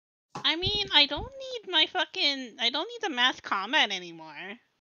I mean, I don't need the mass combat anymore.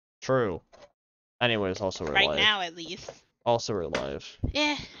 True. Anyways, also we're Right live. now, at least. Also we're live.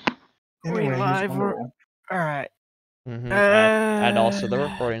 Yeah. Anyway, we live. here's Alright. And also the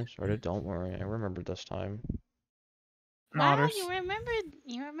recording started. Don't worry, I remember this time. Wow, you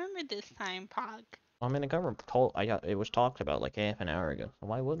remembered this time, Pog. I mean, it was talked about like half an hour ago. So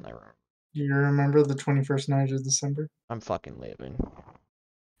why wouldn't I remember? Do you remember the 21st night of December? I'm fucking leaving.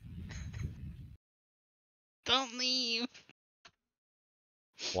 Don't leave.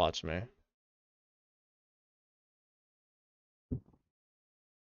 Watch me.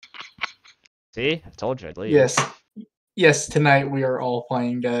 See? I told you I'd leave. Yes, tonight we are all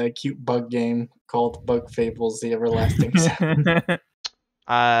playing a cute bug game called Bug Fables: The Everlasting Seven.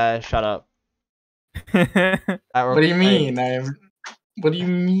 Shut up. What do you mean? What do you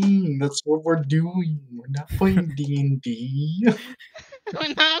mean? That's what we're doing. We're not playing D&D.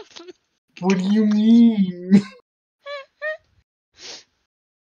 We're not. What do you mean?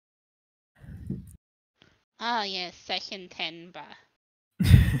 Oh yes, session 10, bah.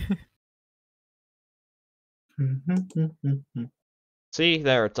 See?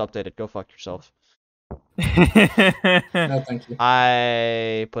 There, it's updated. Go fuck yourself. No, thank you.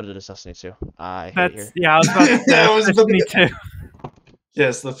 I put it as Destiny 2. I hate here. Yeah, I was about to say That was Destiny 2.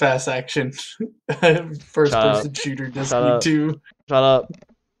 Yes, the fast action first-person shooter Destiny 2. Shut up.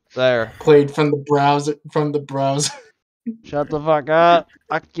 There. Played from the browser. Shut the fuck up.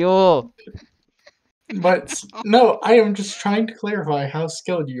 Fuck you. But no, I am just trying to clarify how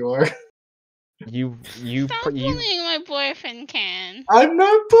skilled you are. Stop bullying my boyfriend, Ken. I'm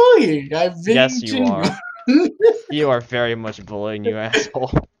not bullying. I'm being Yes, you genuine. are. You are very much bullying, you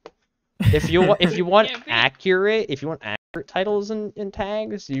asshole. If you want accurate titles and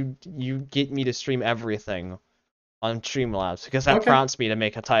tags, you get me to stream everything on Streamlabs because that prompts me to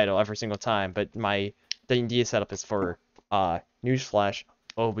make a title every single time. But my D&D setup is for newsflash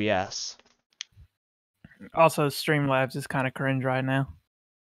OBS. Also, Streamlabs is kind of cringe right now.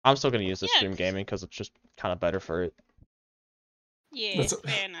 I'm still gonna use the stream gaming because it's just kind of better for it. Yeah,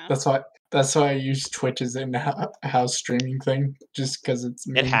 fair enough. That's why I use Twitch as an in-house streaming thing, just because it's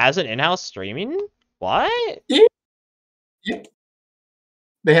me. It has an in-house streaming? What? Yeah.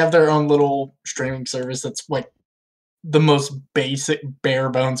 They have their own little streaming service that's like the most basic, bare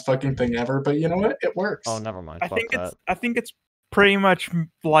bones fucking thing ever. But you know what? It works. Oh, never mind. I think it's pretty much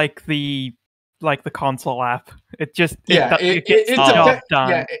like the console app. It just it gets the job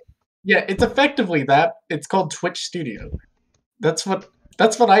done. Yeah, it's effectively that. It's called Twitch Studio. That's what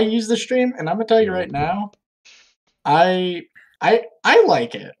I use to stream, and I'm gonna tell you right now, I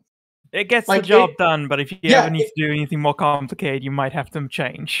like it. It gets the job done, but if you ever need to do anything more complicated, you might have to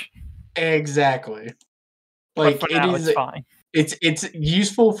change. Exactly. Like but for now, it's fine. It's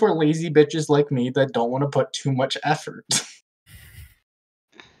useful for lazy bitches like me that don't want to put too much effort.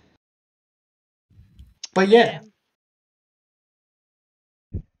 But yeah.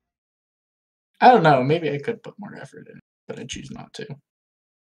 I don't know, maybe I could put more effort in, but I choose not to.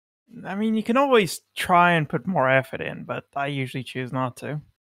 I mean, you can always try and put more effort in, but I usually choose not to.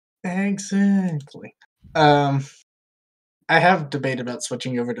 Exactly. I have debated about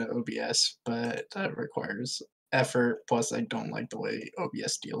switching over to OBS, but that requires effort, plus I don't like the way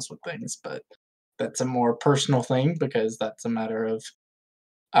OBS deals with things, but that's a more personal thing because that's a matter of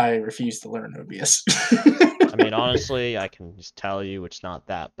I refuse to learn OBS. I mean, honestly, I can just tell you it's not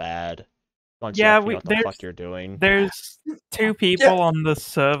that bad. Once you know what the fuck you're doing. There's two people on the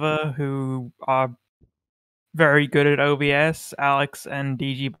server who are very good at OBS, Alex and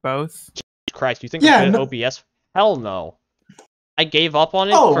DG both. Jesus Christ, you think I'm good at OBS? Hell no. I gave up on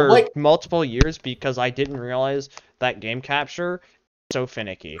it for multiple years because I didn't realize that game capture is so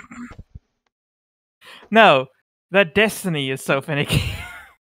finicky. No, that Destiny is so finicky.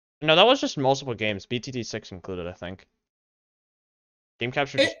 No, that was just multiple games, BTT 6 included, I think. Game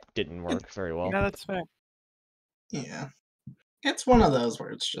capture just didn't work very well. Yeah, that's fair. Yeah. It's one of those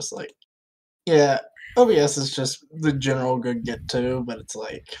where it's just like, yeah, OBS is just the general good get to, but it's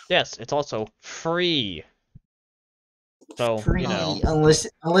like... Yes, it's also free. So, free, you know...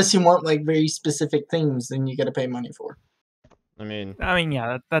 Unless you want, like, very specific things, then you gotta pay money for. I mean,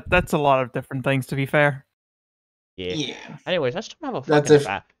 yeah, that's a lot of different things, to be fair. Yeah. Anyways, I still have a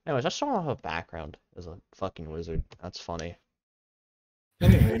fucking Anyways, I still have a background as a fucking wizard. That's funny.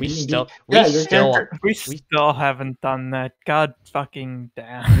 Anyway, we still haven't done that. God fucking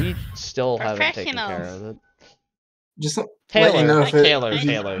damn. We still haven't taken care of it. Just Taylor.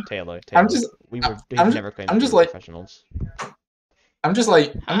 I'm just never claimed to be professionals. I'm just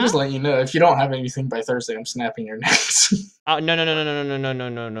letting you know. If you don't have anything by Thursday, I'm snapping your necks. No. I No,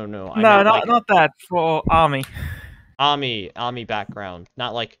 meant like not that for army. Ami background,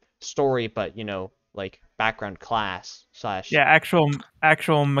 not like story, but like background class slash. Yeah,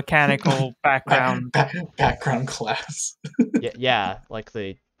 actual mechanical background. Background class. Yeah, like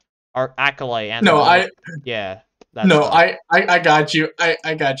the art acolyte. No, yeah. That no, stuff. I got you.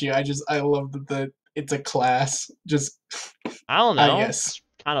 I got you. I love that it's a class. Just I don't know. yes. It's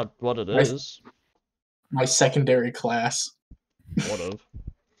kind of what it is. My secondary class. What of?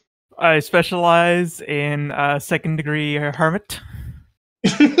 I specialize in second degree hermit.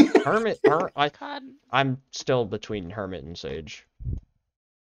 Hermit. God. I'm still between Hermit and Sage.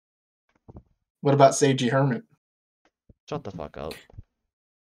 What about Sagey Hermit? Shut the fuck up.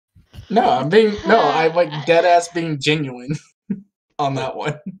 No, I like dead ass being genuine on that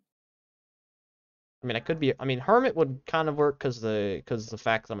one. I mean, Hermit would kind of work because the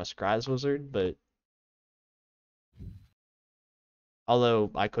fact that I'm a Scribes wizard, but although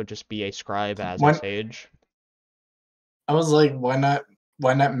I could just be a scribe as a sage. I was like, why not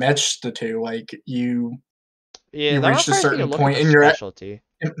match the two? Like you reached a certain point in your specialty.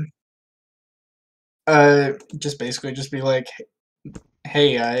 Just basically just be like,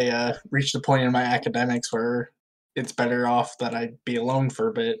 hey, I reached a point in my academics where it's better off that I be alone for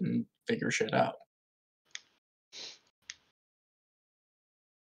a bit and figure shit out.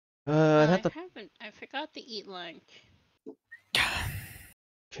 I forgot to eat lunch.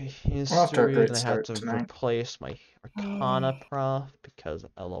 Okay, history. Then I have to replace my Arcana prof because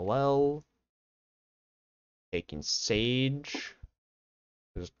LOL. Taking Sage.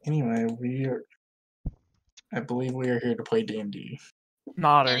 Anyway, I believe we are here to play D&D.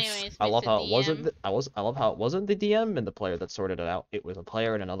 Anyways, I love how DM. it wasn't. I love how it wasn't the DM and the player that sorted it out. It was a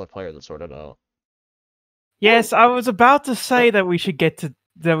player and another player that sorted it out. Yes, I was about to say that we should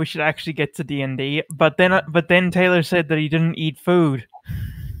actually get to D&D, but then Taylor said that he didn't eat food.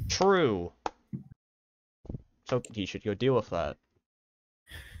 True. So he should go deal with that.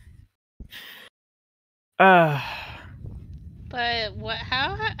 But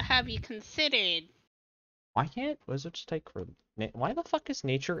how have you considered? Why can't wizards take for? Why the fuck is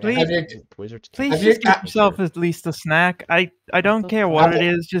nature? Wizards. Please just give yourself at least a snack. I don't care what it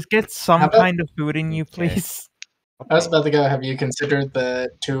is. Just get some kind of food in you, please. I was about to go. Have you considered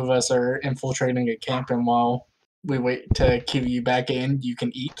that two of us are infiltrating a camp, and while we wait to cue you back in, you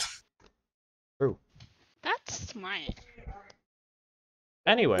can eat? True. That's smart.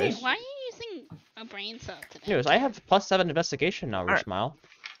 Anyways. Wait, why are you using a brain cell today? Anyways, I have +7 investigation now, Rishmile.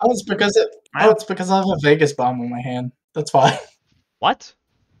 Oh, it's because I have a Vegas bomb in my hand. That's why. What?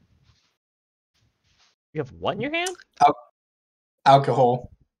 You have what in your hand? Alcohol.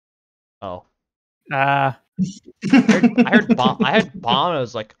 Oh. I heard bomb. I heard bomb. I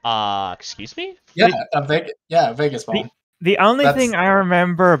was like, excuse me? Yeah, a Vegas bomb. The only thing I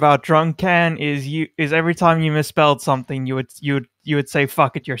remember about Drunken is every time you misspelled something, you would say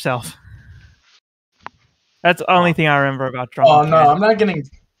 "fuck it" yourself. That's the only thing I remember about Drunken. Oh no, I'm not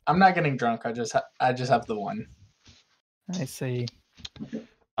getting drunk. I just have the one. I see.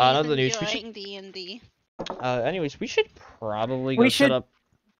 Another news. D&D. Anyways, we should probably set up.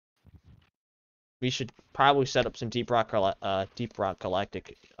 We should probably set up some Deep Rock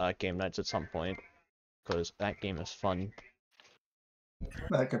Galactic game nights at some point, because that game is fun.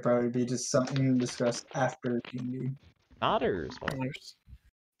 That could probably be just something discussed after D&D. Otters.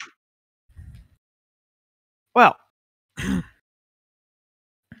 Well,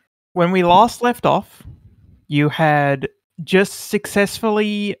 when we last left off, you had just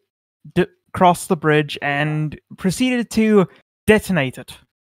successfully crossed the bridge and proceeded to detonate it,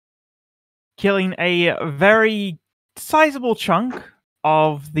 killing a very sizable chunk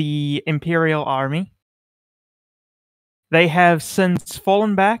of the Imperial army. They have since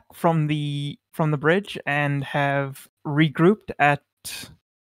fallen back from the bridge and have regrouped at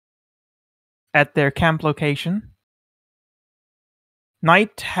their camp location.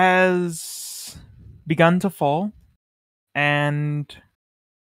 Night has begun to fall, and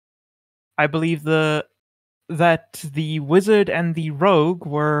I believe that the wizard and the rogue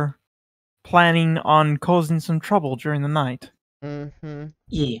were planning on causing some trouble during the night. Mm-hmm.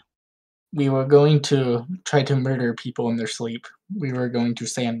 Yeah. We were going to try to murder people in their sleep. We were going to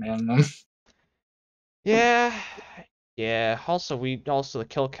Sandman them. Yeah. Also, the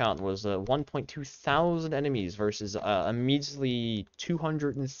kill count was 1.2 thousand enemies versus a measly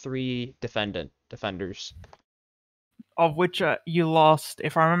 203 defenders. Of which you lost,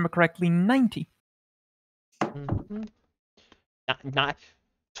 if I remember correctly, 90. Mm-hmm. Not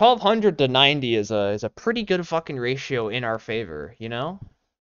 1200 to 90 is a pretty good fucking ratio in our favor, you know?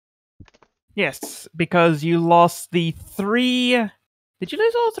 Yes, because you lost the 3. Did you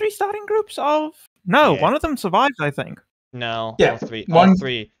lose all 3 starting groups of? No, Yeah. one of them survived, I think. No, Yeah, all three. one- All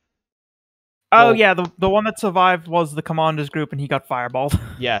three. Oh Well- yeah, the one that survived was the commander's group, and he got fireballed.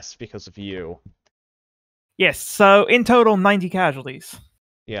 Yes, because of you. Yes, so in total 90 casualties.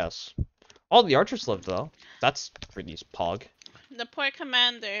 Yes. All the archers lived though. That's pretty pog. The poor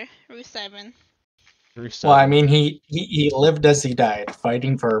commander, Rue 7. Through Well, I 7. mean, he lived as he died,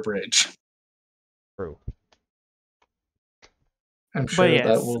 fighting for a bridge. True. I'm sure But yes,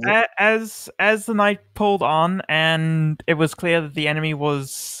 that will. as the night pulled on, and it was clear that the enemy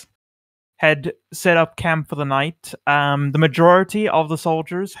had set up camp for the night, the majority of the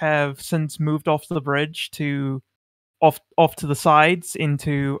soldiers have since moved off the bridge to off to the sides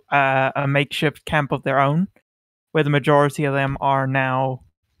into a makeshift camp of their own, where the majority of them are now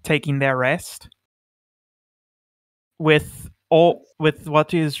taking their rest. With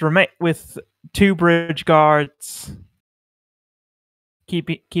what is with 2 bridge guards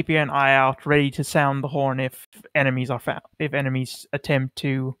keeping an eye out, ready to sound the horn if enemies are found. If enemies attempt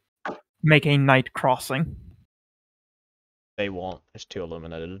to make a night crossing, They won't. It's too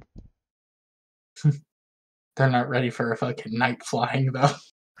illuminated. They're not ready for a fucking night flying though.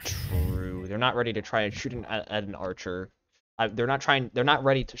 True. They're not ready to try and shoot at an archer. They're not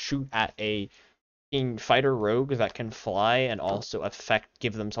ready to shoot at a fighter rogue that can fly and also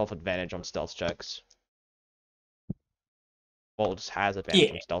give themselves advantage on stealth checks. Well, it just has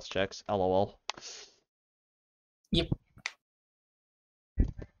advantage on stealth checks. LOL. Yep.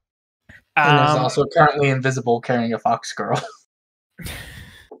 And is also currently invisible, carrying a fox girl.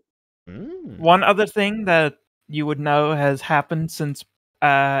 One other thing that you would know has happened since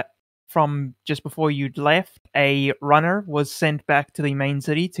from just before you'd left, a runner was sent back to the main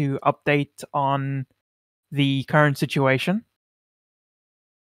city to update on the current situation.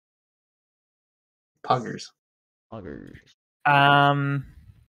 Puggers.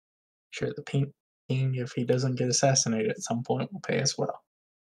 Sure, the king, if he doesn't get assassinated at some point, will pay as well.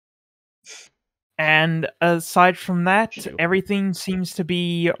 And aside from that, everything seems to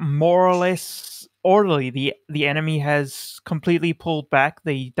be more or less orderly. The enemy has completely pulled back.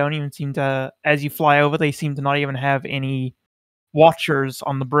 They don't even seem to, as you fly over, they seem to not even have any watchers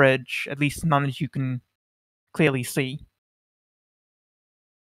on the bridge, at least none that you can clearly see.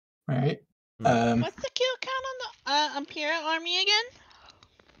 Alright. What's the kill count on the Imperial army again?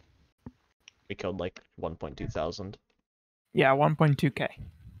 We killed like 1.2 thousand. Yeah, 1.2k.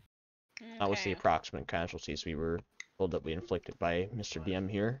 That was the approximate casualties we were told that we inflicted by Mr. DM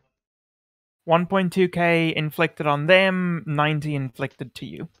here. 1.2k inflicted on them, 90 inflicted to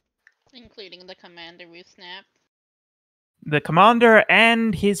you. Including the commander, Ruth Snap. The commander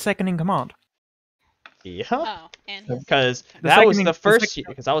and his second in command. Yeah. Oh, and his because that was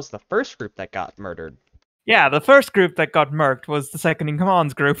the first group that got murdered. Yeah, the first group that got murked was the second in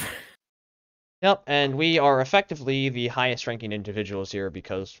command's group. Yep, and we are effectively the highest ranking individuals here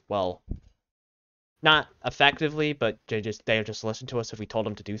because, well, not effectively, but they just listened to us if we told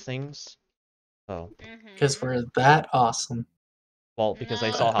them to do things. So. Because we're that awesome. Well, because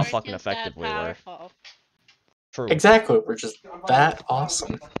they saw how fucking effective we were. True. Exactly, we're just that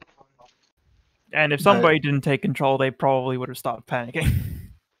awesome. And if somebody didn't take control, they probably would have stopped panicking.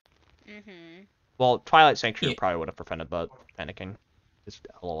 Well, Twilight Sanctuary probably would have prevented that panicking. Just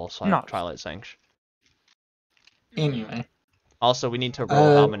LOL Twilight Sanction. Anyway. Also, we need to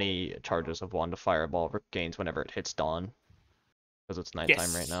roll how many charges of Wand of Fireball Rick gains whenever it hits dawn. Because it's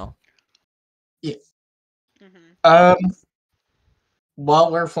nighttime right now. Yeah.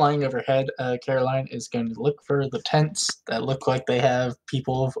 While we're flying overhead, Caroline is going to look for the tents that look like they have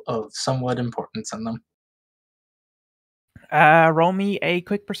people of somewhat importance in them. Roll me a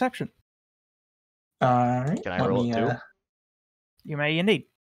quick perception. Alright. Can I roll it too? You may indeed.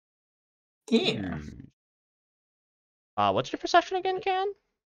 Yeah. What's your perception again, Can?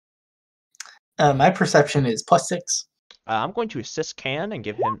 My perception is +6. I'm going to assist Can and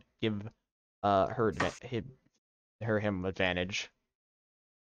give him advantage.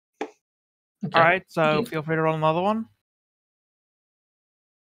 Okay. Alright, so feel free to roll another one.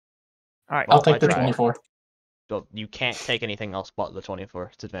 Alright. I'll take the 24. So you can't take anything else but the 24.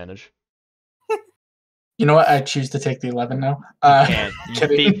 It's advantage. You know what? I choose to take the 11 now. You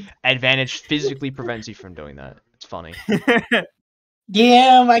can't. Advantage physically prevents you from doing that. It's funny.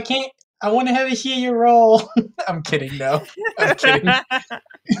 Damn, I can't. I want to have a hear you roll. I'm kidding, no. I'm kidding. I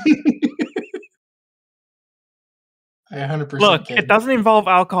 100% Look, kid. it doesn't involve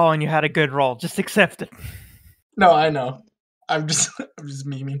alcohol and you had a good roll. Just accept it. No, I know. I'm just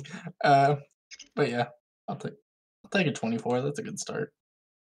memeing. But yeah, I'll take a 24. That's a good start.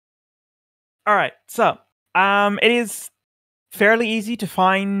 All right, so it is fairly easy to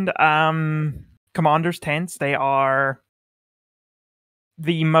find commanders' tents. They are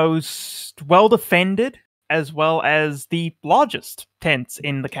the most well defended as well as the largest tents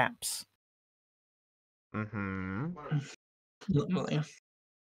in the camps. Mm-hmm. Lovely.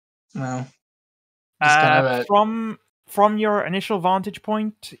 Well, just kind of at From your initial vantage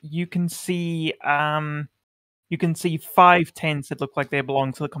point, you can see 5 tents that look like they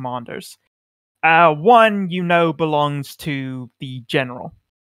belong to the commanders. One belongs to the general,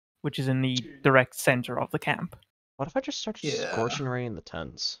 which is in the direct center of the camp. What if I just start Yeah. scorching ray in the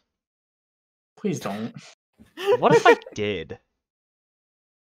tents? Please don't. What if I did?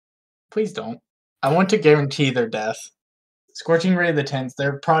 Please don't. I want to guarantee their death. Scorching ray of the tents.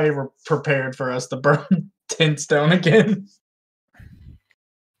 They're probably prepared for us to burn tents down again.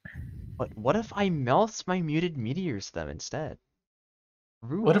 But what if I melt my muted meteors them instead?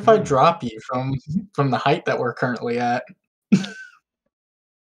 What if I drop you from the height that we're currently at?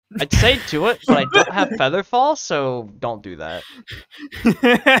 I'd say do it, but I don't have Featherfall, so don't do that.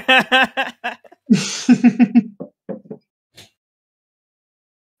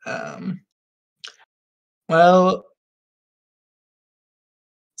 Well,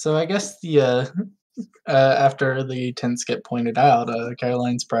 so I guess the after the tents get pointed out,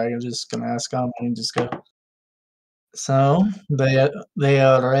 Caroline's probably just gonna ask on and just go. So they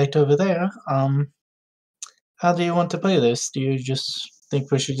are right over there. How do you want to play this? Do you just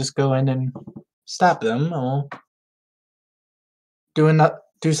think we should just go in and stop them, or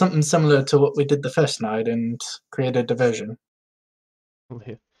do something similar to what we did the first night and create a diversion?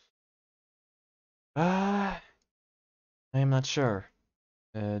 I am not sure.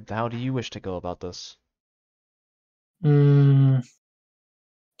 How do you wish to go about this?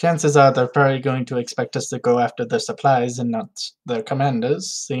 Chances are they're probably going to expect us to go after their supplies and not their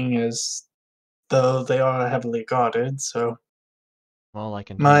commanders, seeing as though they are heavily guarded. So, Well, I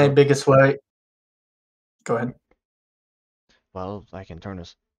can. My biggest worry. Go ahead. Well, I can turn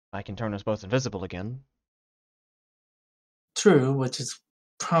us both invisible again. True, which is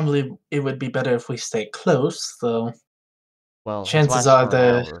probably it would be better if we stay close, though. Well, chances it's are for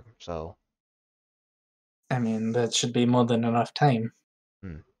an hour, so. I mean, that should be more than enough time.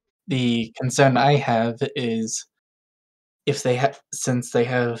 Hmm. The concern I have is if they have, since they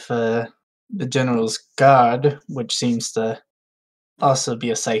have the general's guard, which seems to also be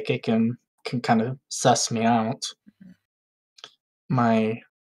a psychic and can kind of suss me out. My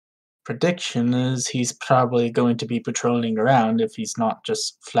prediction is he's probably going to be patrolling around if he's not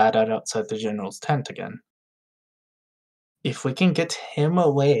just flat out outside the general's tent again. If we can get him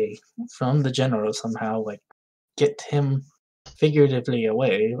away from the general somehow, like get him figuratively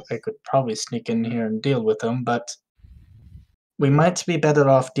away, I could probably sneak in here and deal with him, but we might be better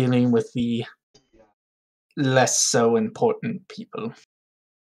off dealing with the less so important people.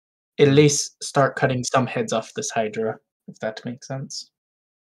 At least start cutting some heads off this Hydra, if that makes sense.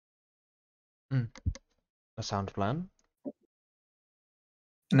 A sound plan.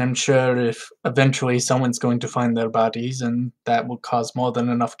 And I'm sure if eventually someone's going to find their bodies, and that will cause more than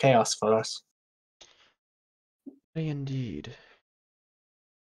enough chaos for us. Indeed.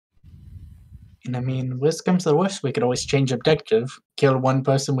 And I mean, worst comes to worst, we could always change objective. Kill one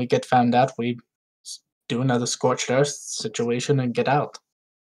person, we get found out, we do another scorched earth situation and get out.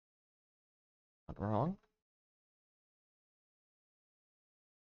 Not wrong.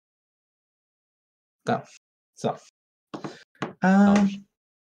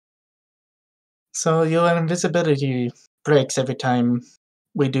 So your invisibility breaks every time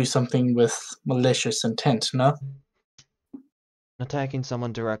we do something with malicious intent, no? Attacking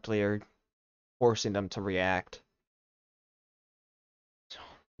someone directly or forcing them to react.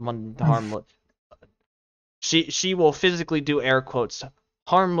 Harmless. She will physically do air quotes.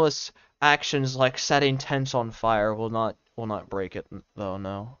 Harmless actions like setting tents on fire will not break it though.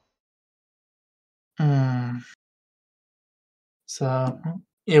 No. So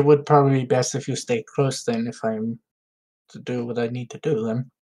it would probably be best if you stay close then, if I'm to do what I need to do then.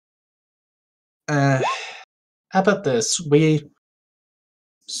 How about this?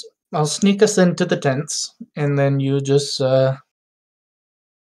 I'll sneak us into the tents, and then you just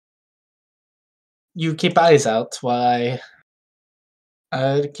you keep eyes out while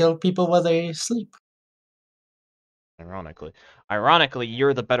I kill people while they sleep. Ironically,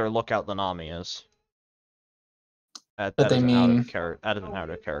 you're the better lookout than Ami is. That is an out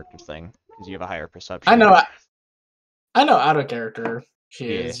of character thing because you have a higher perception. I know out of character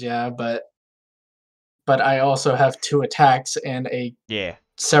she is, yeah, but but I also have 2 attacks, and Yeah.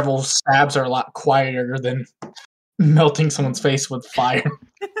 several stabs are a lot quieter than melting someone's face with fire.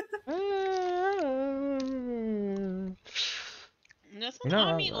 Doesn't No,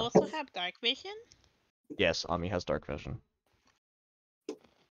 Ami no. also have dark vision? Yes, Ami has dark vision.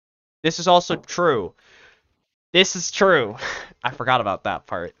 This is also true. This is true. I forgot about that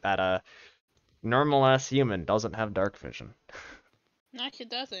part. That normal ass human doesn't have dark vision. No, she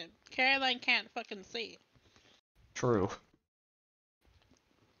doesn't. Caroline can't fucking see. True.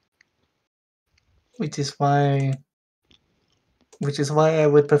 Which is why I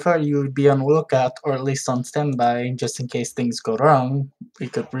would prefer you be on lookout, or at least on standby, just in case things go wrong. We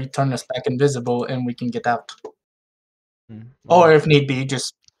could return us back invisible and we can get out. Well, Or if need be,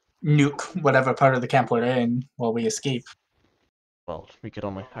 just nuke whatever part of the camp we're in while we escape. well, I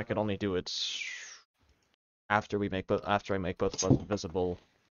could only do it after I make both of us invisible.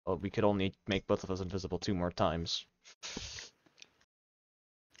 Well, we could only make both of us invisible 2 more times.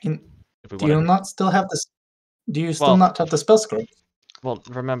 And If we do you wanted. not still have this? Do you still Well- not have the spell scroll? Well,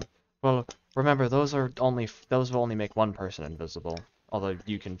 remember those will only make one person invisible. Although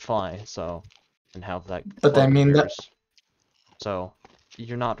you can fly, so and have that. But I cloak of mean that- yours. So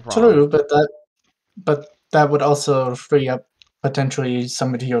you're not wrong. True, but that would also free up potentially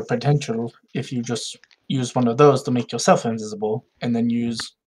some of your potential if you just use one of those to make yourself invisible, and then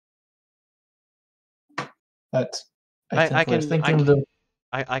use. But I think we're thinking the.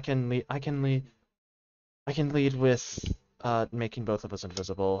 I can lead with making both of us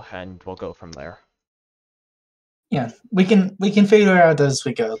invisible, and we'll go from there. Yeah, we can figure it out as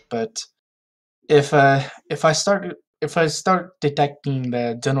we go. But if I start detecting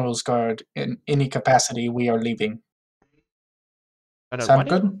the general's guard in any capacity, we are leaving. Sound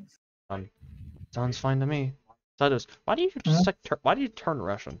good? Sounds fine to me. Why do you why do you turn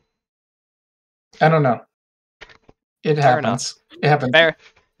Russian? I don't know. It Fair happens. It happens. Fair.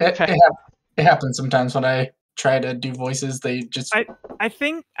 It happens sometimes when I try to do voices. They just. I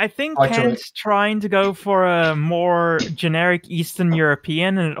think Fluctuate. Kent's trying to go for a more generic Eastern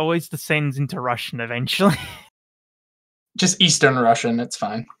European, and it always descends into Russian eventually. Just Eastern Russian. It's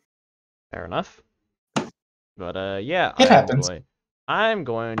fine. Fair enough. But yeah, It happens. I'm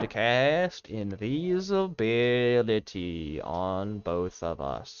going to cast invisibility on both of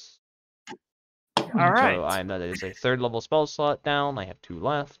us. All right. So that is a 3rd level spell slot down. I have 2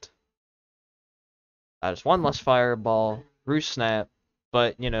 left. That is 1 less fireball, roost snap,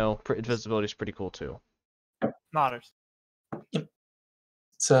 but invisibility is pretty cool too. Nodders.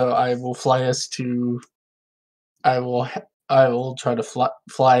 So I will fly us to. I will try to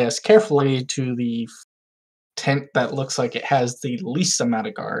fly us carefully to the tent that looks like it has the least amount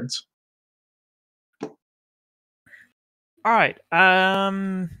of guards. All right.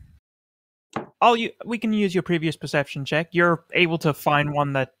 We can use your previous perception check. You're able to find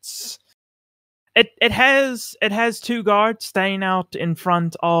one that's. It has 2 guards staying out in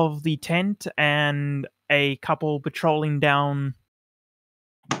front of the tent and a couple patrolling down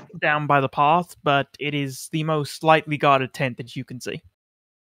by the path, but it is the most lightly guarded tent that you can see.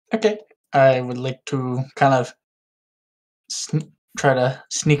 Okay, I would like to kind of try to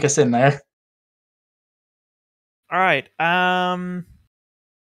sneak us in there. All right.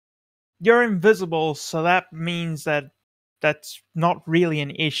 You're invisible, so that means that's not really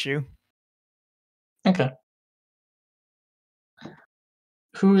an issue. Okay.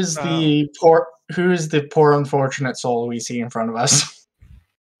 Who is the poor unfortunate soul we see in front of us?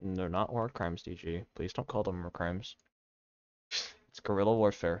 They're not war crimes, DG. Please don't call them war crimes. It's guerrilla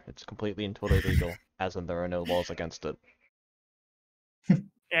warfare. It's completely and totally legal, as in there are no laws against it.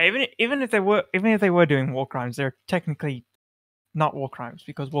 Yeah, even if they were doing war crimes, they're technically not war crimes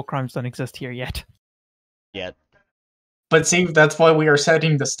because war crimes don't exist here yet. Yet. But see, that's why we are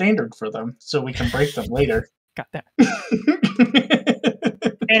setting the standard for them, so we can break them later. Got that.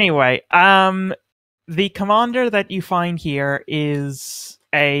 Anyway, the commander that you find here is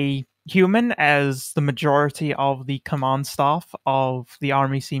a human, as the majority of the command staff of the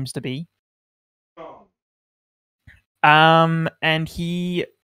army seems to be. And he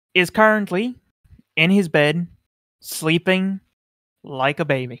is currently in his bed, sleeping like a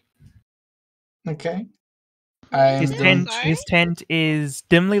baby. Okay. His tent is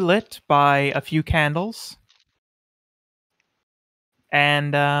dimly lit by a few candles.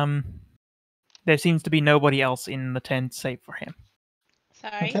 And there seems to be nobody else in the tent save for him.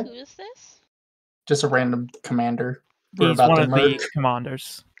 Sorry, Okay. who is this? Just a random commander. We're He's about one to of murder. the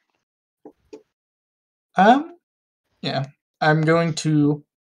commanders. Yeah. I'm going to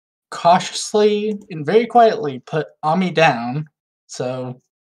cautiously and very quietly put Ami down, so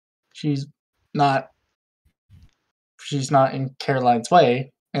she's not she's not in Caroline's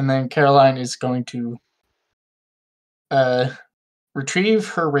way, and then Caroline is going to retrieve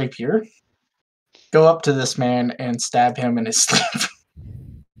her rapier, go up to this man, and stab him in his sleeve.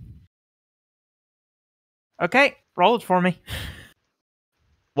 Okay, roll it for me.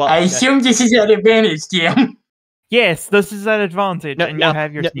 Well, I assume this is an advantage, Jim. Yes, this is an advantage, and you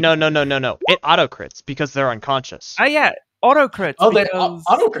have your sneak no. attack. It auto crits because they're unconscious. Oh yeah, auto crits. Oh, they because,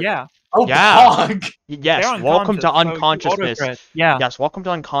 auto crit. Yeah. Oh, Yeah. fuck. Yes, They're welcome to unconscious, so you unconsciousness. auto-crit. Yeah. Yes, welcome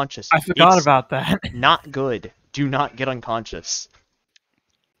to unconscious. I forgot It's about that. Not good. Do not get unconscious.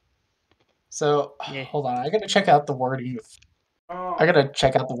 So, Yeah. hold on. I gotta check out the wording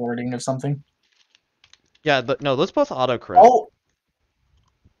of something. Yeah, no, those both auto crit.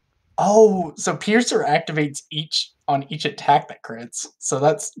 Oh, so Piercer activates each attack that crits. So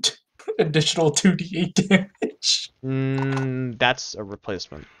that's additional 2d8 damage. That's a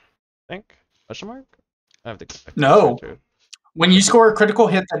replacement. I think? Question mark? I have to No. When you score a critical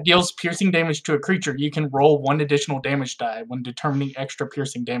hit that deals piercing damage to a creature, you can roll 1 additional damage die when determining extra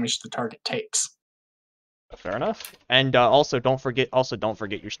piercing damage the target takes. Fair enough. And also don't forget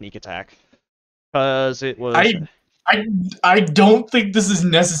your sneak attack. Because it was I don't think this is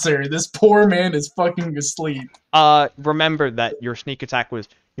necessary. This poor man is fucking asleep. Remember that your sneak attack /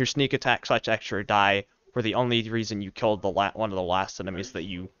 extra die were the only reason you killed one of the last enemies that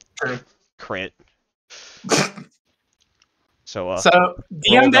you crit. So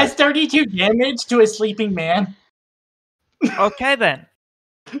DM, that's 32 damage to a sleeping man. Okay then.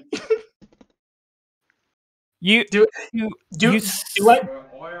 Do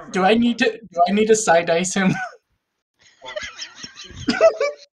I need to side dice him?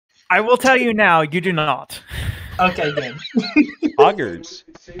 I will tell you now, you do not. Okay, good. Augers,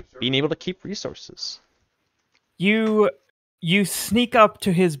 being able to keep resources. You sneak up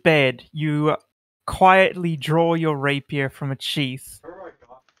to his bed. You quietly draw your rapier from its sheath.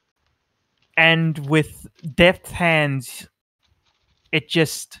 And with deft hands, it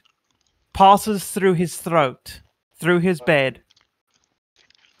just passes through his throat, through his bed.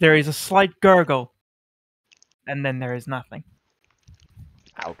 There is a slight gurgle, and then there is nothing.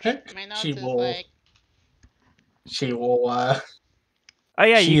 Ouch. My nose She is will. like... She will. Oh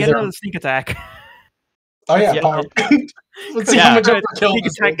yeah, you get another sneak attack. Oh yeah, Yeah. Let's see how much overkill Sneak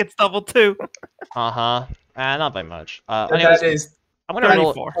this attack is. gets double too. Not by much. That is I'm gonna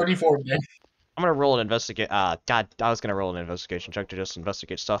roll. 34 again. I'm gonna roll an investigate. God, I was gonna roll an investigation check to just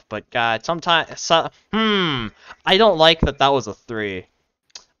investigate stuff, but God, I don't like that. That was a 3.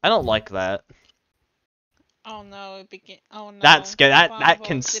 I don't like that. Oh no, it became... Oh no. That's good. That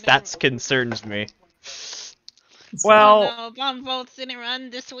Didn't... concerns me. Well, Oh no, bomb votes didn't run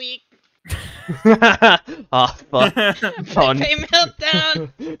this week. Oh fuck. Oh, Pay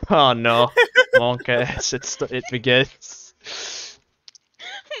meltdown. Oh no. Monka, it begins.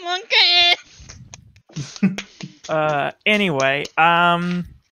 Monkey. Anyway,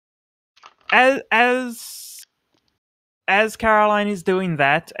 as Caroline is doing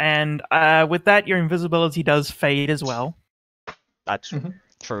that, and with that, your invisibility does fade as well. That's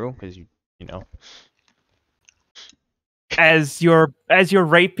true, because you know. As your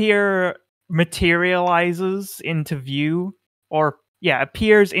rapier materializes into view, or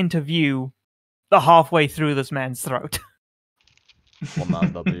appears into view, the halfway through this man's throat.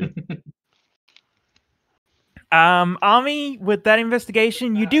 Ami, with that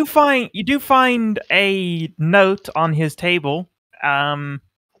investigation, you do find a note on his table.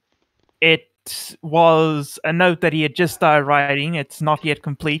 It was a note that he had just started writing. It's not yet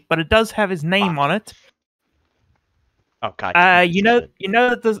complete, but it does have his name on it. Oh god. You know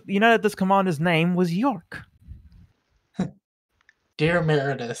that this commander's name was York. Dear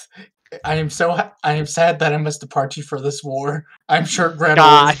Meredith, I am sad that I must depart you for this war. I'm sure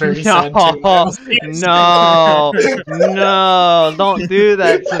Gretel is very sad too. No, don't do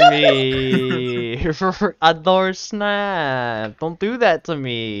that to me. Adore Snap, don't do that to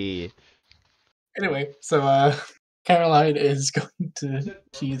me. Anyway, so Caroline is going to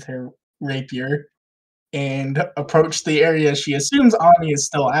sheath her rapier and approach the area she assumes Ani is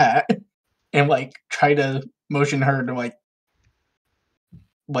still at, and like try to motion her to like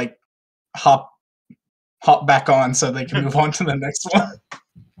hop back on so they can move on to the next one.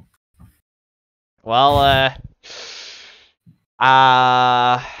 Well,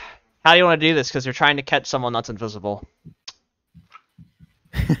 how do you want to do this? Because you're trying to catch someone that's invisible.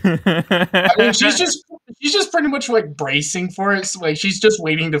 I mean, she's just pretty much like bracing for it. So, like she's just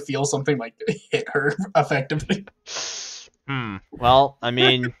waiting to feel something like hit her effectively. Well, I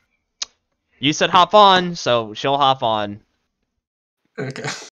mean, you said hop on, so she'll hop on. Okay.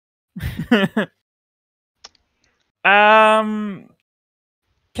 Can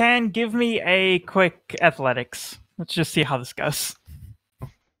give me a quick athletics. Let's just see how this goes.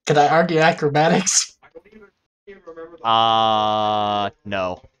 Could I argue acrobatics? No.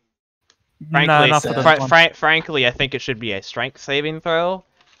 No, Frankly, not for this one. frankly, I think it should be a strength saving throw.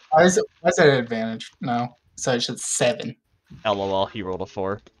 Why is it an advantage? No. So it's just 7. LOL, he rolled a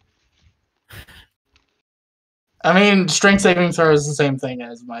 4. I mean, strength saving throw is the same thing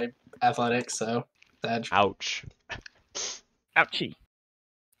as my athletics, so that. Ouch. Ouchie.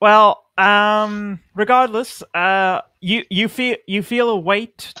 Well, regardless, you feel a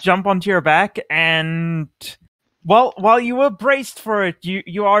weight jump onto your back, and while you were braced for it,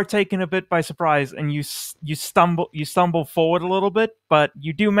 you are taken a bit by surprise, and you stumble forward a little bit, but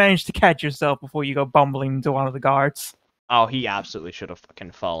you do manage to catch yourself before you go bumbling into one of the guards. Oh, he absolutely should have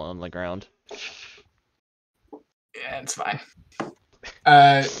fucking fallen on the ground. Yeah, it's fine.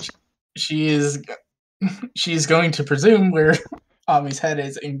 She's going to presume where Ami's head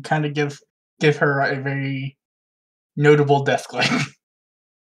is and kind of give her a very notable death glare,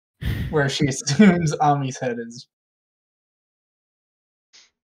 where she assumes Ami's head is.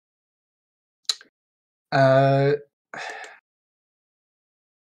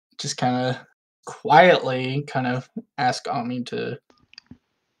 Just kind of quietly ask Ami to.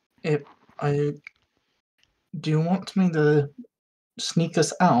 Do you want me to sneak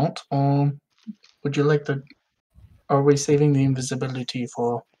us out, or would you like to? Are we saving the invisibility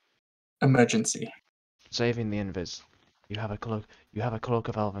for emergency? Saving the invis. You have a cloak. You have a cloak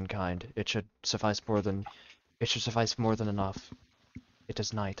of elven kind. It should suffice more than. It should suffice more than enough. It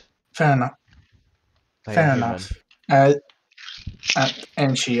is night. Fair enough. They Fair are human. enough.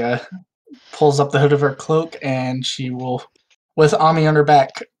 And she pulls up the hood of her cloak, and she will, with Ami on her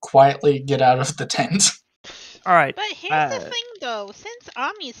back, quietly get out of the tent. All right. But here's the thing, though. Since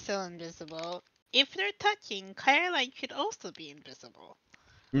Ami's still invisible, if they're touching, Caroline should also be invisible.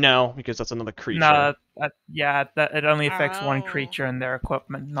 No, because that's another creature. No, it only affects one Oh. creature and their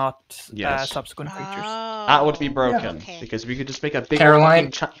equipment, not Yes. subsequent creatures. That would be broken, okay. because we could just make a big Caroline-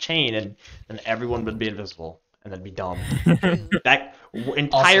 fucking chain and everyone would be invisible, and that'd be dumb. True.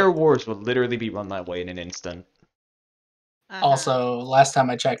 Entire wars would literally be run that way in an instant. Also, last time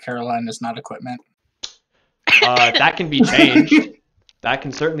I checked, Caroline is not equipment. That can be changed. That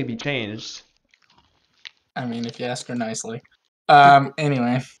can certainly be changed. I mean, if you ask her nicely.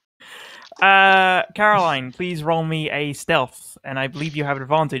 Anyway. Caroline, please roll me a stealth, and I believe you have an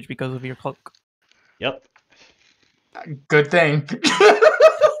advantage because of your cloak. Yep. Good thing.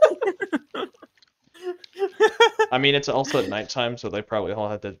 I mean, it's also at nighttime, so they probably all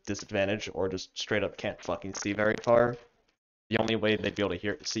have the disadvantage, or just straight up can't fucking see very far. The only way they'd be able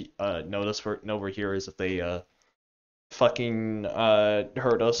to notice we're here is if they fucking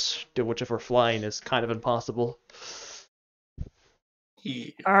hurt us, which if we're flying is kind of impossible.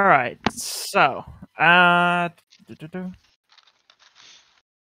 Yeah. All right, so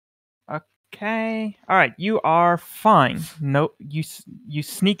okay, all right, you are fine. No, you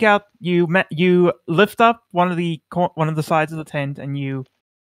sneak out. You lift up one of the sides of the tent, and you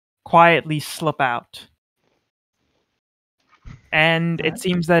quietly slip out. And it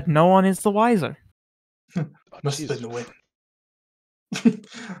seems that no one is the wiser. Must have been the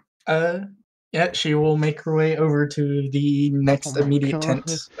wind. Yeah, she will make her way over to the next Oh my immediate God.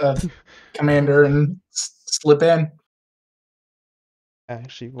 tent of Commander and slip in. I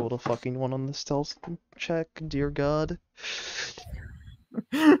actually rolled a fucking 1 on the stealth check, dear God.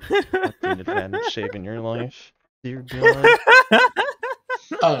 Fucking advantage saving your life, dear God.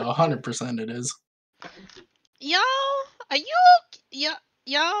 Oh, 100% it is. Y'all, are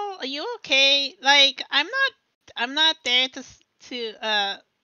you okay? Like, I'm not there to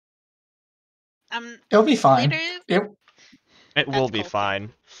It'll be fine. literally- It will That's be cool.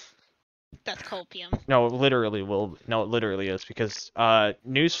 fine. That's copium. No, it literally will. No, it literally is, because,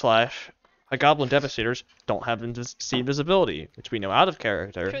 newsflash, Goblin Devastators don't have see invisibility, which we know out of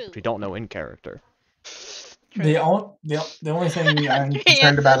character, True. which we don't know in character. True. The only thing I'm Andreas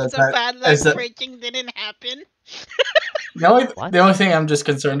concerned about is is so that, bad is that breaking didn't happen. What? the only thing I'm just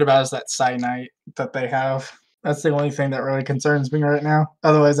concerned about is that cyanite that they have. That's the only thing that really concerns me right now.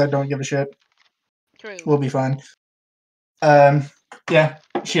 Otherwise, I don't give a shit. True. We'll be fine. Yeah,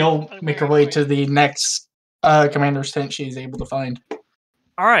 she'll I'm make her very way to the next commander's tent she's able to find.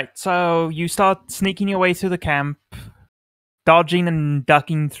 All right, so you start sneaking your way through the camp, dodging and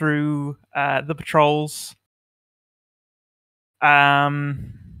ducking through the patrols.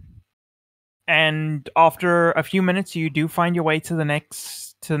 And after a few minutes, you do find your way to the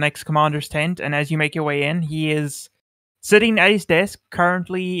next commander's tent. And as you make your way in, he is sitting at his desk,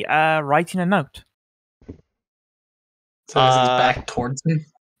 currently writing a note. So is his back towards him?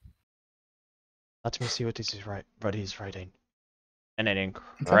 Let me see what he's writing. And then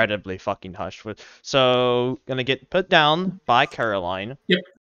incredibly fucking hushed. So gonna get put down by Caroline. Yep.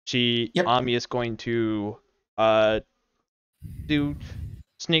 Ami is going to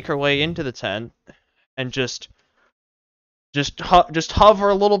sneak her way into the tent and just hover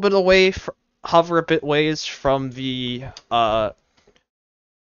a little bit away, hover a bit ways from the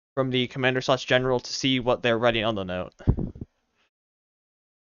commander/general to see what they're writing on the note.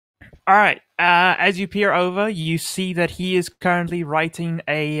 All right. As you peer over, you see that he is currently writing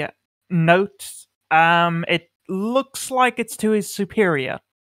a note. It looks like it's to his superior.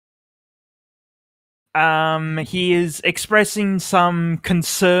 He is expressing some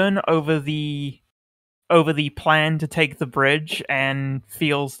concern over the plan to take the bridge and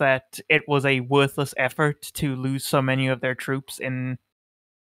feels that it was a worthless effort to lose so many of their troops in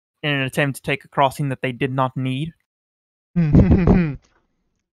an attempt to take a crossing that they did not need.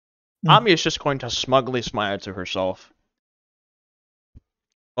 Ami is just going to smugly smile to herself.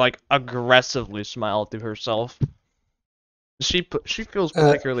 Like, aggressively smile to herself. She feels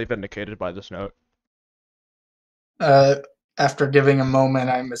particularly vindicated by this note. After giving a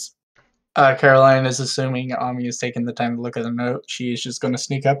moment, Caroline is assuming Ami has taken the time to look at the note. She's just going to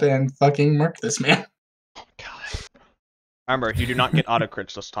sneak up and fucking murk this man. Oh, God. Remember, you do not get auto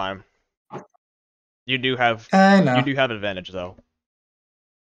crits this time. You do have advantage though.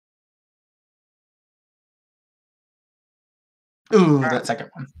 Ooh, that second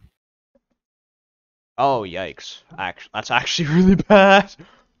one. Oh, yikes. That's actually really bad.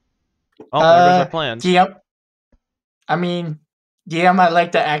 Oh, there goes our plans. Yep. I mean, yeah, I might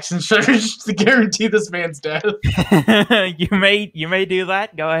like the action surge to guarantee this man's death. You may do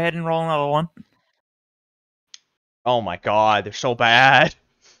that. Go ahead and roll another one. Oh my god, they're so bad.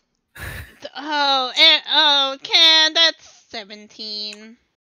 That's 17.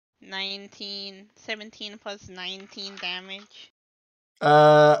 19. 17 plus 19 damage.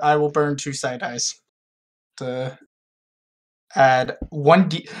 I will burn 2 side eyes to add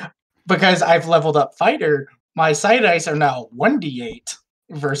 1d because I've leveled up fighter. My side eyes are now 1d8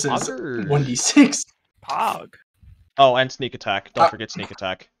 versus 1d6. Pog. Oh, and sneak attack. Don't forget sneak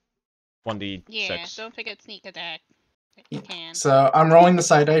attack. 1d6. Yeah, don't forget sneak attack. You can. So I'm rolling the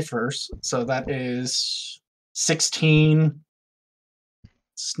side eye first. So that is 16.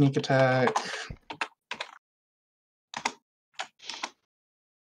 Sneak attack.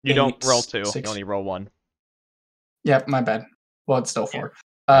 You don't roll 2. You only roll 1. Yep, my bad. Well, it's still 4.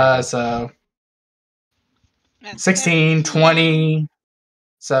 So That's 16, 20,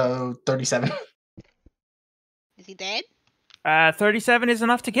 so 37. Is he dead? 37 is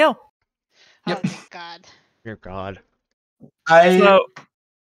enough to kill. Yep. Oh, God. Dear God. Can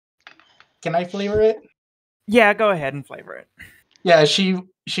I flavor it? Yeah, go ahead and flavor it. Yeah, she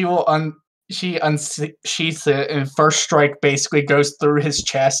will unsheaths it, and first strike basically goes through his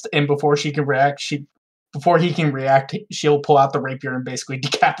chest, and before he can react, she'll pull out the rapier and basically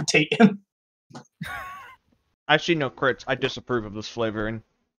decapitate him. Actually, no crits. I disapprove of this flavoring,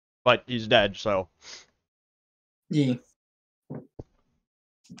 but he's dead, so. Yeah.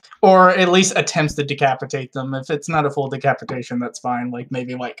 Or at least attempts to decapitate them. If it's not a full decapitation, that's fine. Like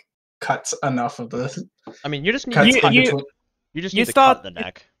maybe cuts enough of the. I mean, you just need you to cut the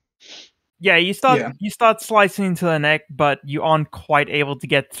neck. Yeah, you start slicing into the neck, but you aren't quite able to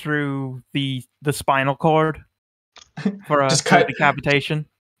get through the spinal cord for a full decapitation.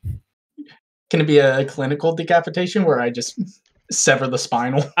 Can it be a clinical decapitation where I just sever the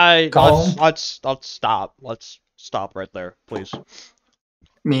spinal? Let's stop. Let's stop right there, please.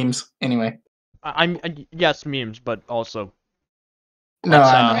 Memes, anyway. Yes, memes, but also.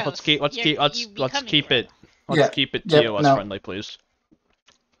 Let's keep it TOS friendly, please.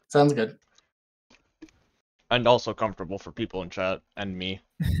 Sounds good. And also comfortable for people in chat and me.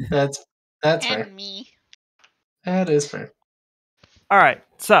 That's fair. And me. That is fair. All right,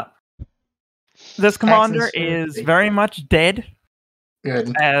 so this commander is very much dead.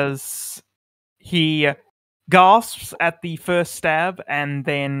 Good. As he gasps at the first stab, and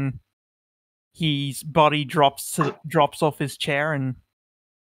then his body drops off his chair and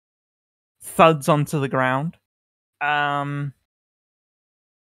thuds onto the ground.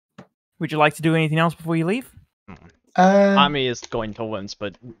 Would you like to do anything else before you leave? Ami is going to wince,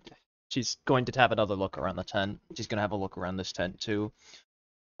 but she's going to have another look around the tent. She's going to have a look around this tent too.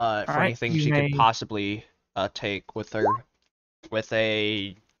 For anything she could possibly take with her. With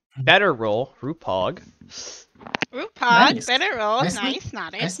a better roll, Rupog. Rupog, better roll. Nice,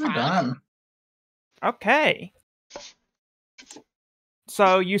 not it. Nicely done. Okay.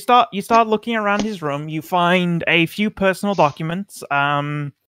 So you start looking around his room. You find a few personal documents,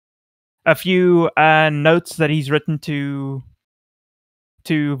 a few notes that he's written to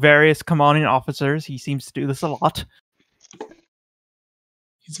various commanding officers. He seems to do this a lot.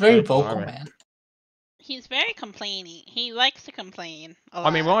 He's very Very vocal, charming. man. He's very complaining. He likes to complain a lot.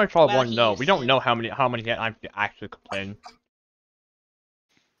 I mean, we only saw Well, one he note. used We don't to. know how many actually complain.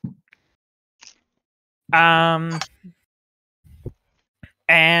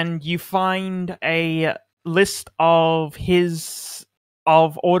 And you find a list of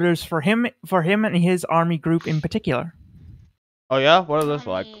orders for him and his army group in particular. Oh yeah, what does this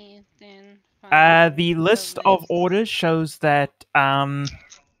like? The list of orders shows that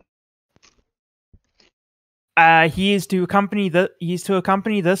he is to accompany the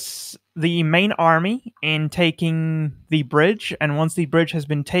main army in taking the bridge, and once the bridge has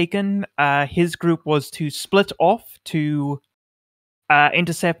been taken, his group was to split off to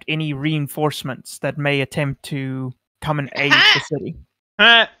intercept any reinforcements that may attempt to come and aid the city.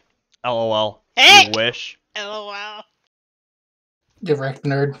 LOL. Hey! You wish. LOL. Get wrecked,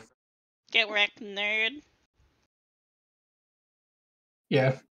 nerd. Get wrecked, nerd.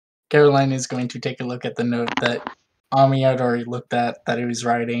 Yeah. Caroline is going to take a look at the note that Ami had already looked at that he was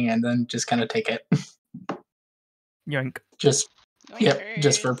writing, and then just kind of take it. Yoink. Just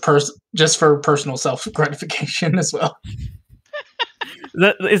just for Yoinkers. just for personal self gratification as well.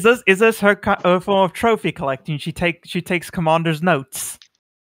 Is this her form of trophy collecting? She takes commander's notes.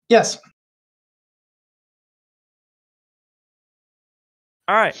 Yes.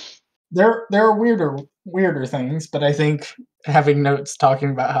 All right. There are weirder things, but I think having notes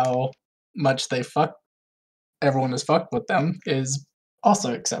talking about how much everyone has fucked with them is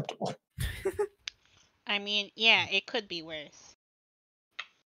also acceptable. I mean, yeah, it could be worse.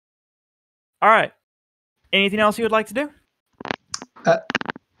 All right. Anything else you would like to do?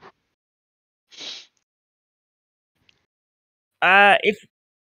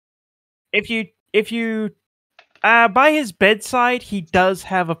 If you by his bedside, he does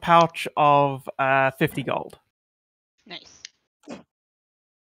have a pouch of 50 gold. Nice.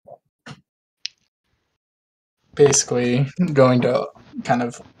 Basically, going to kind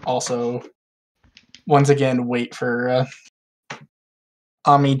of also once again wait for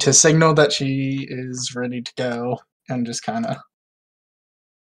Ami to signal that she is ready to go, and just kind of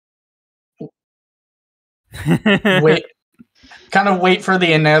wait for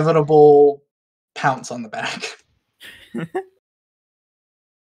the inevitable pounce on the back.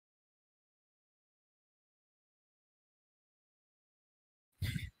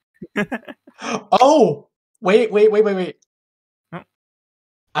 Oh, wait. Oh.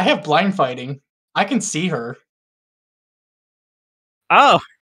 I have blind fighting. I can see her. Oh,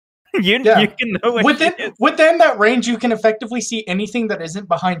 you Yeah. can know where she is. Within that range, you can effectively see anything that isn't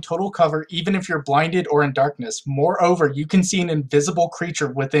behind total cover, even if you're blinded or in darkness. Moreover, you can see an invisible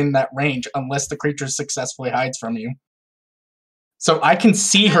creature within that range, unless the creature successfully hides from you. So I can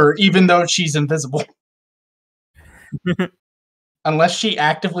see her even though she's invisible. Unless she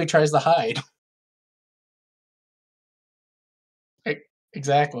actively tries to hide.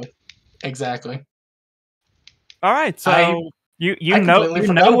 Exactly. All right, so I you completely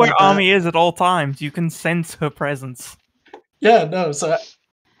forgot know where about that. Ami is at all times. You can sense her presence. Yeah, no, so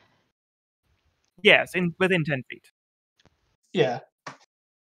Yes, within 10 feet. yeah.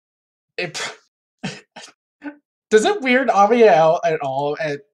 Does it weird Ami out at all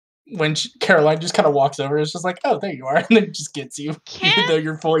when Caroline just kind of walks over? It's just like, oh, there you are, and then just gets you, even though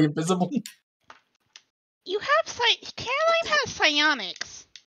you're fully invisible. You have Caroline has psionics.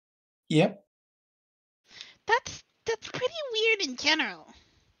 Yep. That's pretty weird in general.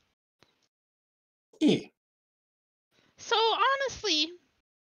 Yeah. So honestly,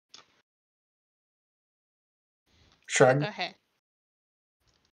 Shrug. go ahead.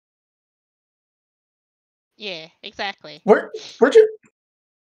 Yeah, exactly. Where'd you?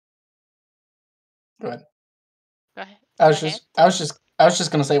 Go ahead. Go ahead. I was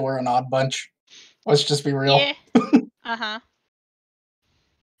just gonna say we're an odd bunch. Let's just be real. Yeah. Uh-huh.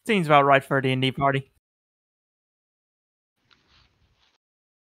 Seems about right for a D&D party.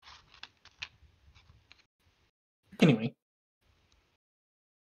 Anyway.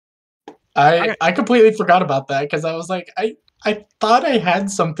 I completely forgot about that because I was like, I thought I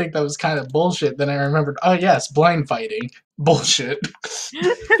had something that was kind of bullshit. Then I remembered, oh yes, blind fighting. Bullshit.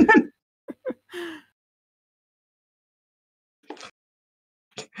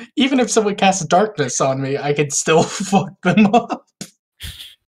 Even if someone casts darkness on me, I could still fuck them up.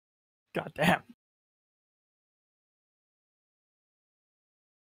 God damn.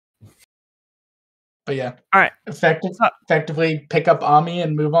 But yeah. All right. Effectively pick up Ami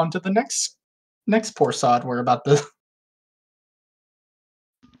and move on to the next poor sod we're about to.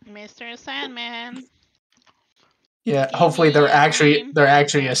 Mr. Sandman. Yeah, Give hopefully me they're a actually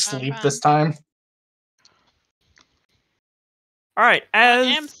dream. asleep this time. All right. As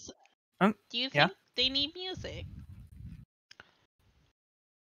Ems, do you yeah. think they need music?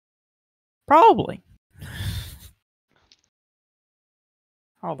 Probably.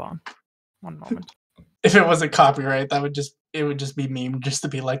 Hold on. One moment. If it wasn't copyright, it would just be meme just to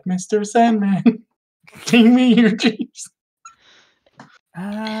be like, Mr. Sandman, bring me your dreams.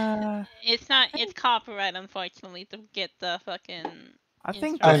 It's not. It's copyright, unfortunately, to get the fucking I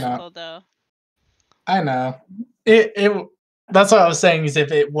think instrumental though. I know. It. That's what I was saying. Is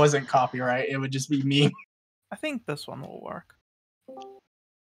if it wasn't copyright, it would just be meme. I think this one will work.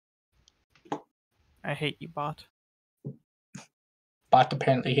 I hate you, bot. Bot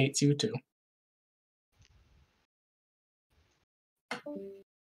apparently hates you too.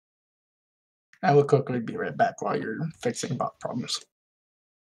 I will quickly be right back while you're fixing bot problems.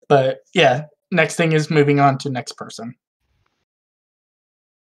 But yeah, next thing is moving on to next person.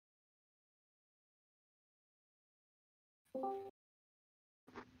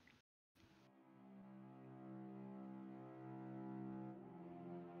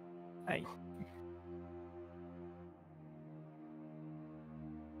 Hey.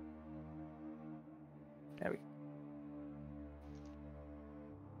 There we go.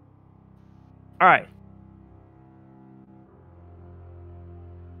 All right.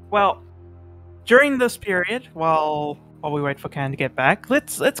 Well, during this period, while we wait for Can to get back,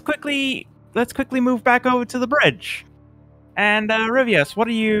 let's quickly move back over to the bridge. And Rivius, what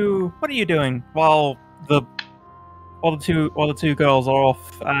are you doing while the two girls are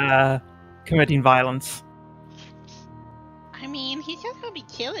off committing violence? I mean, he's just gonna be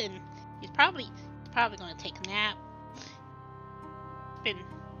chilling. He's probably gonna take a nap.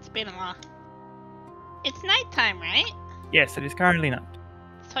 It's been a while. It's nighttime, right? Yes, it is currently night.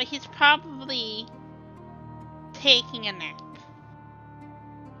 So he's probably taking a nap.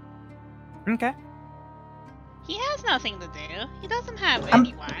 Okay. He has nothing to do. He doesn't have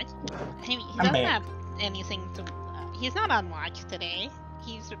any watch. He doesn't have anything to. He's not on watch today.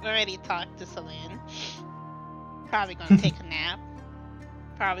 He's already talked to Celine. Probably gonna take a nap.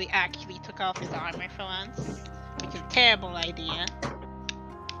 Probably actually took off his armor for once, which is a terrible idea,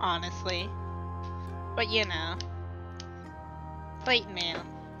 honestly. But you know, plate mail.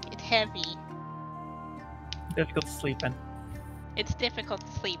 It's heavy. Difficult to sleep in. It's difficult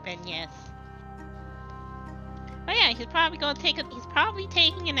to sleep in, yes. But yeah, he's probably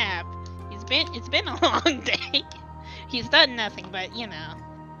taking a nap. It's been a long day. He's done nothing but, you know.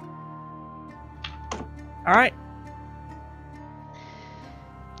 All right.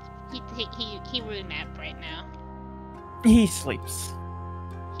 He would nap right now. He sleeps.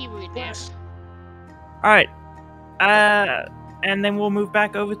 He would nap. All right. And then we'll move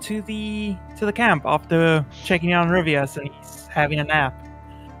back over to the camp after checking on Rivius, and he's having a nap.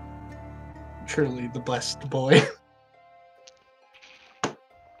 Truly the blessed boy.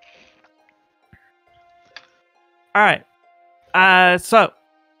 All right. So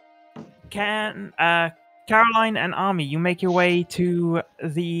can Caroline and Ami, you make your way to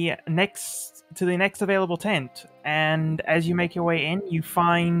the next available tent, and as you make your way in, you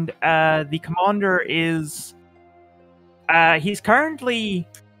find the commander is he's currently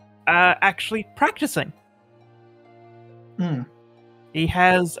actually practicing. He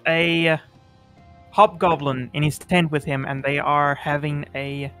has a hobgoblin in his tent with him, and they are having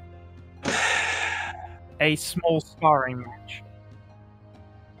a small sparring match.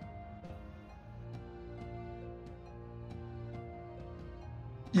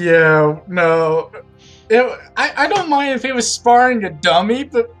 Yeah, no. I don't mind if he was sparring a dummy,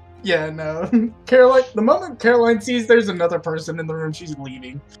 but yeah, no. Caroline, the moment Caroline sees there's another person in the room, she's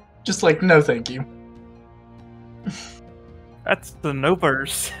leaving. Just like, no thank you. That's the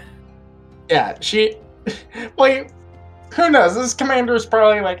no-verse. Yeah, wait, who knows? This commander is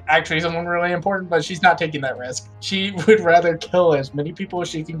probably like actually someone really important, but she's not taking that risk. She would rather kill as many people as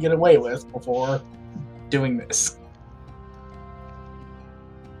she can get away with before doing this.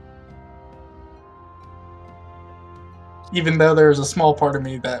 Even though there's a small part of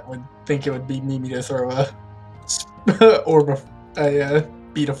me that would think it would be Mimi to throw a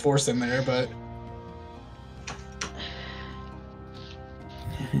beat of force in there, but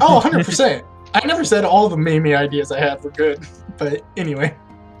 100%. I never said all the Mimi ideas I had were good, but anyway,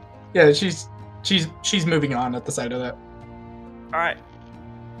 yeah, she's moving on at the side of that. All right.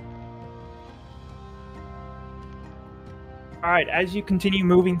 Alright, as you continue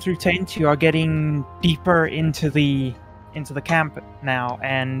moving through tent, you are getting deeper into the camp now,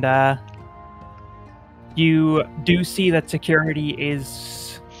 and you do see that security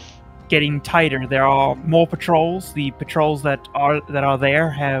is getting tighter. There are more patrols. The patrols that are there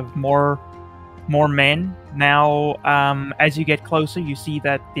have more men. Now, as you get closer, you see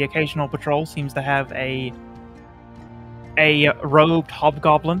that the occasional patrol seems to have a robed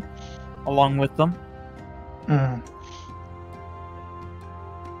hobgoblin along with them.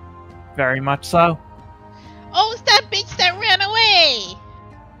 Very much so. Oh, it's that bitch that ran away!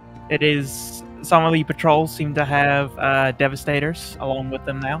 It is. Some of the patrols seem to have devastators along with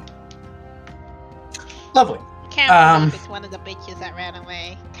them now. Lovely. Can't believe it's one of the bitches that ran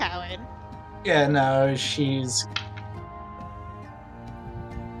away. Coward. Yeah, no, she's...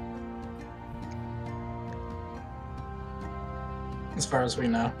 As far as we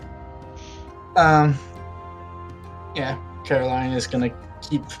know. Yeah, Caroline is gonna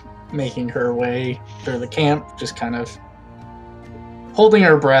keep making her way through the camp, just kind of holding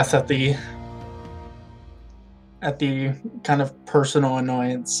her breath at the kind of personal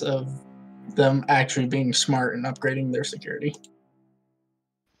annoyance of them actually being smart and upgrading their security.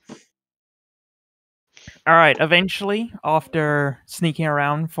 Alright, eventually, after sneaking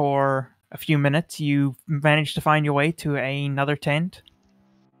around for a few minutes, you manage to find your way to another tent.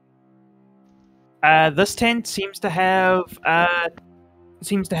 This tent seems to have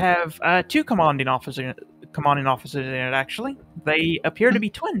two commanding officers in it, actually. They appear to be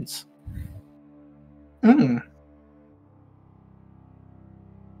twins.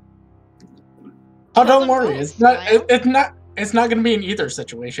 Oh, don't worry. It's not going to be in either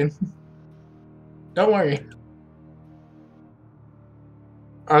situation. Don't worry.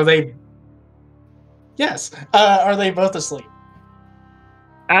 Are they? Yes. Are they both asleep?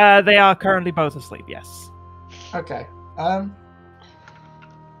 They are currently both asleep. Yes. Okay.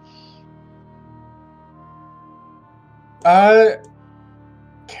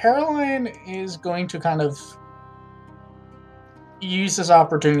 Caroline is going to kind of use this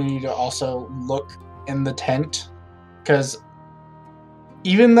opportunity to also look in the tent, because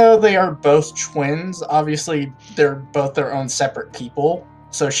even though they are both twins, obviously they're both their own separate people.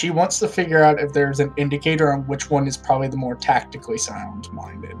 So she wants to figure out if there's an indicator on which one is probably the more tactically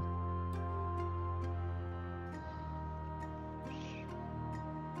sound-minded.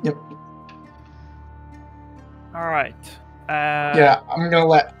 Yep. All right. I'm gonna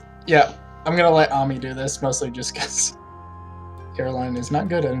let Ami do this, mostly just because Caroline is not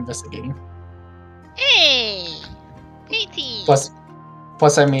good at investigating. Hey, PT. Plus,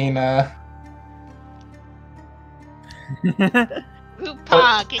 I mean,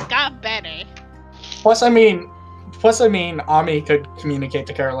 Pog, it got better. Plus, I mean, Ami could communicate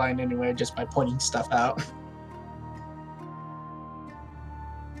to Caroline anyway, just by pointing stuff out.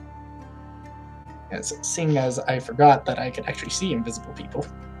 Yes, seeing as I forgot that I could actually see invisible people.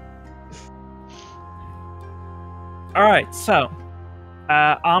 Alright, so,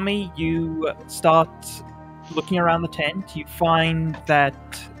 Ami, you start looking around the tent. You find that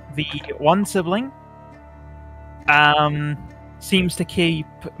the one sibling seems to keep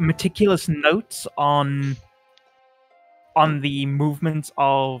meticulous notes on the movements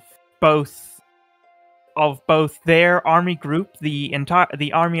of both their army group, the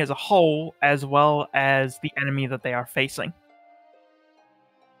army as a whole, as well as the enemy that they are facing.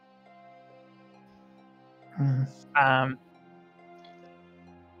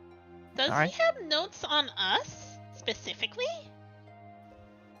 Does he have notes on us specifically?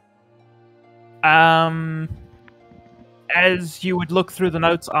 As you would look through the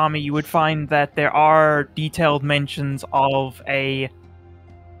notes, Ami, you would find that there are detailed mentions of a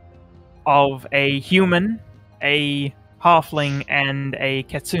human, a halfling, and a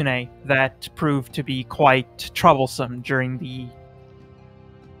kitsune that proved to be quite troublesome during the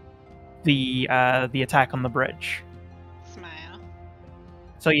attack on the bridge. Smile.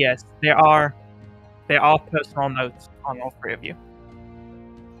 So yes, there are personal notes on all three of you.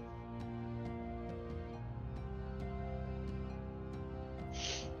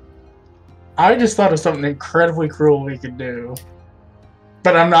 I just thought of something incredibly cruel we could do,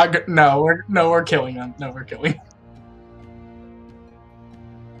 but I'm not. We're killing him. No, we're killing him.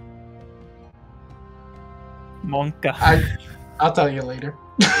 Monka. I'll tell you later.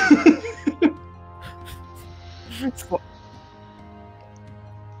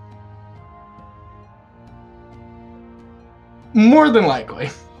 More than likely.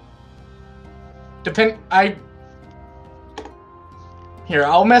 Here,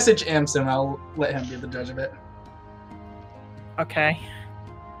 I'll message Imps and I'll let him be the judge of it. Okay.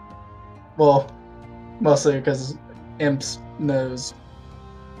 Well, mostly because Imps knows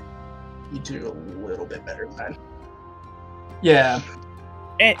you do a little bit better than that. Yeah.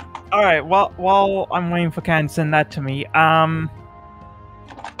 All right. While I'm waiting for Ken to send that to me,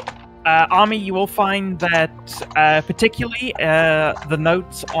 Army, you will find that particularly the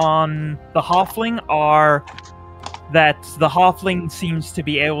notes on the halfling are that the halfling seems to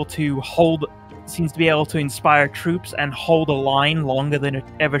be able to inspire troops and hold a line longer than it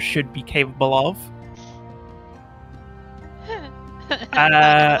ever should be capable of.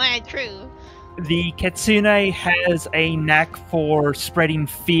 True. The Kitsune has a knack for spreading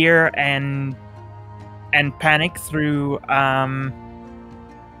fear and panic through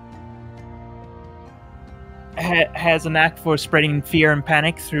has a knack for spreading fear and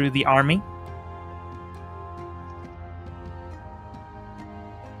panic through the army.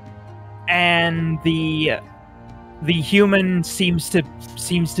 And the human seems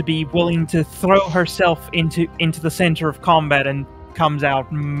to be willing to throw herself into the center of combat and comes out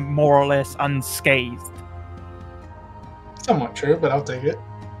more or less unscathed. Somewhat true, but I'll take it.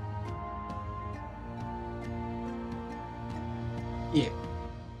 Yeah.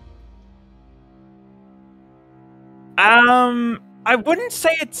 I wouldn't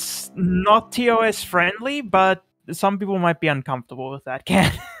say it's not TOS friendly, but some people might be uncomfortable with that,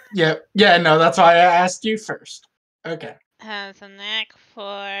 Ken. Yeah, no, that's why I asked you first. Okay. Has a knack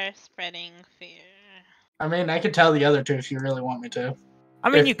for spreading fear. I mean, I could tell the other two if you really want me to. I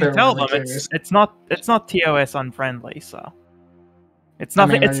mean, you can tell really them it's not TOS unfriendly, so it's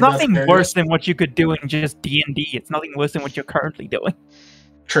nothing. I mean, it's nothing curious? worse than what you could do in just D&D. It's nothing worse than what you're currently doing.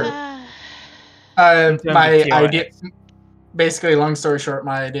 True. In terms My of TOS. idea, basically, long story short,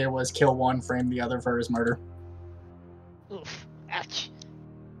 my idea was kill one, frame the other for his murder. Oof. Ouch.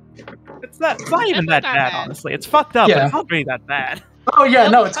 It's not even that bad, honestly. It's fucked up, but it's not really that bad. Oh yeah,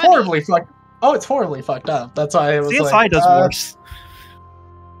 That'll no, be it's funny. horribly fucked. Oh, it's horribly fucked up. That's why it was CSI like, does worse.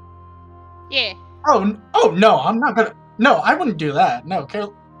 Yeah. Oh no, I'm not gonna. No, I wouldn't do that. No,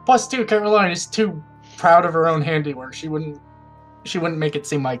 plus two, Caroline is too proud of her own handiwork. She wouldn't make it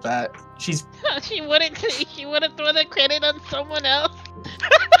seem like that. She wouldn't throw the credit on someone else.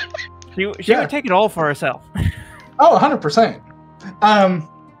 She would take it all for herself. Oh, 100%.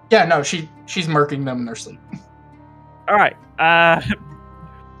 Yeah, no, she's murking them in their sleep. All right.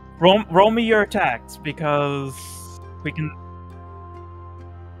 Roll me your attacks because we can.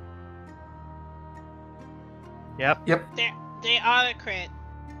 Yep. They are a crit.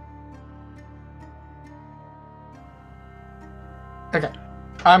 Okay.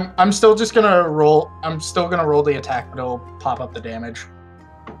 I'm still just gonna roll. I'm still gonna roll the attack, but it'll pop up the damage.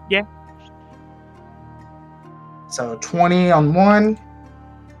 Yeah. So 20 on one.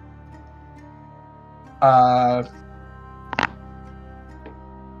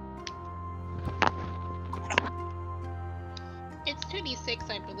 It's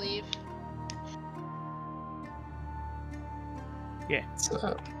 2d6, I believe. Yeah.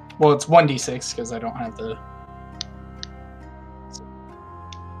 So, well, it's 1d6 because I don't have the.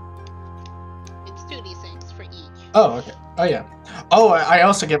 It's 2d6 for each. Oh, okay. Oh yeah. Oh, I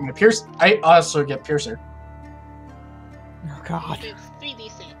also get my pierce. I also get piercer. Oh God. So it's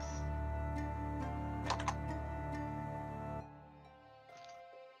 3d6.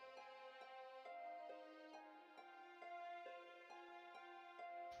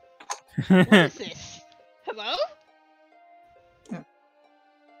 What is this? Hello? Yeah.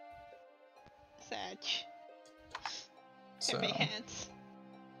 Sag. So, Heavy hands.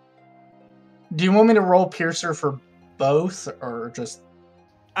 do you want me to roll piercer for both, or just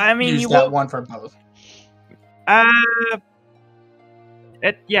I mean, use you that will. one for both?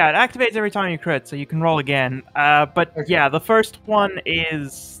 It activates every time you crit, so you can roll again. But Okay. yeah, the first one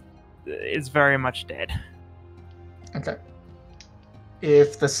is very much dead. Okay.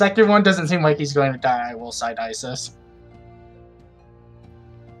 If the second one doesn't seem like he's going to die, I will side dice this.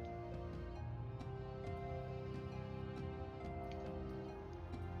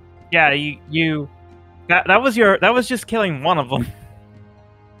 Yeah, you that was just killing one of them.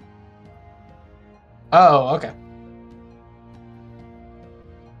 Oh, okay.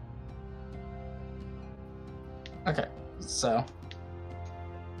 Okay, so.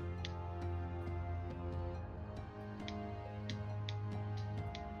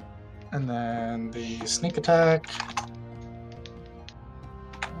 And then the sneak attack.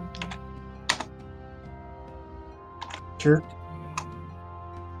 Sure.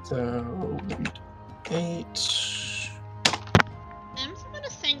 So, 8. I'm just gonna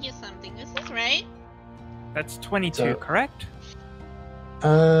send you something. Is this right? That's 22, So- correct?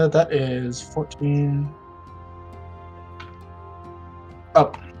 That is 14.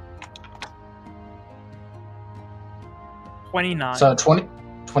 Oh. 29. So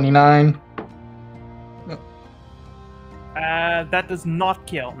 29. That does not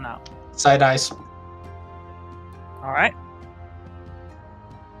kill, no. Side eyes. Alright.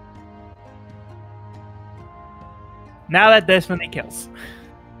 Now that definitely kills.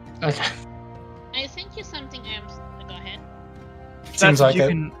 Okay. I sent you something, go ahead. Seems like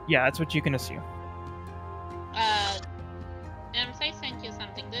it. Yeah, that's what you can assume. I sent you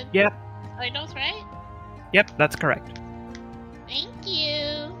something. Yep. Are those right? Yep, that's correct. Thank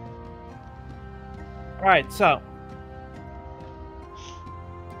you. Alright, so.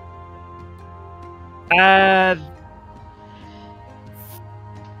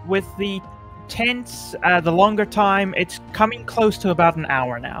 With the tents, the longer time, it's coming close to about an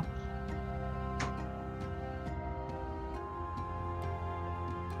hour now.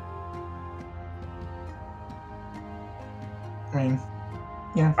 I mean,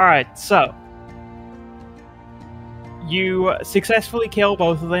 yeah. Alright, so. You successfully kill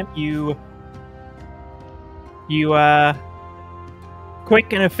both of them. You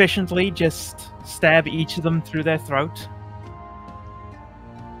quick and efficiently just stab each of them through their throat.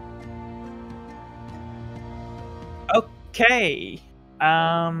 Okay.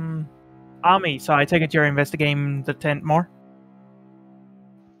 Ami, so I take it you're investigating the tent more?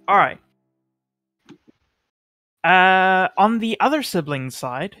 Alright. On the other sibling's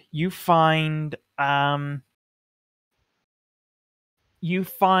side, you find their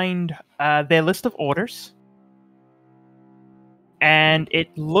list of orders. And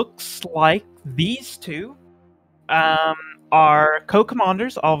it looks like these two are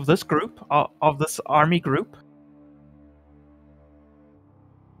co-commanders of this group, of this army group.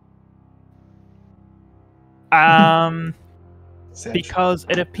 Because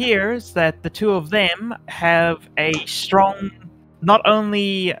it appears that the two of them have a strong, not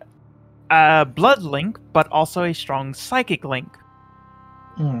only blood link, but also a strong psychic link.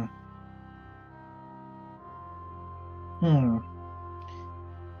 You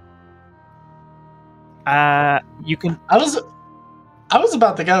can. I was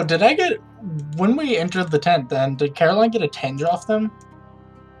about to go. Did I get when we entered the tent? Then did Caroline get a tinge off them?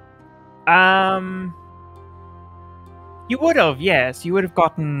 You would have, yes. You would have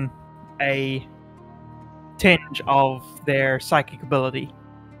gotten a tinge of their psychic ability,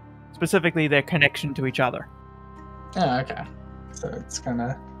 specifically their connection to each other. Oh, okay. So it's kind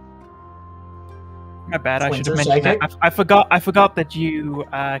of. My bad. I should have mentioned that. I forgot that you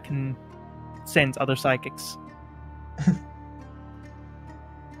can sense other psychics.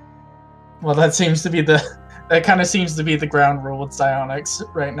 Well, that seems to be that kind of seems to be the ground rule with psionics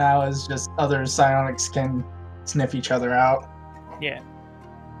right now. Is just other psionics can sniff each other out. Yeah.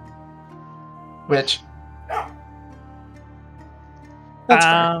 Which. That's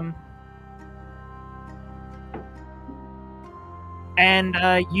fair. And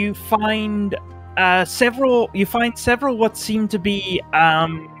you find several what seem to be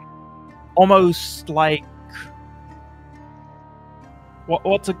almost like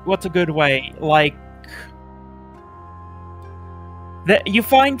what's a good way, like you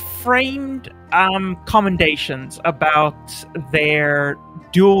find framed commendations about their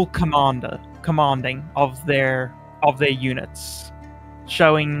dual commanding of their units,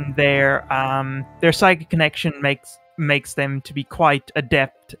 showing their psychic connection makes them to be quite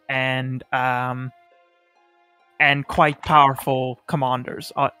adept and quite powerful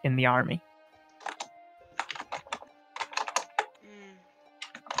commanders in the army.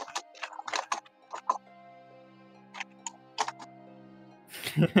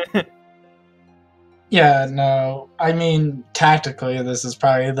 Yeah, no. I mean, tactically, this is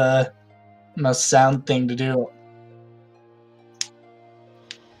probably the most sound thing to do.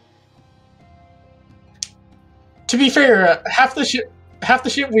 To be fair, half the shit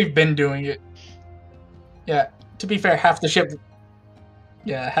we've been doing it. Yeah, to be fair, half the shit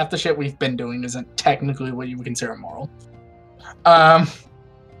we've been doing isn't technically what you would consider moral.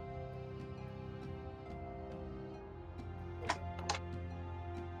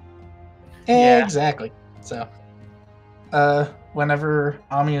 Yeah. Exactly. So, whenever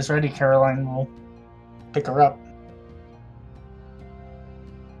Ami is ready, Caroline will pick her up.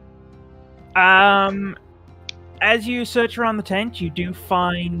 As you search around the tent, you do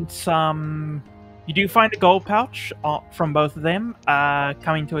find a gold pouch from both of them,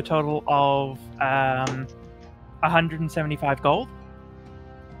 coming to a total of 175 gold.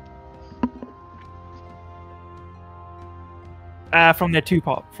 From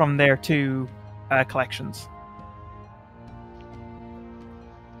their two collections.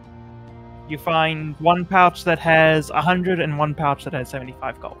 You find one pouch that has 100 and one pouch that has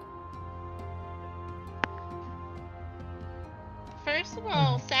 75 gold. first of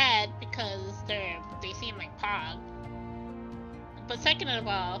all, sad because they seem like Pog. But second of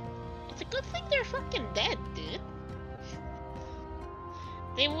all, it's a good thing they're fucking dead, dude.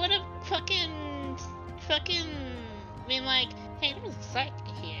 They would have fucking been like, hey, there was a psych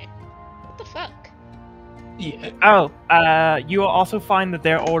here. What the fuck? Yeah. Oh, you will also find that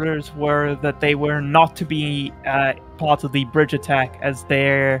their orders were that they were not to be part of the bridge attack, as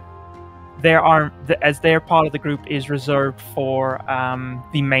their part of the group is reserved for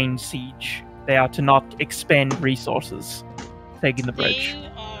the main siege. They are to not expend resources taking the bridge.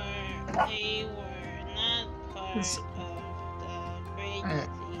 They were not part of the bridge siege.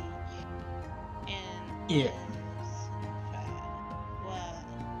 And Yeah. this, in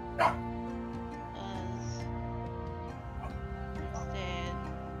fact, was instead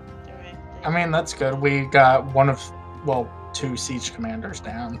directed. I mean, that's good. We got two siege commanders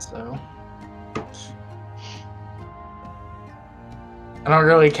down, so. I don't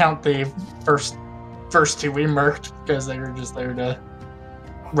really count the first two we murked because they were just there to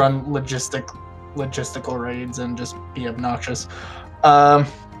run logistical raids and just be obnoxious.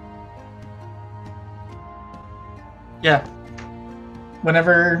 Yeah.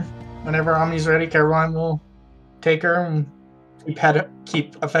 Whenever Omni's ready, Caroline will take her and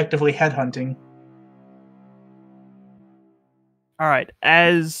keep effectively headhunting. All right.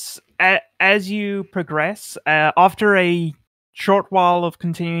 As you progress, after a short while of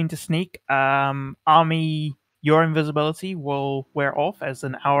continuing to sneak, Army, your invisibility will wear off as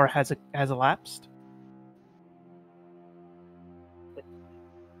an hour has elapsed.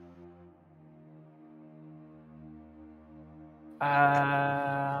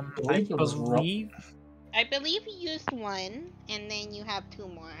 I believe you used one, and then you have two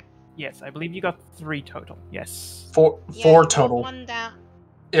more. Yes, I believe you got 3 total. Yes. Four total. One down.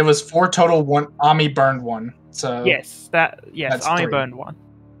 It was 4 total. One Ami burned one. So yes, that's Ami 3. burned one.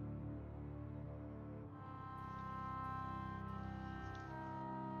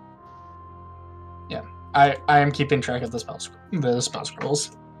 Yeah, I am keeping track of the spell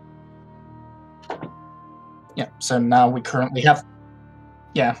scrolls. Yeah, so now we currently have.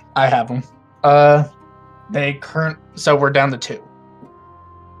 Yeah, I have them. So we're down to 2.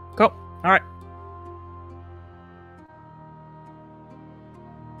 Cool. All right.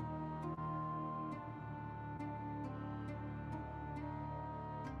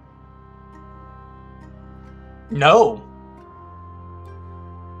 No.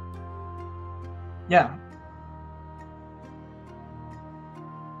 Yeah.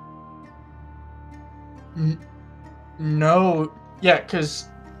 No. Yeah, because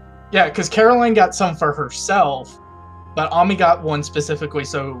Caroline got some for herself, but Ami got one specifically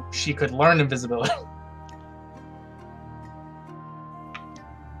so she could learn invisibility.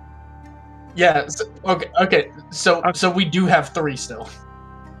 Yeah. Okay. So we do have 3 still.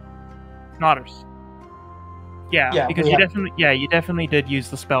 Nodders. Yeah, because you definitely did use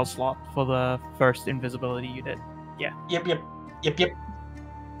the spell slot for the first invisibility you did. Yeah. Yep. You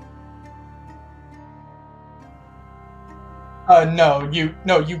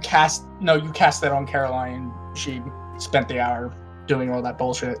cast that on Caroline. She spent the hour doing all that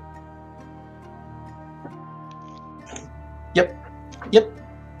bullshit. Yep.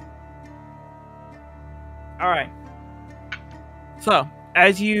 All right. So,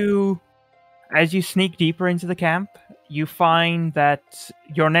 as you sneak deeper into the camp, you find that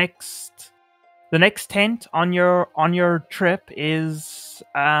the next tent on your trip is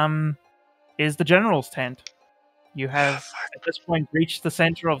the general's tent. You have at this point reached the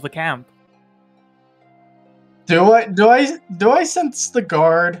center of the camp. Do I sense the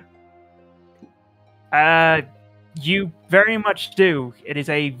guard? You very much do. It is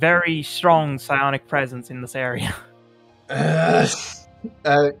a very strong psionic presence in this area.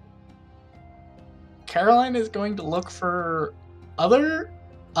 Caroline is going to look for other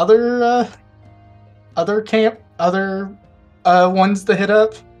ones to hit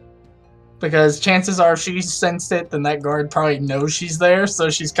up, because chances are if she sensed it, then that guard probably knows she's there. So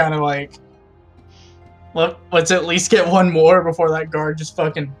she's kind of like, look, let's at least get one more before that guard just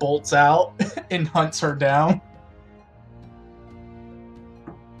fucking bolts out and hunts her down.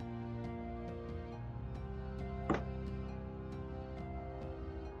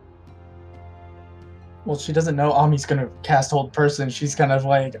 Well, she doesn't know Ami's gonna cast Hold Person. She's kind of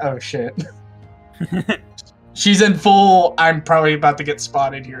like, oh shit. She's in full, I'm probably about to get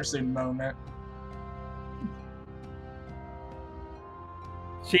spotted here soon moment.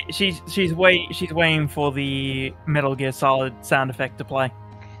 She's waiting for the Metal Gear Solid sound effect to play.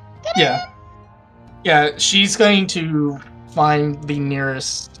 Yeah, she's going to find the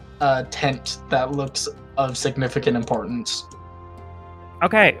nearest tent that looks of significant importance.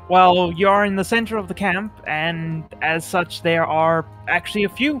 Okay, well, you're in the center of the camp, and as such, there are actually a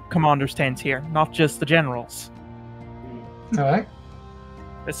few commander's tents here, not just the general's. Alright.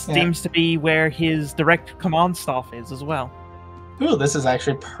 This seems to be where his direct command staff is as well. Ooh, this is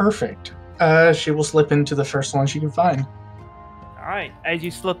actually perfect. She will slip into the first one she can find. Alright, as you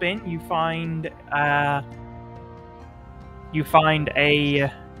slip in, you find a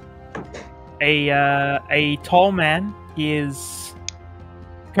tall man. He is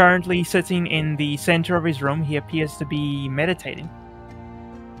currently sitting in the center of his room. He appears to be meditating.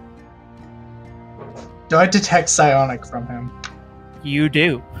 Do I detect psionic from him? You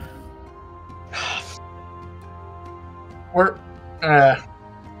do. We're...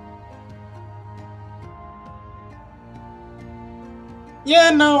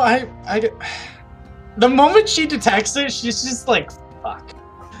 Yeah, no, I... The moment she detects it, she's just like, fuck.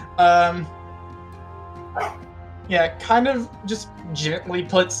 Yeah, kind of just gently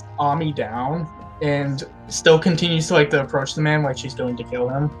puts Ami down and still continues to to approach the man like she's going to kill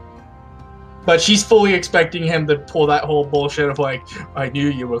him. But she's fully expecting him to pull that whole bullshit of I knew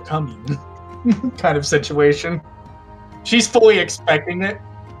you were coming kind of situation. She's fully expecting it.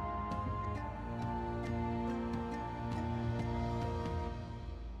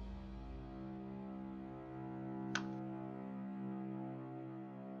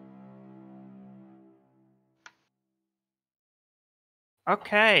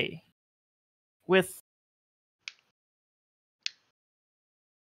 Okay. With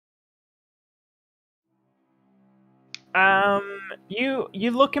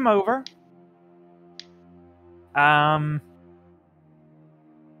you look him over.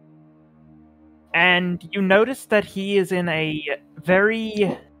 And you notice that he is in a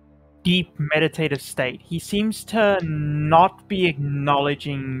very deep meditative state. He seems to not be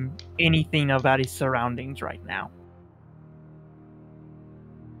acknowledging anything about his surroundings right now.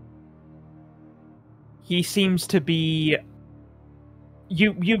 He seems to be...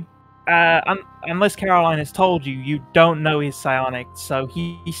 unless Caroline has told you, you don't know his psionic, so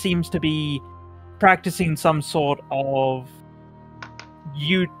he seems to be practicing some sort of...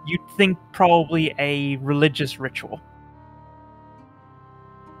 You'd think probably a religious ritual.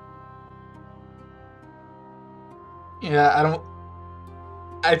 Yeah,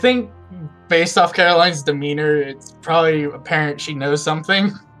 I think based off Caroline's demeanor, it's probably apparent she knows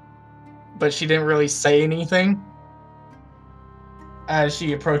something, but she didn't really say anything as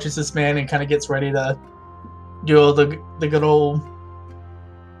she approaches this man and kind of gets ready to do all the good old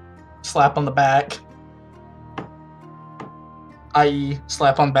slap on the back, i.e.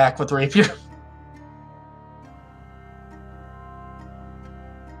 slap on back with rapier.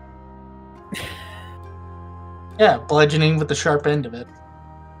 Yeah, bludgeoning with the sharp end of it.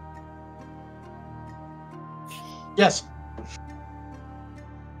 Yes.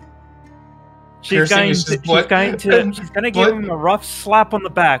 She's going to give him a rough slap on the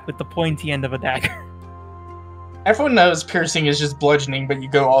back with the pointy end of a dagger. Everyone knows piercing is just bludgeoning, but you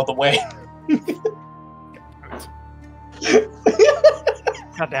go all the way.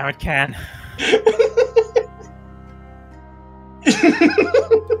 God damn it, Can.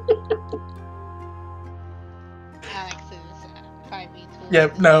 Alex is 5v2. Yeah,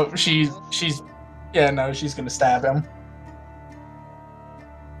 no, she's gonna stab him.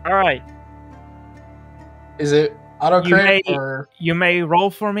 Alright. Is it auto crit or... You may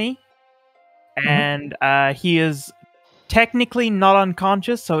roll for me. And he is technically not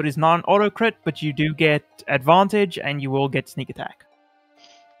unconscious, so it is not an auto crit, but you do get advantage and you will get sneak attack.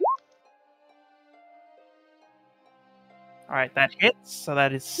 Alright, that hits, so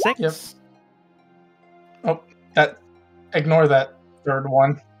that is 6. Yep. Oh, ignore that third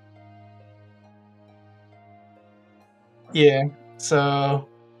one. Yeah, so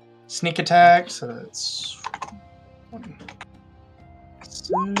sneak attack, so that's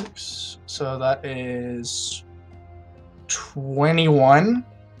 6. So that is 21.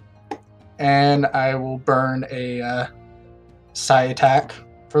 And I will burn a psi attack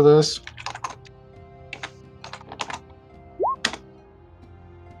for this.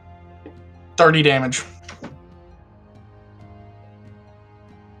 $30 damage.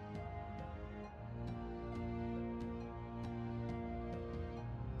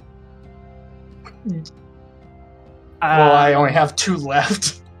 Well, I only have 2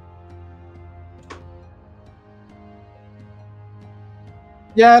 left.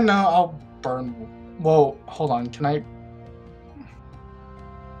 Yeah, no, I'll burn. Whoa, hold on. Can I?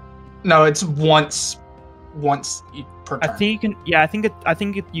 No, it's once per turn. I think you can. Yeah, I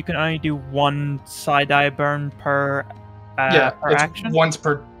think you can only do 1 side-eye burn per. Per it's action. Once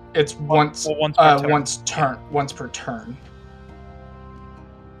per. It's once. Once per turn. Once per turn.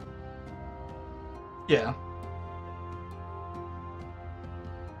 Yeah.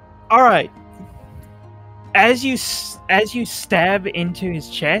 All right. As you stab into his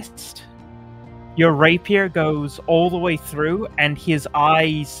chest, your rapier goes all the way through, and his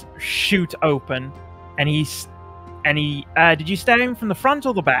eyes shoot open. And he did you stab him from the front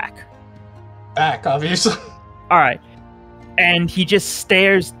or the back? Back, obviously. All right. And he just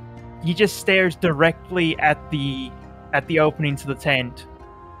stares directly at the opening to the tent.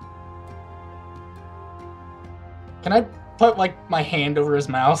 Can I put like my hand over his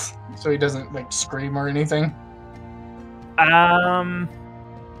mouth so he doesn't like scream or anything?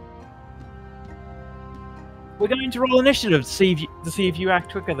 We're going to roll initiative to see if you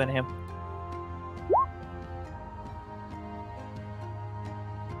act quicker than him.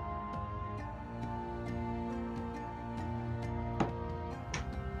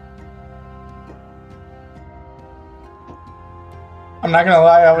 I'm not gonna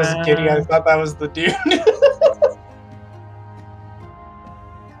lie, I was giddy. I thought that was the dude.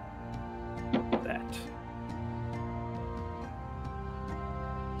 That.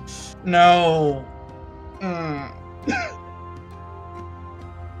 No.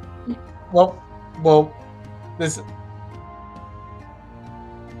 Well, this.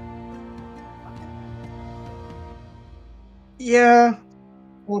 Yeah.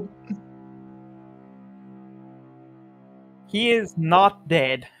 Well, He is not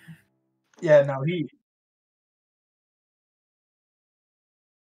dead. Yeah, no, he.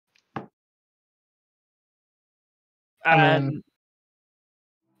 I mean,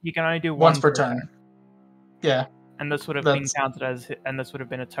 you can only do once one per turn. Yeah. And this would have That's- been counted as, and this would have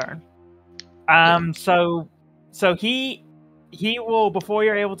been a turn. Yeah. So he will, before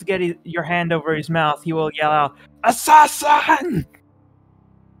you're able to get your hand over his mouth, he will yell out, "Assassin!"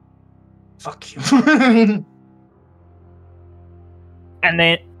 Fuck you. and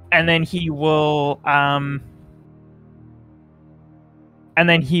then he will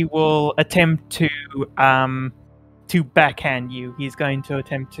attempt to backhand you. He's going to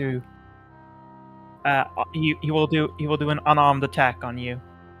attempt to he will do an unarmed attack on you.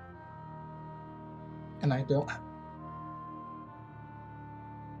 And I don't.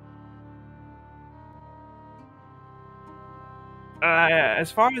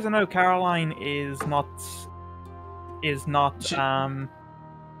 As far as I know, Caroline is not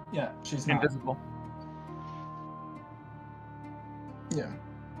Yeah, she's not. invisible. Yeah.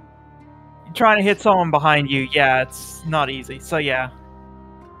 You're trying to hit someone behind you, yeah, it's not easy. So yeah,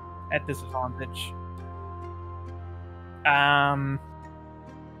 at disadvantage.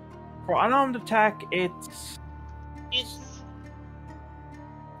 For unarmed attack, it's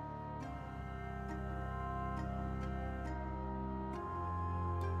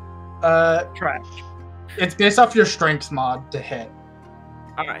trash. It's based off your strength mod to hit.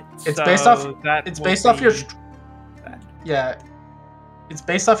 All right. It's so based off. That It's will based off your. be bad. Yeah. It's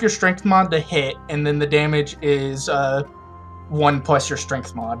based off your strength mod to hit, and then the damage is 1 plus your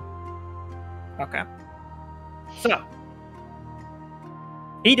strength mod. Okay. So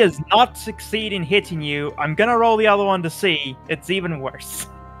he does not succeed in hitting you. I'm gonna roll the other one to see. It's even worse.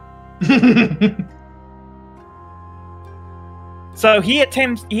 So he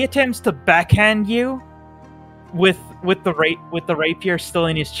attempts to backhand you with the rapier still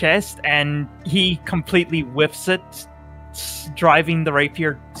in his chest, and he completely whiffs it, driving the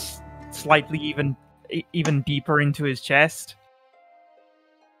rapier slightly even deeper into his chest.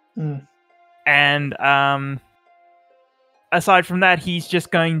 Mm. And aside from that, he's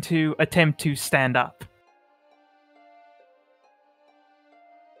just going to attempt to stand up.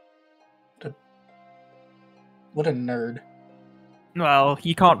 What a nerd. Well,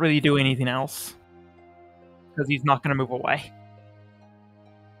 he can't really do anything else because he's not going to move away.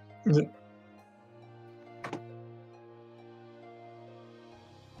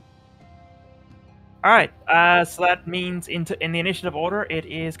 All right. So that means in the initiative order, it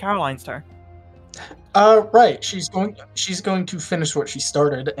is Caroline's turn. Right. She's going to finish what she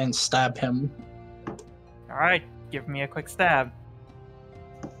started and stab him. All right. Give me a quick stab.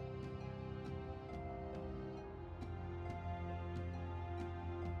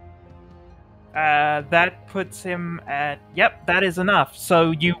 That puts him at... Yep, that is enough.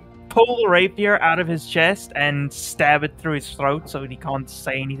 So you pull the rapier out of his chest and stab it through his throat so he can't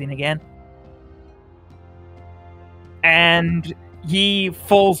say anything again. And he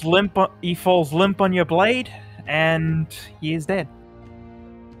falls limp on your blade, and he is dead.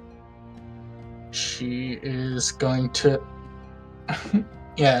 She is going to...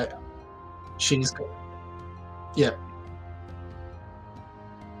 yeah. She's... Yeah.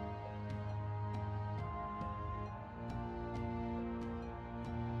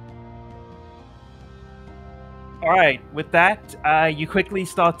 All right. With that, you quickly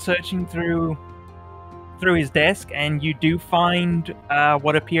start searching through his desk, and you do find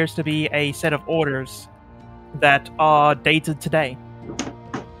what appears to be a set of orders that are dated today.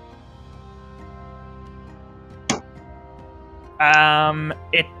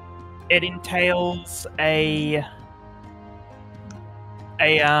 It entails a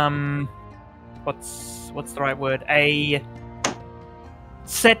what's the right word? A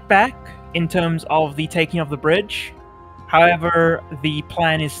setback in terms of the taking of the bridge. However, the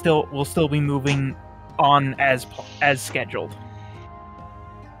plan will still be moving on as scheduled.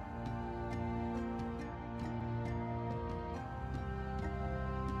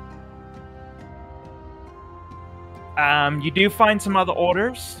 You do find some other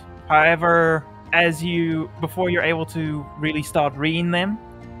orders. However, before you're able to really start reading them,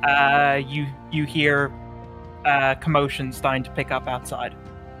 you hear commotion starting to pick up outside.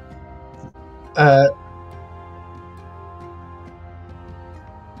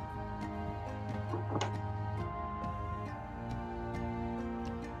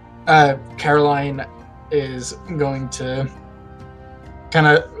 Caroline is going to kind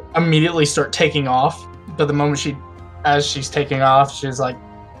of immediately start taking off, but the moment as she's taking off, she's like,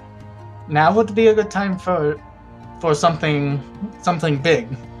 "Now would be a good time for something big."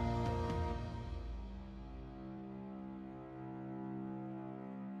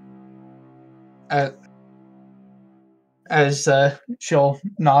 As she'll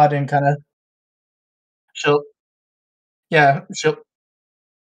nod and kind of she'll yep,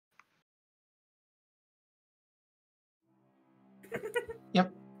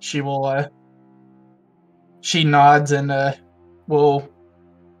 she will she nods and will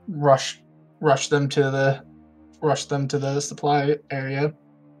rush them to the supply area.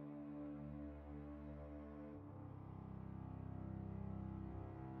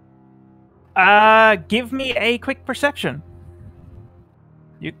 Give me a quick perception.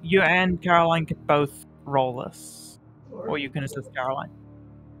 You and Caroline can both roll this, or you can assist Caroline.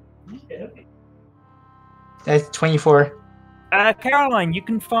 That's 24. Caroline, you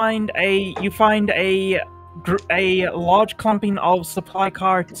find a large clumping of supply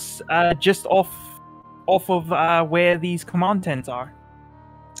carts just off of where these command tents are.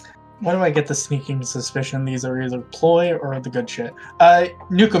 Why do I get the sneaking suspicion these are either ploy or the good shit?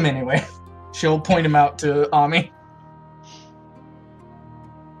 Nuke them anyway. She'll point him out to Ami.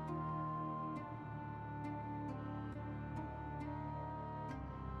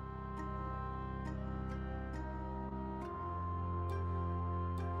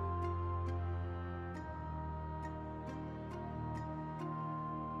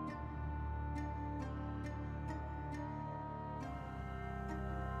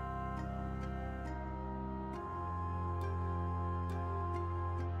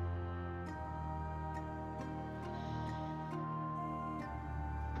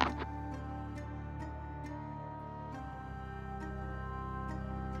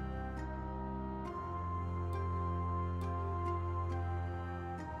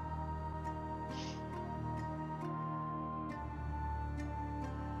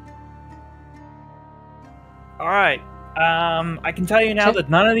 Alright. I can tell you now that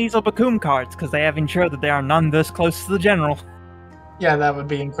none of these are Bakum cards, because they have ensured that there are none this close to the general. Yeah, that would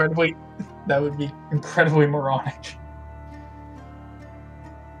be incredibly moronic.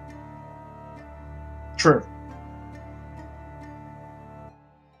 True.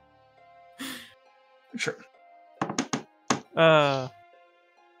 Sure.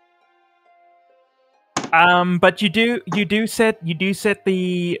 But you do set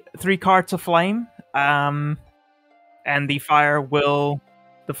the 3 carts aflame. And the fire will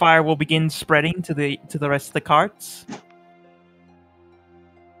begin spreading to the rest of the carts.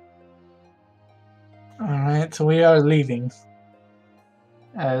 All right, so we are leaving.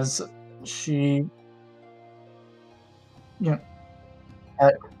 As she, well,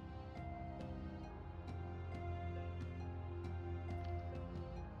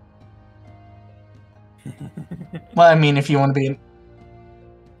 I mean, if you want to be,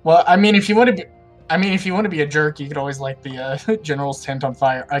 if you want to be a jerk, you could always light the general's tent on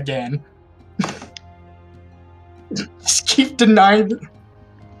fire again. Just keep denying. Do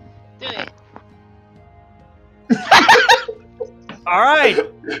it. All right.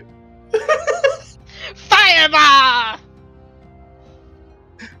 Fireball!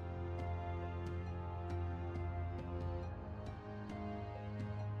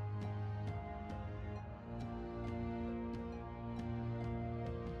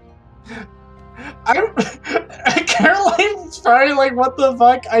 Caroline's probably like, what the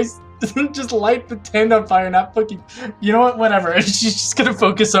fuck? I just light the tent on fire, not fucking. You know what? Whatever. She's just gonna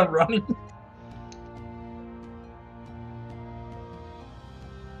focus on running.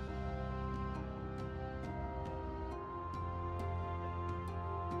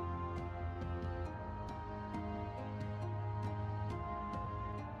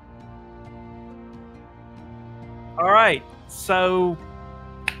 Alright, so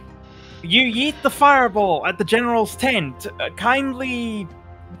you yeet the fireball at the general's tent. Kindly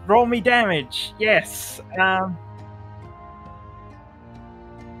roll me damage. Yes.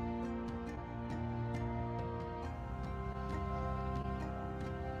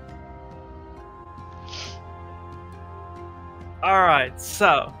 Alright,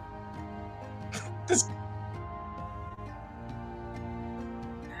 so.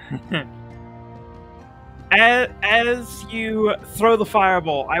 As you throw the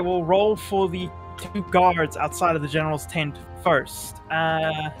fireball, I will roll for the 2 guards outside of the general's tent first.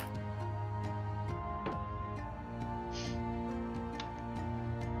 And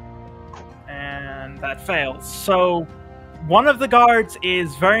that fails. So one of the guards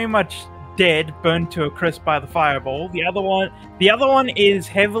is very much dead, burned to a crisp by the fireball. The other one is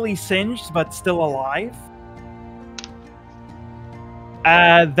heavily singed but still alive.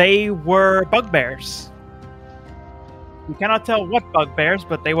 They were bugbears. You cannot tell what bugbears,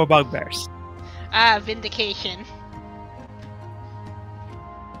 but they were bugbears. Vindication.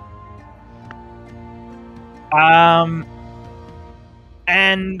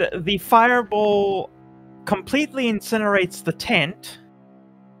 And the fireball completely incinerates the tent.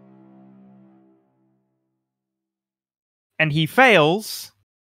 And he fails.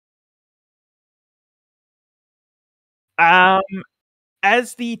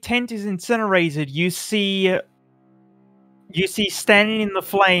 As the tent is incinerated, you see standing in the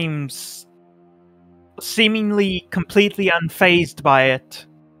flames, seemingly completely unfazed by it,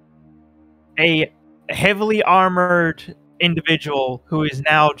 a heavily armored individual who is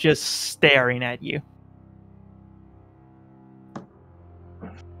now just staring at you.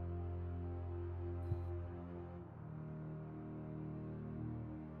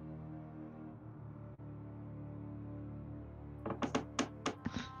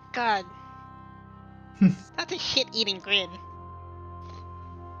 God. That's a shit-eating grin.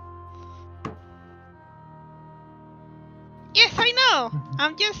 Yes, I know!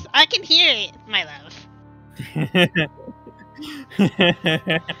 I can hear it, my love.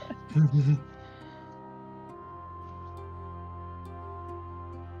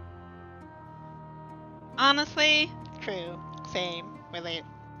 Honestly, true. Same. Relate.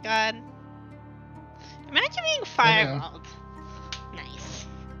 God. Imagine being fireballed. Nice.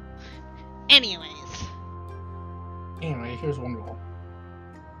 Anyways. Anyway, here's one roll.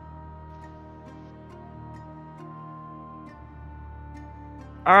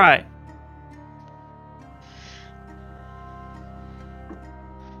 Alright.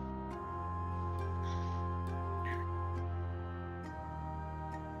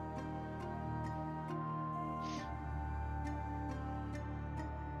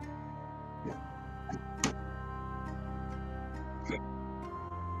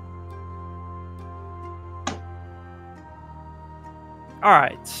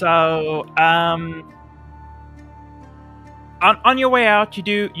 Alright, so on your way out,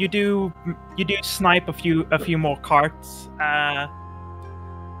 you do snipe a few more carts.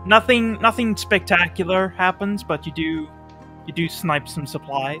 Nothing spectacular happens, but you do snipe some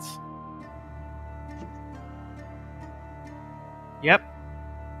supplies. Yep.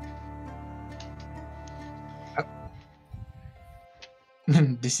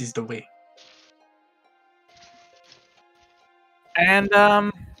 This is the way. And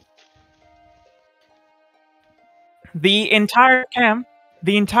the entire camp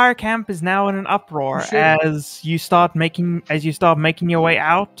is now in an uproar as you start making your way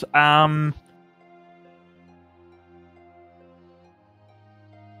out.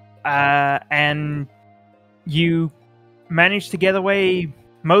 And you manage to get away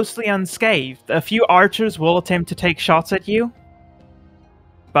mostly unscathed. A few archers will attempt to take shots at you,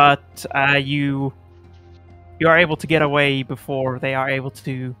 but you are able to get away before they are able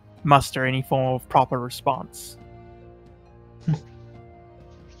to muster any form of proper response.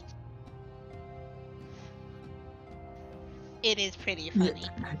 It is pretty funny.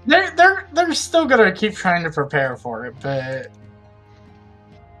 They're still gonna keep trying to prepare for it, but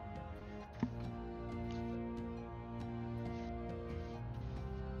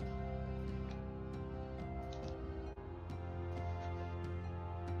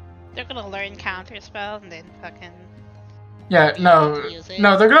they're gonna learn counter spell and then fucking they're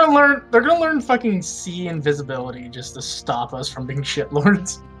gonna learn fucking sea invisibility just to stop us from being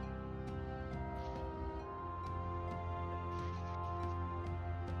shitlords.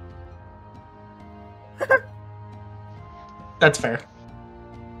 That's fair.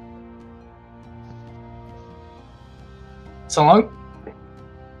 So long.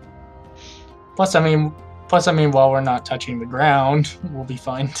 Plus, I mean, while we're not touching the ground, we'll be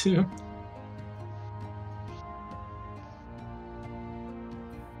fine too.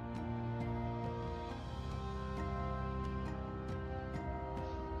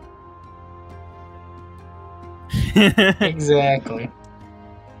 Exactly.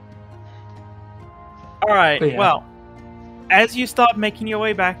 All right. Yeah. Well, as you start making your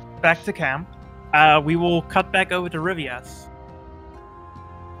way back to camp, we will cut back over to Rivias.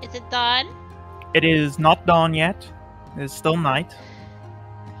 Is it dawn? It is not dawn yet. It is still night.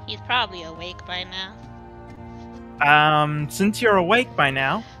 He's probably awake by now. Since you're awake by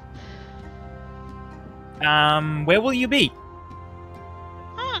now, where will you be?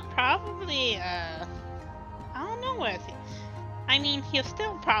 Probably, I don't know where he... I mean, he'll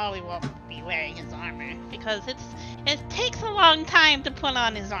still probably won't be wearing his armor, because it takes a long time to put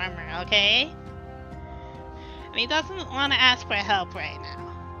on his armor, okay? And he doesn't want to ask for help right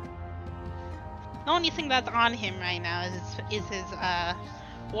now. The only thing that's on him right now is his,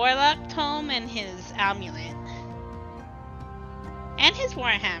 Warlock Tome and his amulet. And his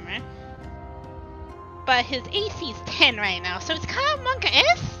Warhammer. But his AC is 10 right now, so it's kind of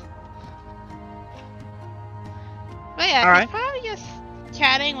monk-esque. But yeah, All right. he's probably just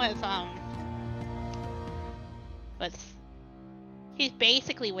chatting with, he's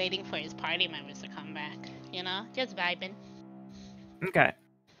basically waiting for his party members to come back, you know? Just vibing. Okay.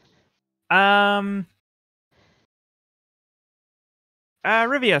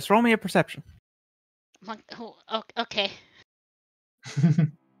 Rivias, roll me a perception. Okay.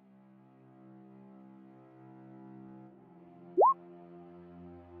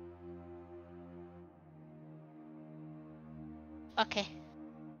 Okay.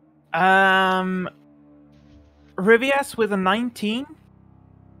 Rivias with a 19.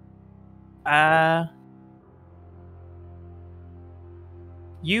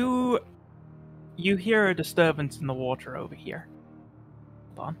 You hear a disturbance in the water over here.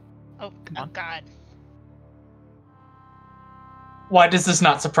 Hold on. Oh Come on. God. Why does this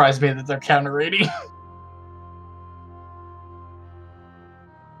not surprise me that they're counter rating?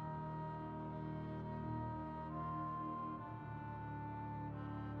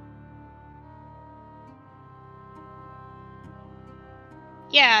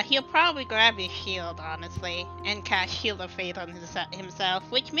 Yeah, he'll probably grab his shield, honestly, and cast Shield of Faith on himself,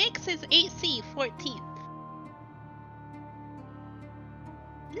 which makes his AC 14.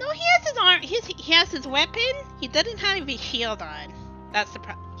 No, he has his arm. He has his weapon. He doesn't have his shield on. That's the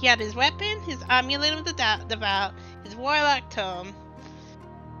problem. He had his weapon, his amulet of the devout, his warlock tome.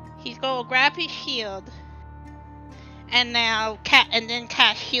 He's gonna grab his shield, and then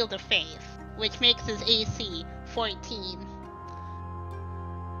cast Shield of Faith, which makes his AC 14.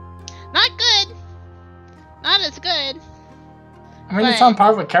 Not good. Not as good. I mean, it's on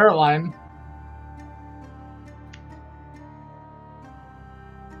par with Caroline.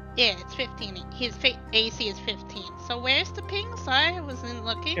 Yeah, it's 15. His AC is 15. So where's the ping? Sorry, I wasn't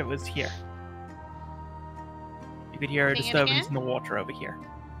looking. It was here. You could hear a Ping it disturbance again? in the water over here.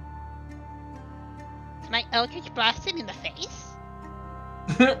 Is my Eldritch blasted in the face?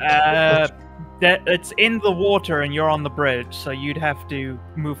 It's in the water and you're on the bridge, so you'd have to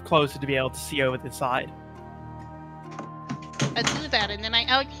move closer to be able to see over the side. I do that, and then I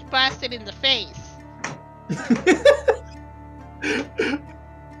Eldritch blasted in the face.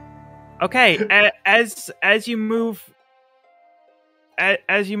 Okay, as you move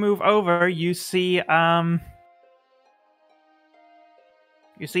over, you see this.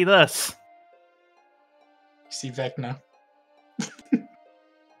 You see Vecna.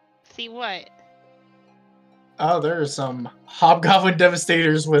 See what? Oh, there are some Hobgoblin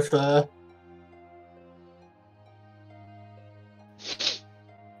Devastators with I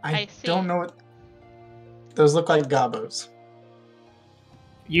see. don't know what those look like gobos.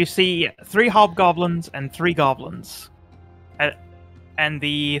 You see 3 hobgoblins and 3 goblins, and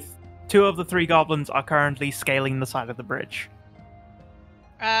the 2 of the 3 goblins are currently scaling the side of the bridge.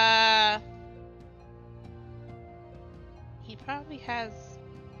 He probably has.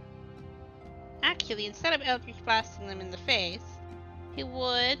 Actually, instead of Eldritch blasting them in the face, he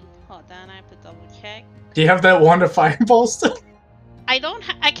would. Hold on, I have to double check. Do you have that wand of fireball still? I don't.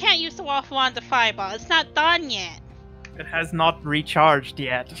 I can't use the wand of fireball. It's not done yet. It has not recharged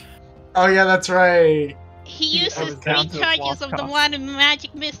yet. Oh yeah, that's right. He uses was 3 down to its charges last of the cost. wand of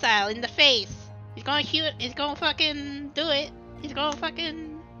magic missile in the face. He's gonna shoot. He's gonna fucking do it. He's gonna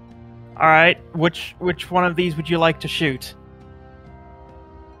fucking. All right, which one of these would you like to shoot?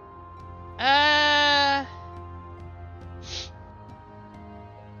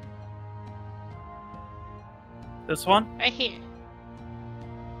 This one? Right here.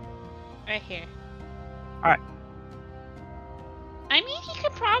 Right here. Alright. I mean, he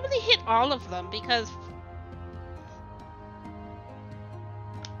could probably hit all of them because.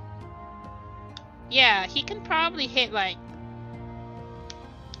 Yeah, he can probably hit like.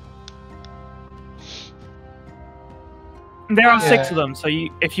 There are 6 of them, so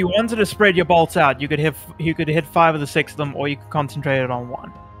if you wanted to spread your bolts out, you could hit 5 of the 6 of them, or you could concentrate it on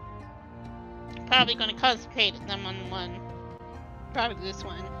one. Probably gonna concentrate them on one. Probably this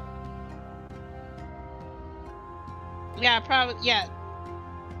one. Yeah, probably. Yeah.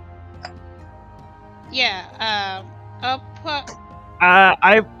 Yeah.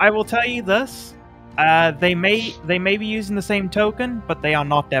 I will tell you this. They may be using the same token, but they are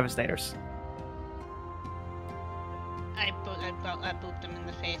not Devastators. I booped him in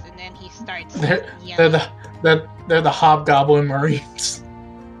the face, and then he starts yelling. They're the Hobgoblin Marines.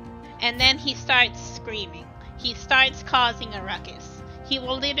 And then he starts screaming. He starts causing a ruckus. He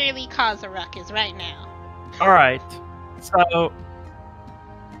will literally cause a ruckus right now. All right. So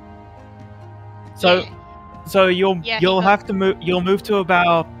you'll have to move. You'll move to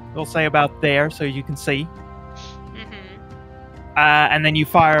about, we'll say about there, so you can see. And then you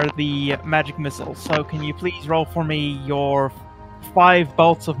fire the magic missile. So can you please roll for me your 5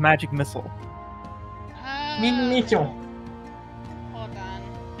 bolts of magic missile? Me too. Hold on.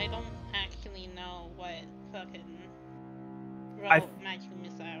 I don't actually know what fucking magic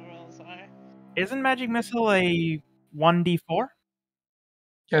missile rolls are. Isn't magic missile a 1d4?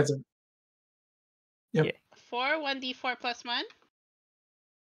 Yeah. Yep. Yeah. 4, 1d4 plus 1?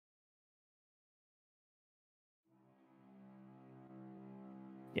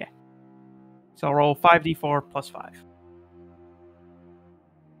 Yeah. So roll 5d4 plus 5.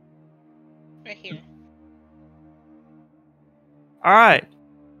 Right here. Alright.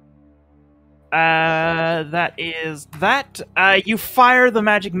 That is that. You fire the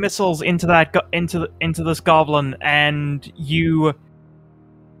magic missiles into that into this goblin, and you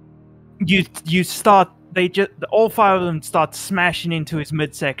start. All 5 of them start smashing into his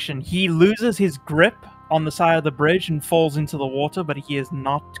midsection. He loses his grip on the side of the bridge and falls into the water, but he is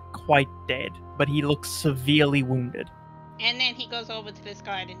not quite dead. But he looks severely wounded. And then he goes over to this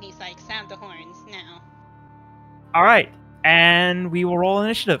guard and he's like, "Sound the horns now." All right, and we will roll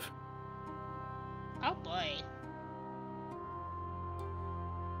initiative. Oh boy.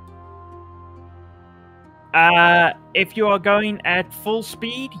 If you are going at full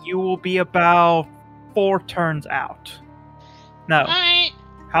speed, you will be about 4 turns out. No.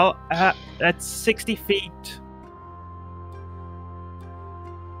 Alright. That's 60 feet.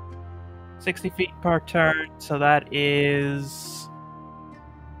 60 feet per turn, so that is...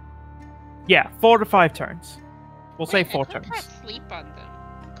 Yeah, 4 to 5 turns. We'll say 4 turns. I could have sleep on them.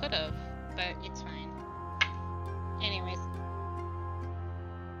 Could have, but it's fine. Anyways.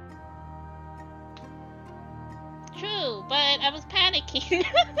 True, but I was panicking.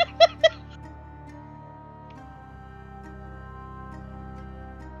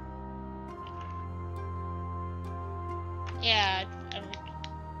 Yeah.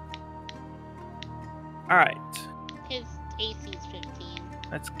 Alright. His AC is 15.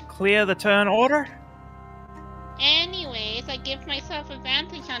 Let's clear the turn order. Anyways, I give myself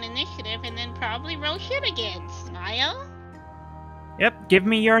advantage on initiative and then probably roll shit again. Smile? Yep, give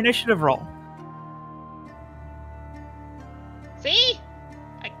me your initiative roll. See?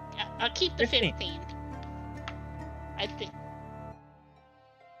 I'll keep the 15. I think.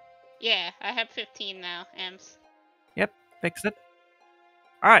 Yeah, I have 15 now, Ems. Yep, fix it.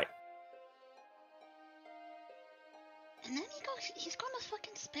 Alright. And then he's gonna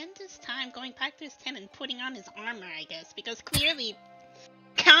fucking spend his time going back to his tent and putting on his armor, I guess, because clearly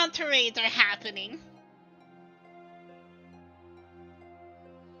counter raids are happening.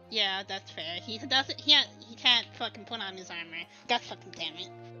 Yeah, that's fair. He can't fucking put on his armor. God fucking damn it.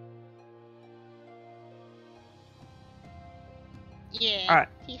 Yeah, Alright.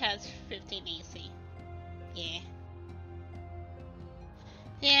 He has 15 AC. Yeah.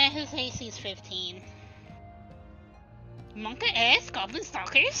 Yeah, his AC is 15. Monka-ass Goblin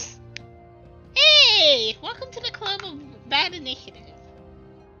Stalkers? Hey! Welcome to the club of bad initiative.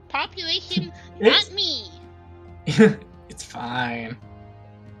 Population, not me. It's fine.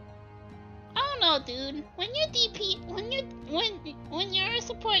 I don't know, dude. When you're DP, when you're a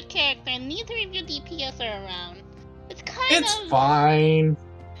support character and neither of your DPS are around, it's kind of... It's fine.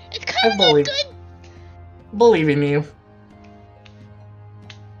 It's kind of not good. Believe in you.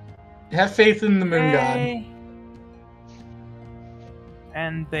 Have faith in the moon god.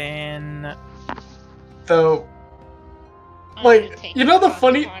 And then... Though, like, you know, the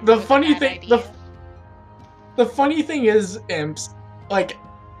funny thing is, Imps, like,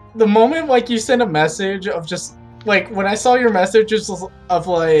 the moment, like, you send a message of just, like, when I saw your messages of, of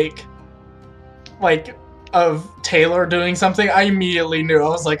Taylor doing something, I immediately knew. I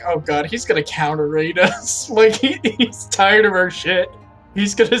was like, oh god, he's gonna counter-raid us. Like, he's tired of our shit.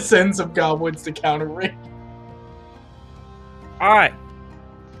 He's gonna send some goblins to counter-raid. Alright.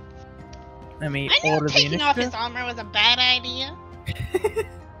 Let me I knew order the taking off his initiative. armor was a bad idea.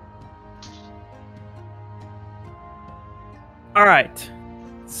 Alright.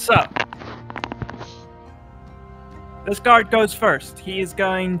 So. This guard goes first. He is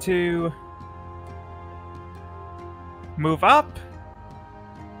going to move up.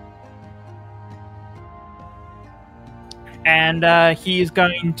 And he is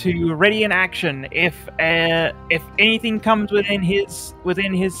going to ready an action if anything comes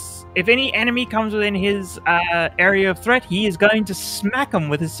if any enemy comes within his area of threat, he is going to smack him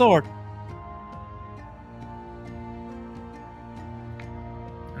with his sword.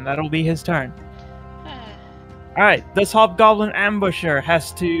 And that'll be his turn. Alright, this hobgoblin ambusher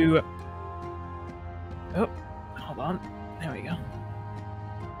has to... Oh, hold on. There we go.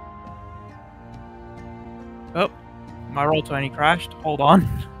 Oh, my roll20 crashed. Hold on.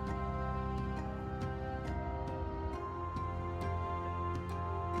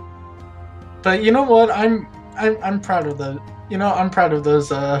 But you know what? I'm proud of the. You know, I'm proud of those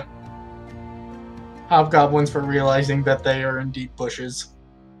hobgoblins for realizing that they are in deep bushes.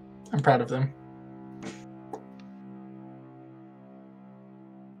 I'm proud of them.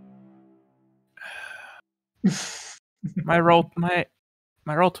 My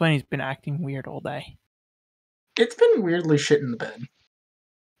roll20's been acting weird all day. It's been weirdly shit in the bed.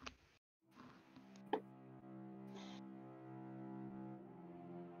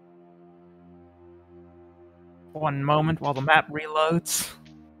 One moment while the map reloads.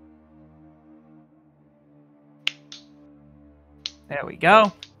 There we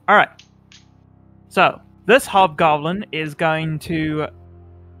go. Alright. So, this hobgoblin is going to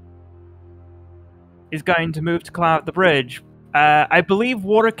move to climb up the bridge. I believe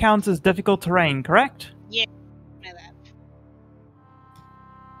water counts as difficult terrain, correct? Yeah, I know that.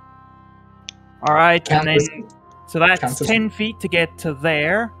 Alright, and then... So that's counts as- 10 feet to get to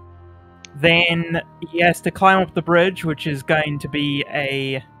there. Then he has to climb up the bridge, which is going to be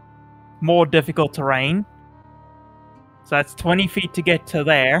a more difficult terrain. So that's 20 feet to get to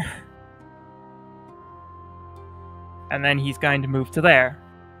there. And then he's going to move to there.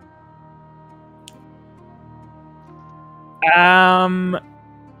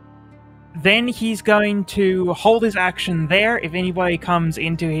 Then he's going to hold his action there. If anybody comes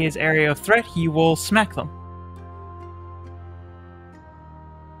into his area of threat, he will smack them.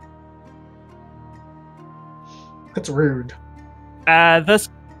 That's rude.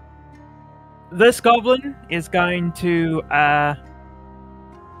 This goblin is going to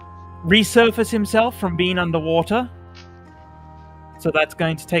resurface himself from being underwater. So that's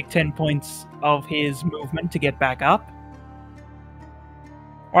going to take 10 points of his movement to get back up.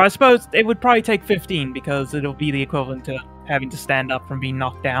 Or I suppose it would probably take 15 because it'll be the equivalent to having to stand up from being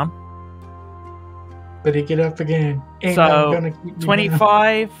knocked down. But he get up again. Ain't So, nothing gonna keep me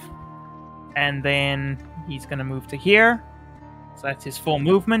 25, and then he's going to move to here. So that's his full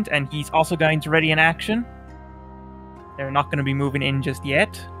movement, and he's also going to ready an action. They're not going to be moving in just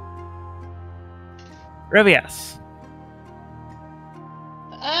yet. Rivias.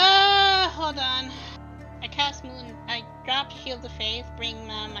 Hold on. I cast Moon. I drop Shield of Faith, bring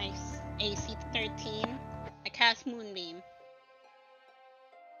my AC to 13. I cast Moonbeam.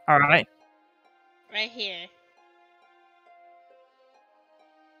 Alright. Right here.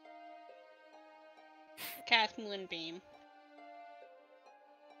 Cast Moonbeam.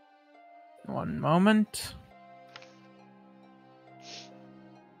 One moment.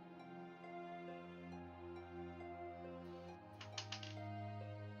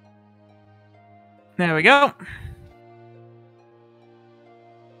 There we go.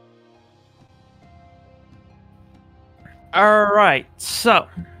 Alright, so.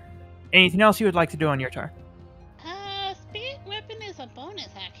 Anything else you would like to do on your turn? Spirit Weapon is a bonus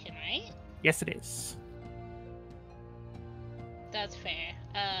action, right? Yes, it is. That's fair.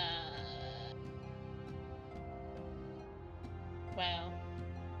 Well,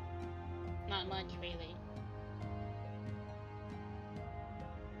 not much really.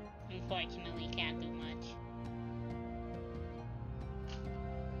 Unfortunately, can't do much.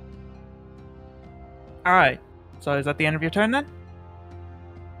 Alright, so is that the end of your turn then?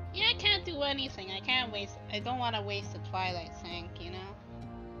 Yeah, I can't do anything. I can't waste. I don't want to waste the Twilight Sync, you know?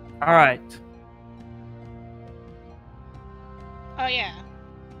 Alright. Oh, yeah.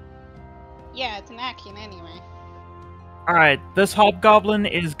 Yeah, it's an action anyway. Alright, this hobgoblin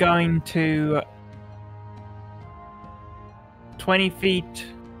is going to 20 feet,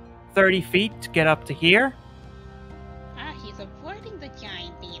 30 feet to get up to here. Ah, he's avoiding the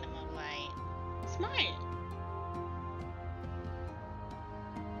giant beam of light. Smart.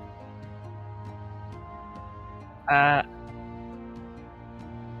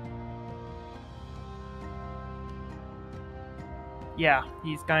 Yeah,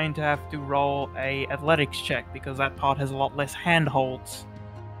 he's going to have to roll a athletics check because that part has a lot less handholds.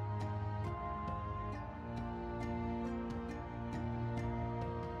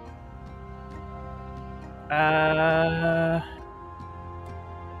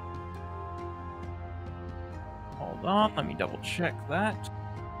 Hold on, let me double check that.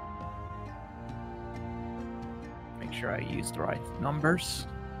 Make sure I use the right numbers.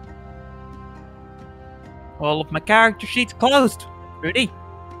 All of my character sheets closed. Rudy,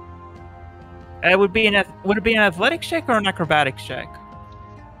 would it be an athletics check or an acrobatics check?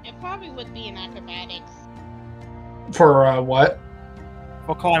 It probably would be an acrobatics. For what?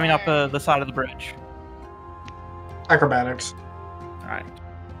 For climbing up the side of the bridge. Acrobatics. All right.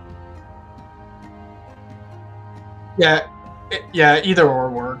 Yeah, either or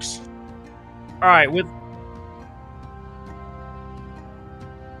works. All right, with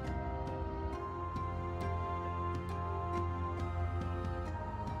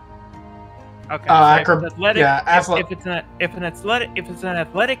okay. So if it's athletic, yeah, if it's an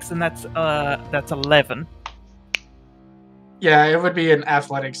athletics, then that's 11. Yeah, it would be an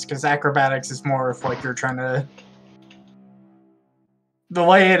athletics because acrobatics is more of like you're trying to. The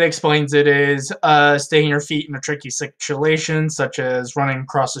way it explains it is staying your feet in a tricky situation, such as running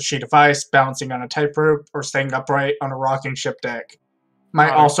across a sheet of ice, balancing on a tightrope, or staying upright on a rocking ship deck.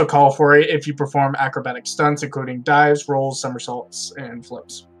 Might also call for it if you perform acrobatic stunts, including dives, rolls, somersaults, and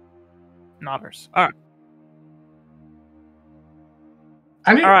flips. Nodders. All right.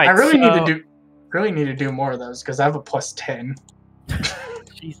 I really need to do more of those because I have a +10.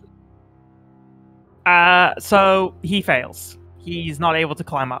 Jesus. So he fails. He's not able to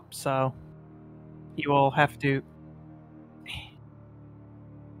climb up, so he will have to.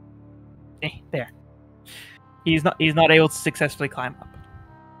 There. He's not able to successfully climb up.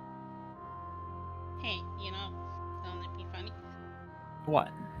 Hey, don't it be funny? What?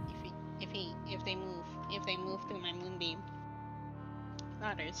 If they move through my moonbeam.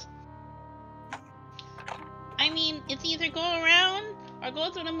 Others. I mean, it's either go around or go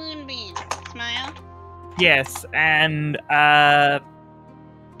through the moonbeam. Smile. Yes, and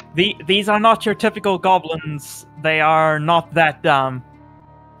these are not your typical goblins. They are not that dumb.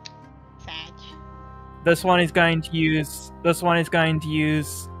 Sag. This one is going to use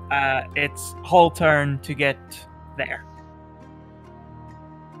its whole turn to get there.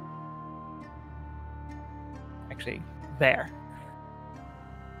 Actually, there.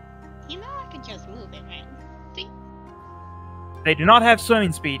 I could just move it, right? See? They do not have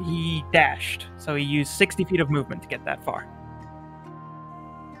swimming speed. He dashed, so he used 60 feet of movement to get that far.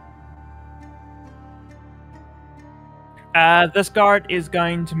 This guard is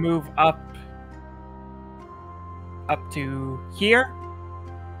going to move up to here,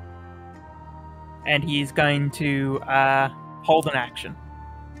 and he's going to hold an action.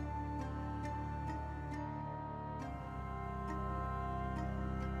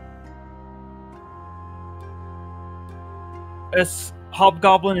 This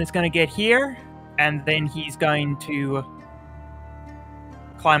hobgoblin is going to get here, and then he's going to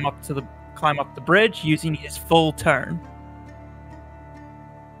climb up the bridge using his full turn.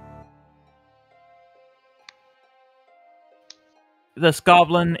 This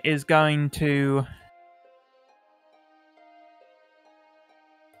goblin is going to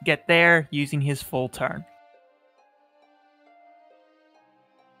get there using his full turn.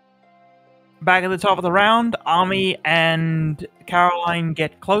 Back at the top of the round, Ami and Caroline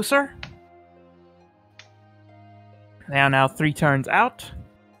get closer. They are now 3 turns out.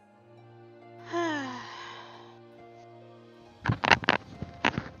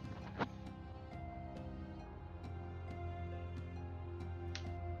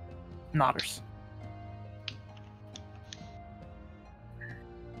 Nodders.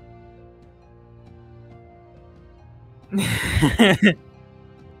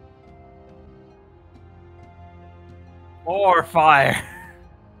 Or fire.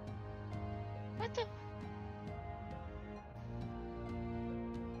 What the?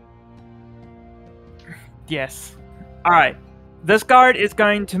 Yes. Alright. This guard is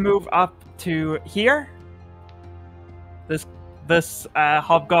going to move up to here. This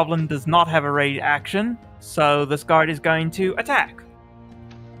hobgoblin does not have a ready action, so this guard is going to attack.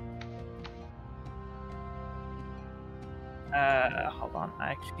 Hold on. I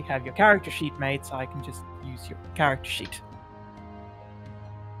actually have your character sheet made, so I can just use your character sheet.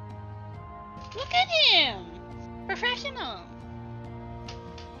 Look at him! Professional!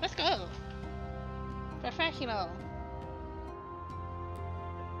 Let's go! Professional!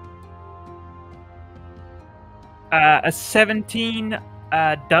 A 17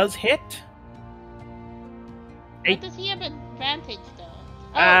 does hit. What does he have advantage though?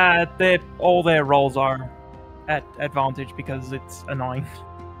 All their rolls are at advantage because it's annoying.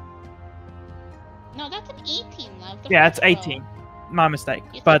 No, that's an 18 of the Yeah, it's first 18. roll. My mistake.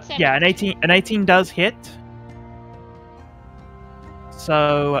 You said But yeah, 17. an 18 does hit.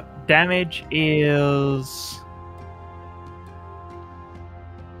 So damage is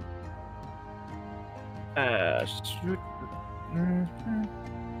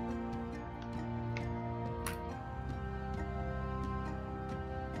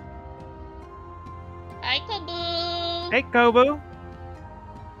Hi, Kobu! Hey, Kobu.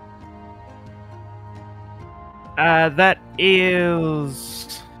 That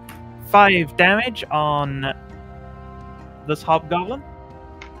is 5 damage on this hobgoblin.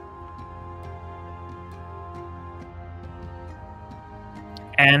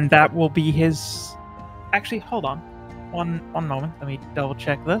 And that will be his... Actually, hold on. One moment. Let me double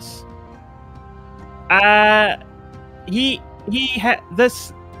check this.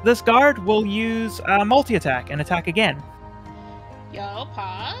 This guard will use multi-attack and attack again. Yo,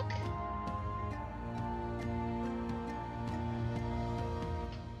 Pog.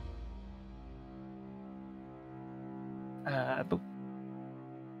 Boop.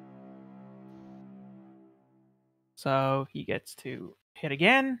 So he gets to hit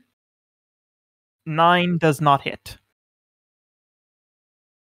again. 9 does not hit.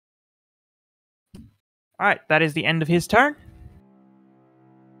 Alright, that is the end of his turn.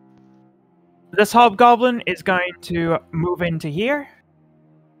 This hobgoblin is going to move into here.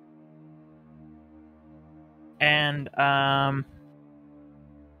 And,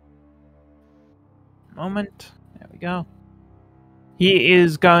 moment. There we go. He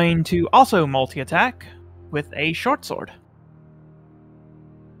is going to also multi-attack with a short sword.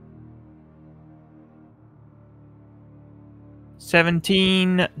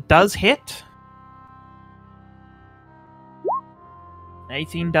 $17 does hit.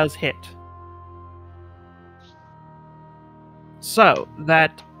 18 does hit. So,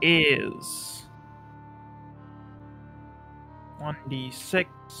 that is 1d6.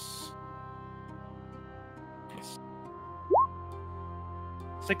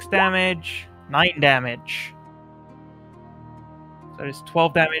 6 damage, 9 damage. So it's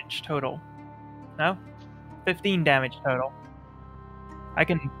 12 damage total. No? 15 damage total. I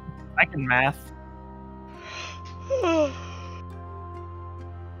can math.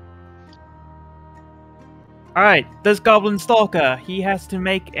 Alright, this Goblin Stalker, he has to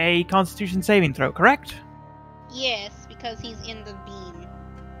make a Constitution saving throw, correct? Yes, because he's in the beam.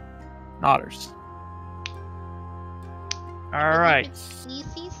 Nodders. Alright. It's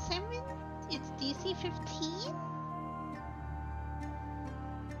DC 7? It's DC 15?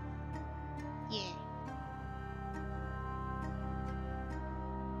 Yeah.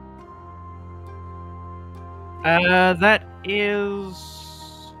 That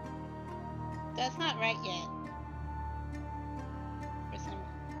is... That's not right yet. For some...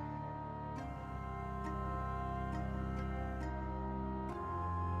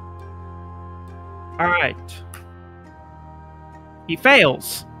 Alright. He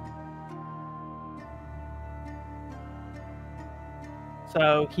fails.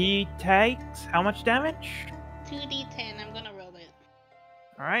 So he takes how much damage? 2d10, I'm gonna roll it.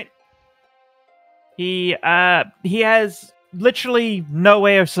 Alright. He has literally no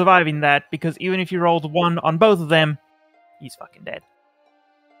way of surviving that, because even if you rolled 1 on both of them, he's fucking dead.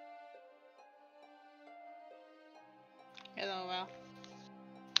 Hello, well.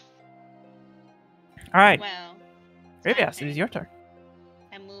 Alright. Well. Rivias, it is your turn.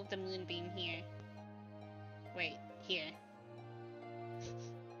 I moved the moonbeam here. Wait, here.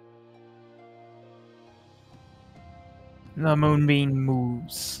 The moonbeam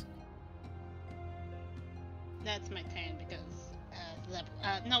moves. That's my turn because level.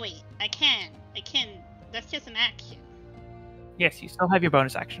 No wait, I can. That's just an action. Yes, you still have your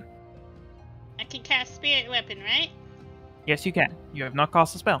bonus action. I can cast Spirit Weapon, right? Yes, you can. You have not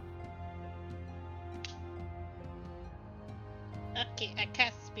cast a spell. Okay, I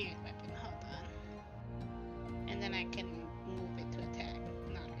cast Spirit Weapon. Hold on. And then I can move it to attack.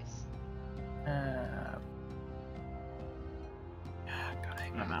 Notice. God, I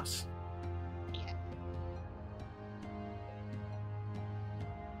hate my mouse. Yeah.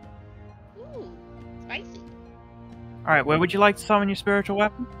 Ooh, spicy. Alright, where would you like to summon your spiritual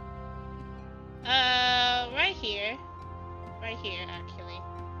weapon? Right here. Right here, actually.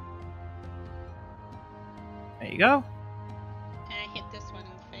 There you go. And I hit this one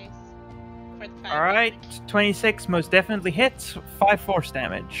in the face. For the 5 Alright, damage. 26 most definitely hits. 5 force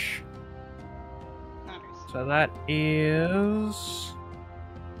damage. Notice. So that is...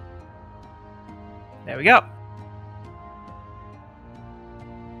 There we go.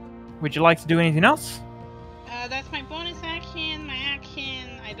 Would you like to do anything else? That's my bonus action. My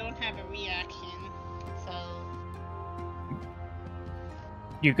action, I don't have a reaction, so...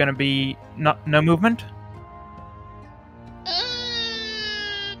 You're gonna be no movement?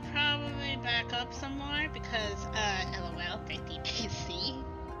 Probably back up some more, because, LOL, 30 PC.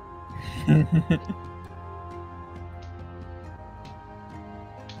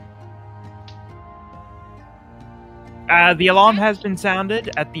 The alarm has been sounded.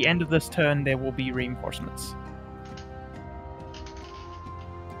 At the end of this turn, there will be reinforcements.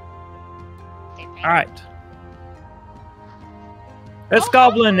 Alright. This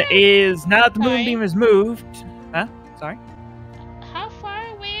goblin is, now that the moonbeam is moved... Huh? Sorry? How far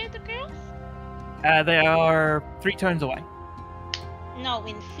away are the girls? They are 3 turns away. No,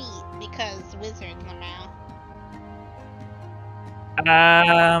 in feet, because wizards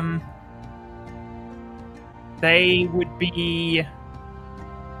now. They would be...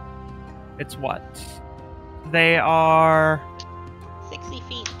 It's what? They are... 60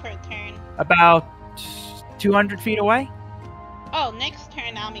 feet per turn. About 200 feet away? Oh, next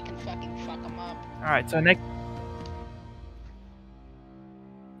turn Almi can fucking fuck them up. Alright, so next...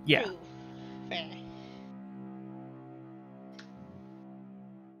 Yeah. True. Fair.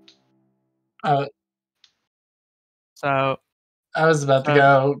 So... I was about to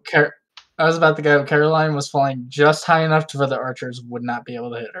go... Caroline was flying just high enough for the archers would not be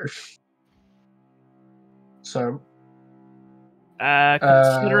able to hit her. So...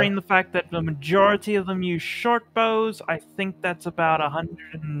 considering the fact that the majority of them use short bows, I think that's about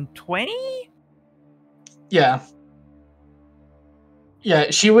 120? Yeah.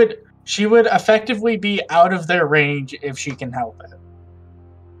 Yeah, she would effectively be out of their range if she can help it.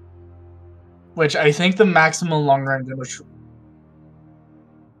 Which I think the maximum long range which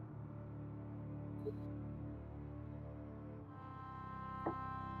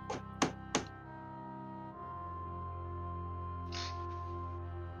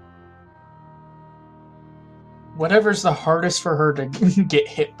whatever's the hardest for her to get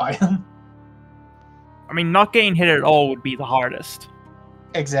hit by them. I mean, not getting hit at all would be the hardest.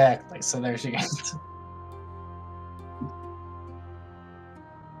 Exactly, so there she goes.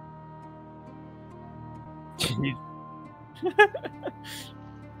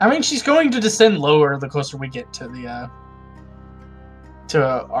 I mean, she's going to descend lower the closer we get to the to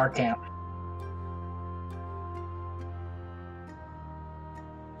our camp.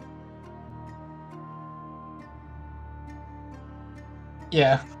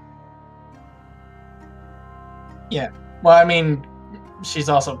 Yeah. Yeah. Well, I mean, she's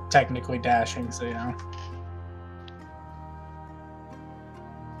also technically dashing, so you know.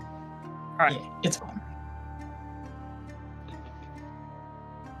 Alright. Yeah, it's fine.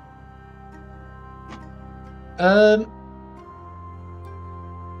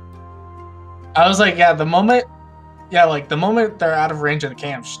 I was like, yeah, the moment they're out of range of the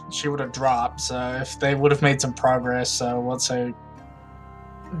camp, she would have dropped. So if they would have made some progress, so let's say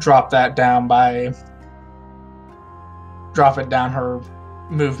drop it down her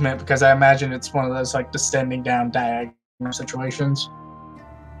movement, because I imagine it's one of those like descending down diagonal situations.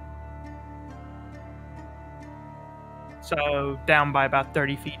 So down by about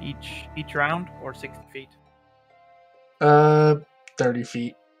 30 feet each round, or 60 feet? 30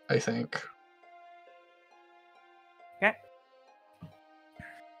 feet, I think. Okay.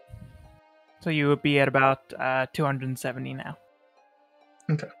 So you would be at about 270 now.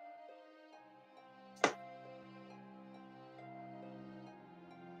 Okay.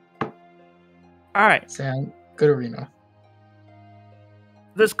 Alright. Sound good arena.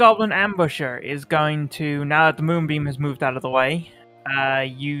 This goblin ambusher is going to, now that the moonbeam has moved out of the way,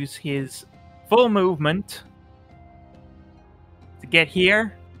 use his full movement to get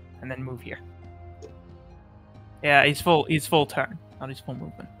here and then move here. Yeah, his full turn, not his full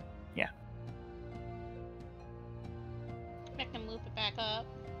movement. Yeah. Make them move it back up.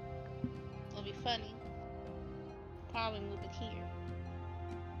 It'll be funny. Probably move it here.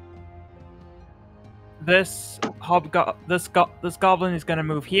 This goblin is going to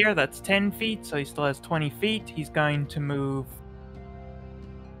move here. That's 10 feet, so he still has 20 feet. He's going to move...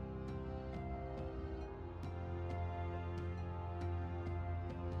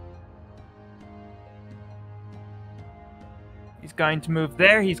 He's going to move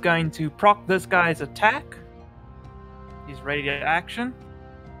there. He's going to proc this guy's attack. He's ready to action.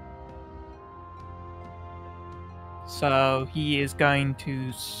 So he is going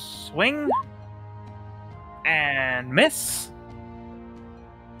to swing. And miss.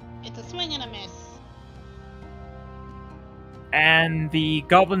 It's a swing and a miss. And the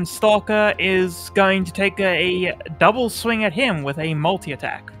Goblin Stalker is going to take a double swing at him with a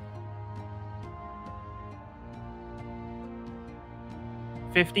multi-attack.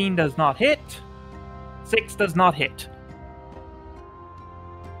 15 does not hit. 6 does not hit.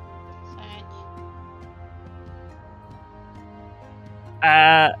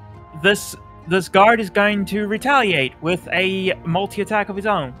 This guard is going to retaliate with a multi-attack of his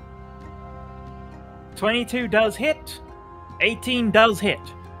own. 22 does hit. 18 does hit.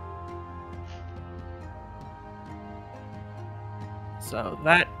 So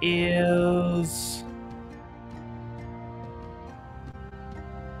that is...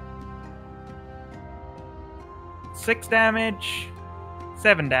 6 damage,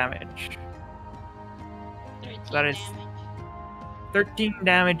 7 damage. So that is 13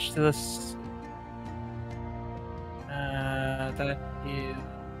 damage to this. That is.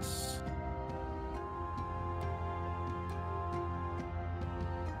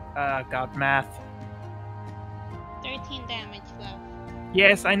 God, math. 13 damage, love.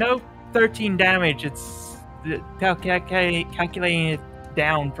 Yes, I know 13 damage. It's calculating it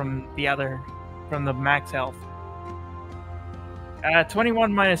down from the max health.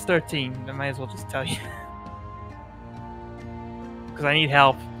 21 minus 13. I might as well just tell you. Because I need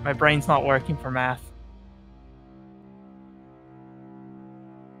help. My brain's not working for math.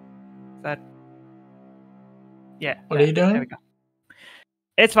 Is that... Yeah. What are you doing? There we go.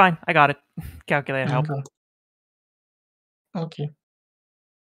 It's fine. I got it. Calculator help. Okay.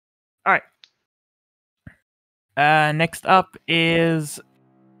 Alright. Next up is...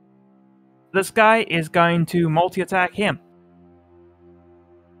 This guy is going to multi-attack him.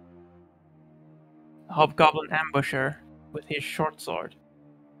 Hobgoblin Ambusher with his short sword.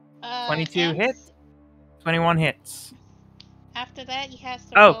 22 hits. 21 hits. After that, he has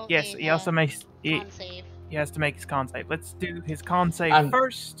to roll yes, he also makes con save. He has to make his con save. Let's do his con save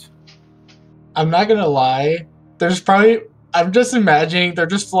first. I'm not gonna lie. I'm just imagining they're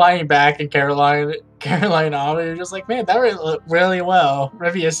just flying back in Caroline on. You're just like, man, that went really well.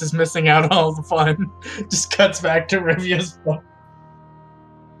 Rivius is missing out on all the fun. Just cuts back to Rivius.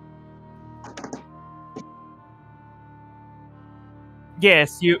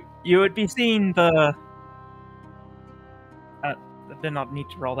 Yes, you would be seeing the... I did not need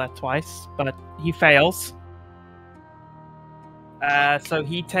to roll that twice, but he fails. So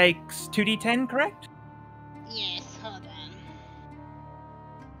he takes 2d10, correct? Yes, hold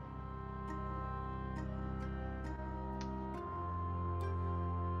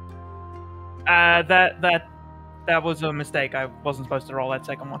on. That was a mistake. I wasn't supposed to roll that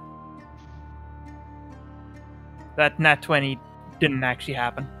second one. That nat 20 didn't actually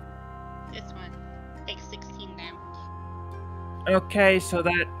happen. This one takes 16 damage. Okay, so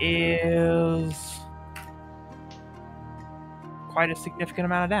that is quite a significant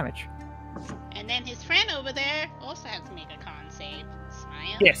amount of damage. And then his friend over there also has to make a con save.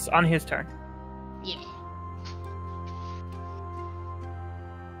 Smile. Yes, on his turn. Yeah.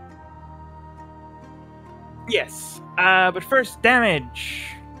 Yes. But first, damage.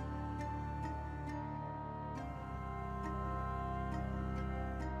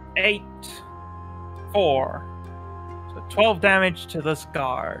 Eight, 4. So 12 damage to this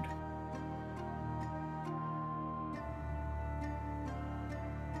guard.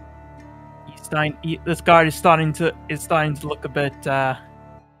 This guard is starting to look a bit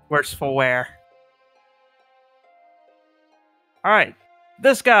worse for wear. All right,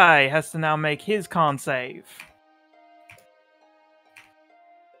 this guy has to now make his con save.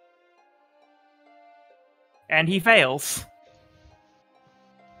 And he fails.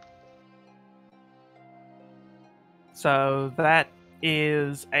 So that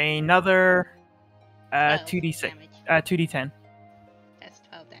is another 2d6, 2d10. That's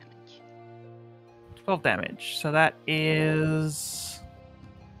 12 damage. 12 damage. So that is...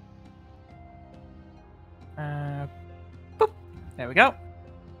 boop. There we go.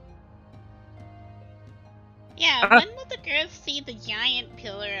 Yeah, when will the girls see the giant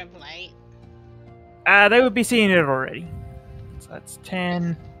pillar of light? They would be seeing it already. So that's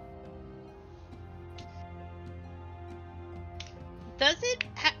 10...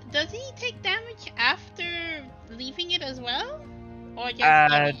 Does he take damage after leaving it as well, or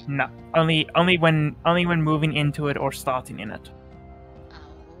just no, only when moving into it or starting in it.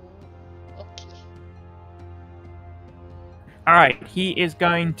 Oh, okay. All right, he is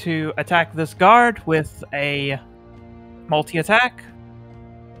going to attack this guard with a multi-attack.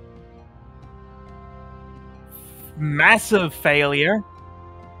 Massive failure.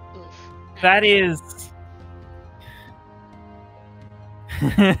 Oof. That is.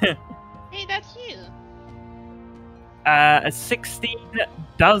 Hey, that's you. A 16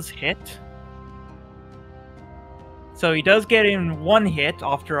 does hit. So he does get in one hit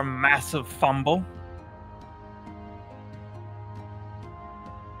after a massive fumble.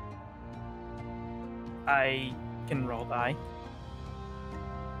 I can roll die.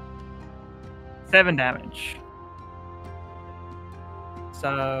 7 damage.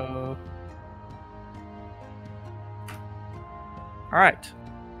 So... Alright.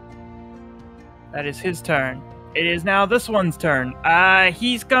 That is his turn. It is now this one's turn.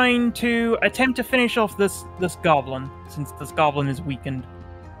 He's going to attempt to finish off this goblin, since this goblin is weakened.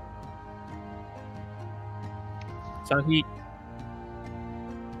 So he...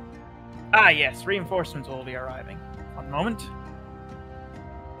 yes, reinforcements will be arriving. One moment.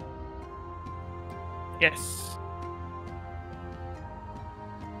 Yes.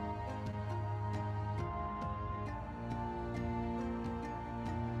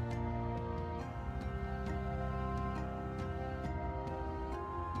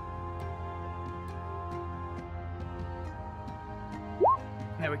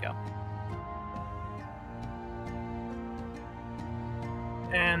 There we go.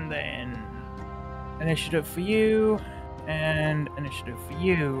 And then initiative for you, and initiative for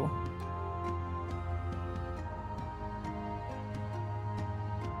you.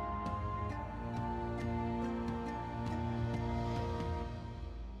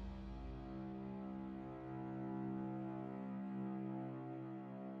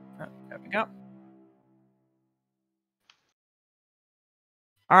 There we go.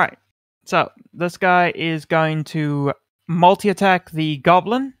 Alright, so this guy is going to multi-attack the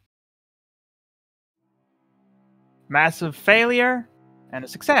goblin. Massive failure, and a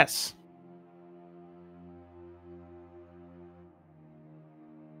success.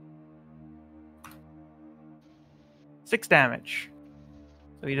 Six damage.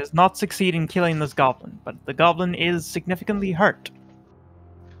 So he does not succeed in killing this goblin, but the goblin is significantly hurt.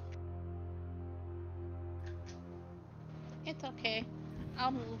 It's okay.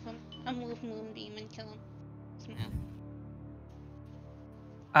 I'll move him. I'll move Moonbeam and kill him. Somehow.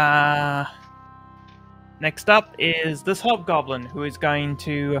 Next up is this hobgoblin, who is going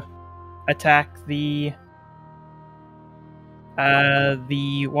to attack the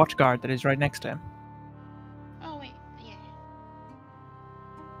watchguard that is right next to him. Oh wait, yeah.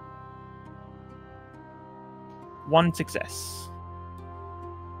 1 success.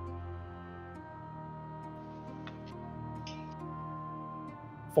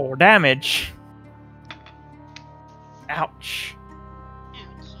 Four damage. Ouch.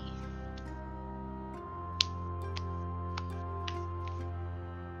 Ouchie.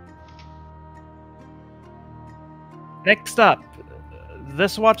 Next up,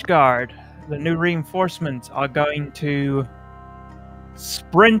 this watchguard, the new reinforcements are going to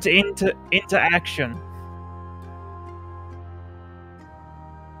sprint into action.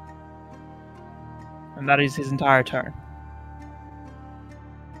 And that is his entire turn.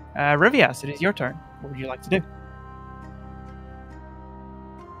 Rivias, it is your turn. What would you like to do?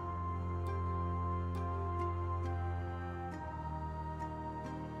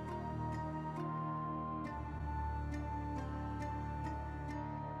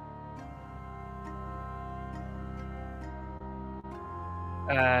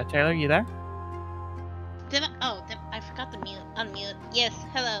 Taylor, you there? I forgot to unmute. Yes,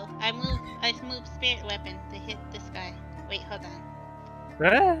 hello. I moved spirit weapon to hit this guy. Wait, hold on.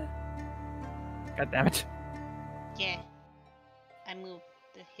 God damn it. Yeah. I moved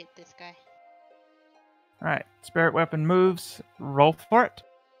to hit this guy. Alright, spirit weapon moves. Roll for it.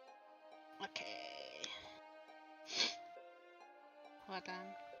 Okay. Hold on.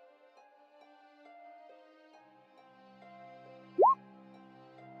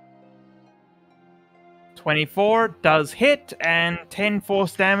 24 does hit, and 10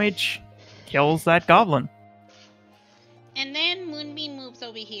 force damage kills that goblin. And then Moonbeam moves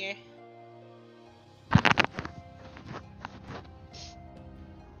over here.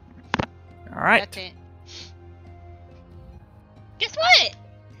 Alright. That's it. Guess what?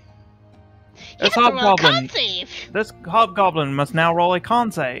 This roll a con hobgoblin. save. This hobgoblin must now roll a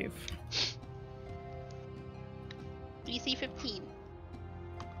con save. DC 15.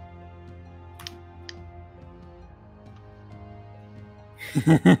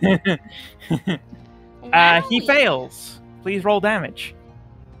 He fails. Please roll damage.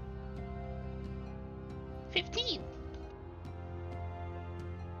 15.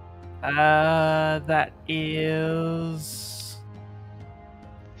 That is...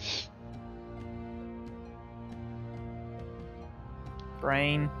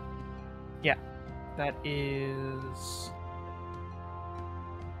 Brain. Yeah, that is...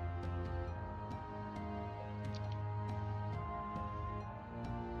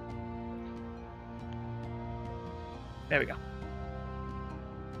 There we go.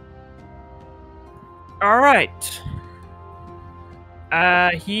 Alright.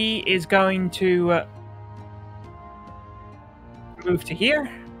 He is going to move to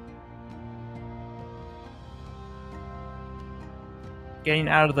here. Getting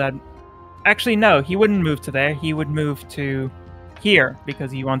out of that. Actually, no, he wouldn't move to there. He would move to here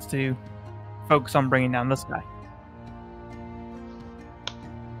because he wants to focus on bringing down this guy.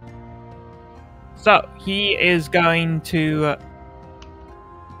 So, he is going to...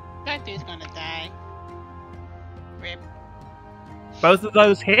 That dude's gonna die. Rip. Both of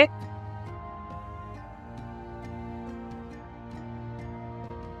those hit.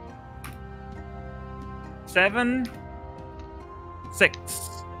 Seven, 6.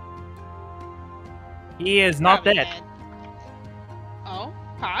 He is not dead. Oh,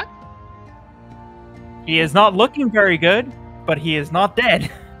 Hawk? He is not looking very good, but he is not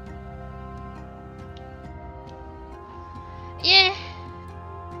dead. Yeah.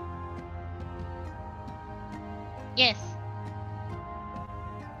 Yes.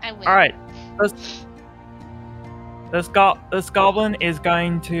 I will. Alright. This goblin is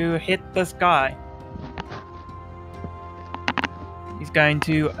going to hit this guy. He's going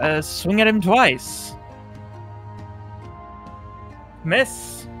to swing at him twice.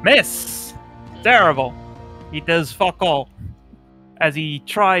 Miss! Miss! Terrible. He does fuck all. As he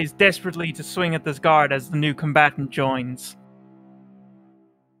tries desperately to swing at this guard as the new combatant joins.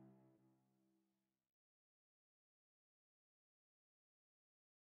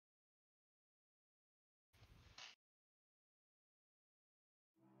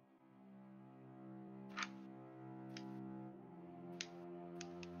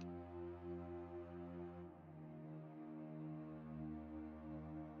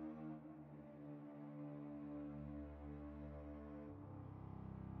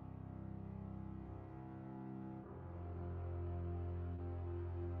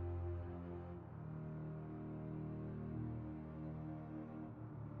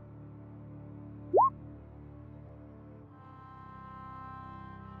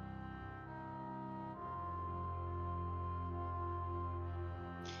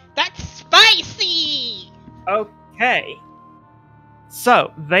 That's spicy! Okay.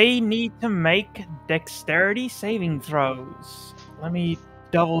 So, they need to make dexterity saving throws. Let me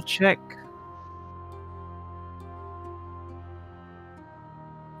double check.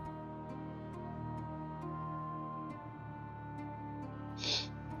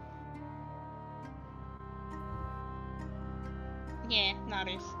 Yeah,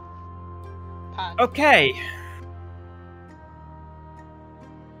 nodders. Pod. Okay.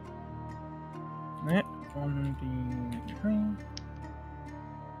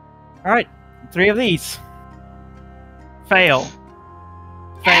 Alright, 3 of these. Fail.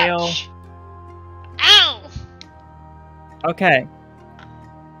 Fail. Ouch. Ow! Okay.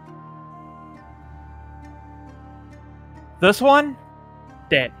 This one,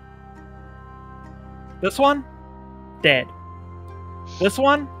 dead. This one, dead. This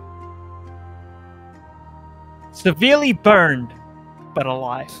one, severely burned, but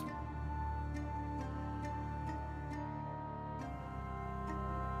alive.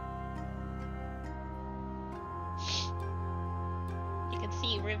 You can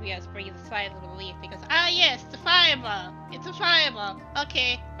see Rivia's breathe a sigh of relief because, ah yes, the fireball! It's a fireball!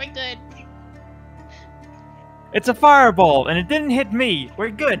 Okay, we're good. It's a fireball, and it didn't hit me. We're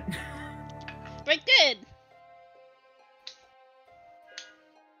good. We're good!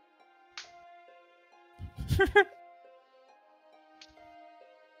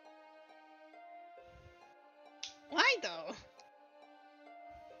 Why though?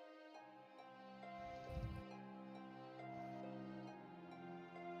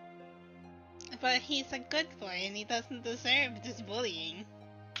 But he's a good boy and he doesn't deserve this bullying.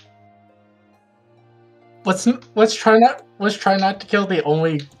 Let's try not to kill the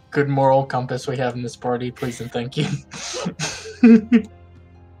only good moral compass we have in this party, please and thank you.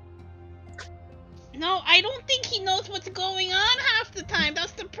 No, I don't think he knows what's going on half the time.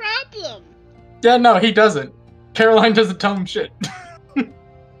 That's the problem. Yeah, no, he doesn't. Caroline doesn't tell him shit.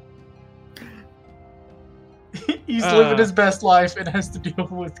 He's living his best life and has to deal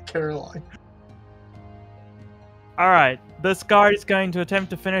with Caroline. Alright, this guard is going to attempt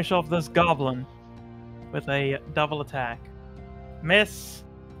to finish off this goblin with a double attack. Miss.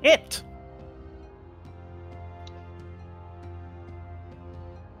 Hit!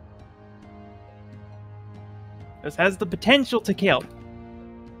 This has the potential to kill.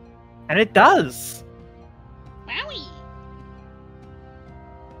 And it does! Wowie!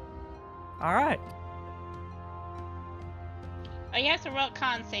 Alright. Oh, you have to roll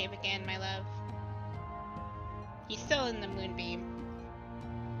con save again, my love. He's still in the moonbeam.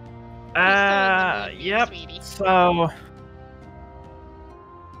 Yep. Sweetie. So...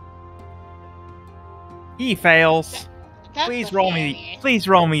 he fails. Please roll me. Please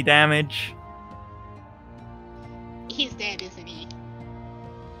roll me damage. He's dead, isn't he?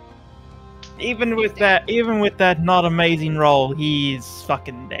 Even with that not amazing roll, he's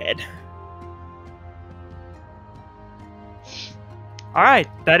fucking dead. Alright,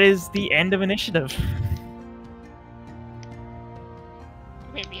 that is the end of initiative.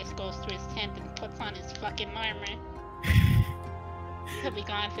 Rivius goes to his tent and puts on his fucking armor. He'll be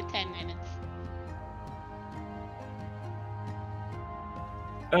gone for 10 minutes.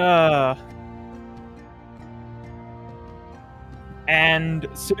 And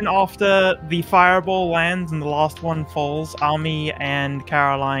soon after the fireball lands and the last one falls, Ami and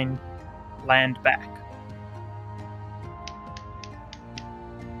Caroline land back.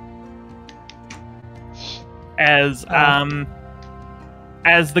 As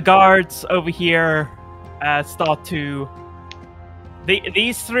the guards over here start to...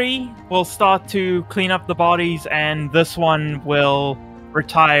 These three will start to clean up the bodies, and this one will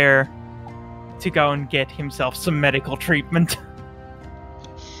retire to go and get himself some medical treatment.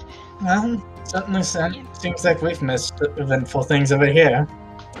 Well, certainly seems like we've missed eventful things over here.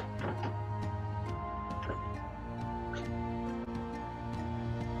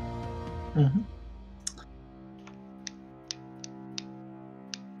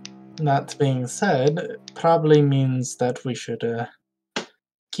 That being said, it probably means that we should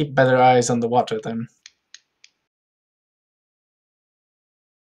keep better eyes on the water then.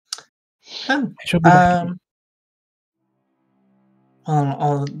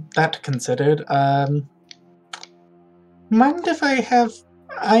 All that considered, mind if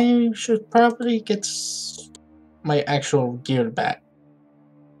I should probably get my actual gear back.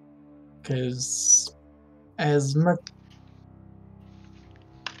 Because as much...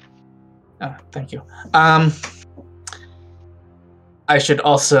 Oh, thank you. I should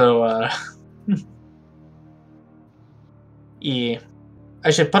also, yeah. I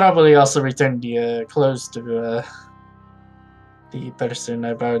should probably also return the clothes to the person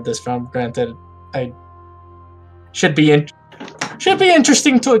I borrowed this from. Granted, I should be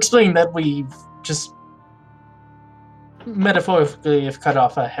interesting to explain that we've just metaphorically have cut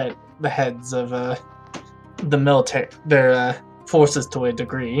off the heads of the military, their forces to a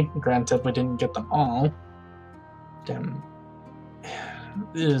degree. Granted, we didn't get them all. Damn, it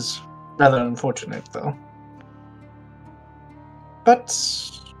is rather unfortunate though. But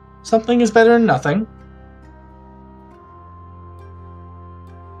something is better than nothing.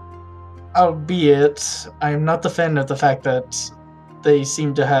 Albeit, I'm not a fan of the fact that they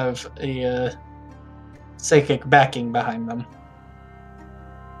seem to have a psychic backing behind them.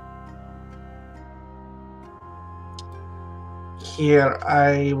 Here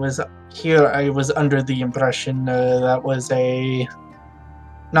I was under the impression that was a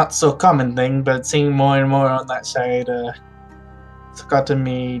not so common thing, but seeing more and more on that side, it's gotten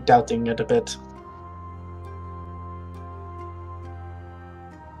me doubting it a bit.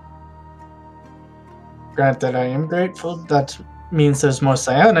 Granted, I am grateful that means there's more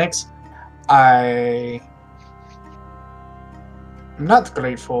psionics. I am not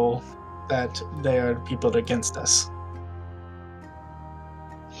grateful that there are people against us.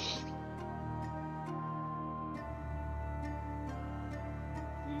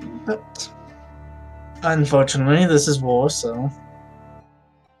 But unfortunately, this is war, so...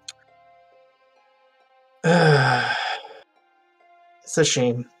 it's a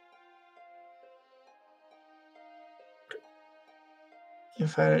shame.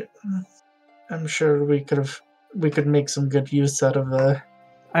 I'm sure we could make some good use out of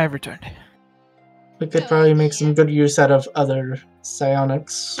I have returned. We could probably make some good use out of other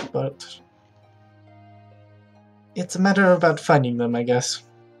psionics, but it's a matter about finding them, I guess.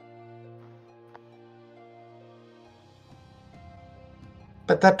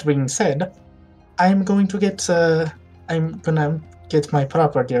 But that being said, I'm gonna get my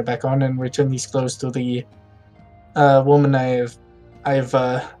proper gear back on and return these clothes to the woman I've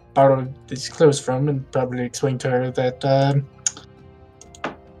borrowed these clothes from, and probably explain to her that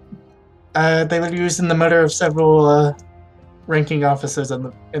they were used in the murder of several ranking officers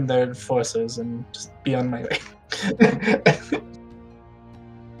in their forces, and just be on my way.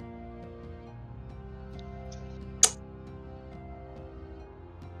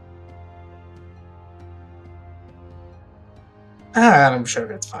 I'm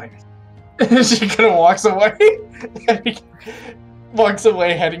sure it's fine. She kind of walks away. Walks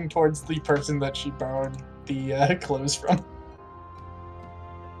away, heading towards the person that she borrowed the clothes from.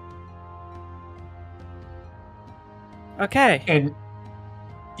 Okay. And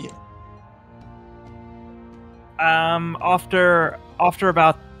yeah. After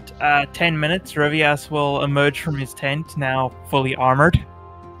about 10 minutes, Rivias will emerge from his tent, now fully armored.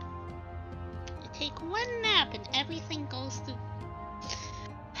 You take one nap and everything goes to...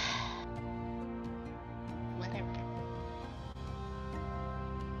 Whatever.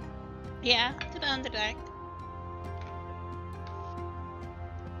 Yeah, to the underdeck.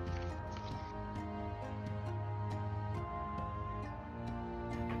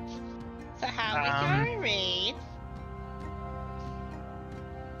 So how was your raid?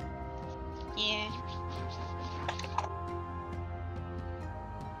 Yeah.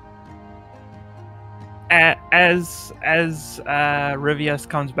 As Rivias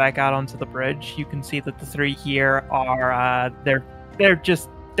comes back out onto the bridge, you can see that the three here are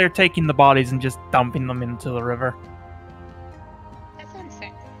they're taking the bodies and just dumping them into the river. That's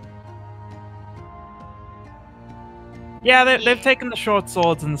unfair. Yeah, they've taken the short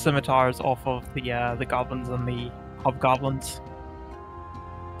swords and the scimitars off of the goblins and the hobgoblins.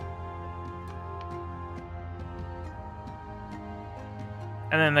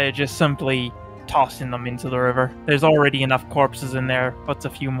 And then they're just simply tossing them into the river. There's already enough corpses in there, what's a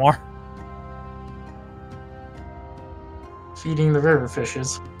few more? Feeding the river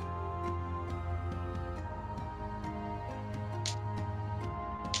fishes.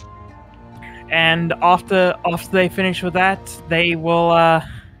 And after they finish with that, they will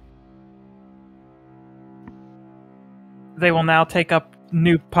now take up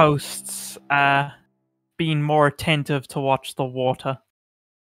new posts, being more attentive to watch the water.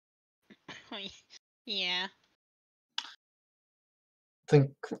 Yeah. I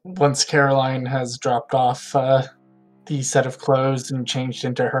think once Caroline has dropped off the set of clothes and changed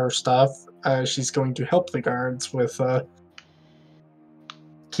into her stuff, she's going to help the guards with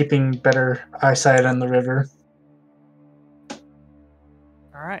keeping better eyesight on the river.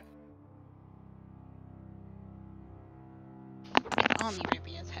 Alright. Only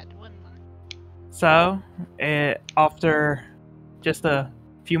Rivias had one line. So, after just a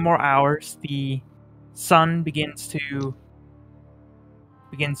few more hours, the sun begins to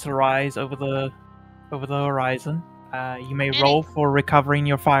rise over the horizon. You may roll for recovering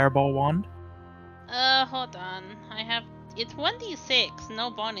your fireball wand. Hold on. It's 1d6, no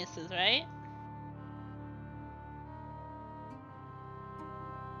bonuses, right?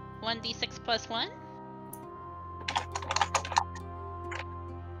 1d6 plus 1?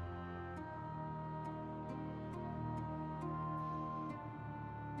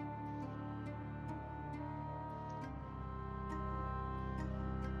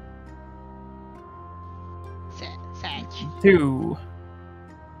 Sag. 2.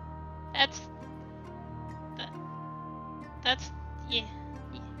 That's yeah.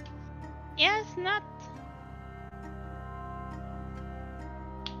 Yeah, it's not.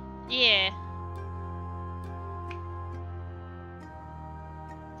 Yeah.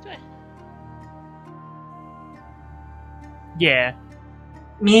 Good. Yeah.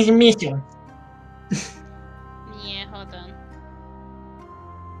 Mission. Yeah, hold on.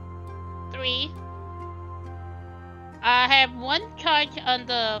 3. I have 1 charge on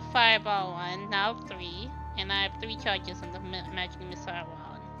the fireball one, now 3, and I have 3 charges on the magic missile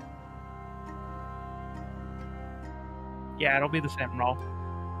one. Yeah, it'll be the same roll.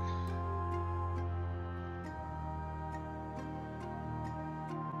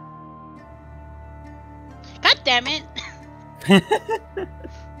 God damn it!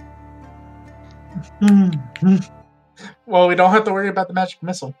 Well, we don't have to worry about the magic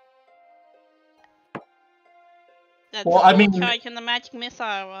missile. That's well, I mean, charge on the magic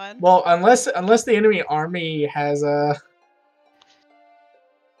missile one. Well, unless the enemy army has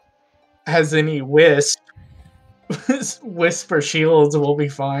any wisp or shields, we'll be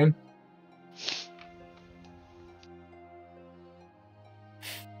fine.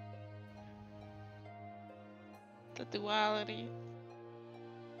 The duality.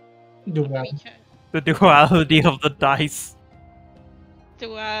 The duality of the dice.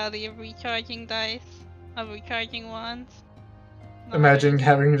 Duality of recharging dice. Of recharging wands. No Imagine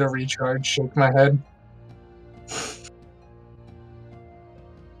having to recharge, shake my head.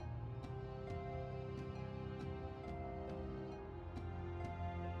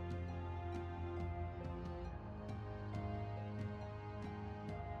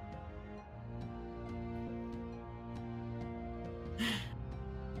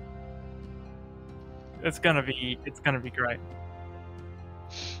 It's gonna be great.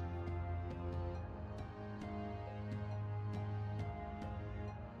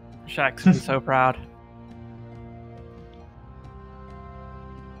 Shaq's gonna be so proud.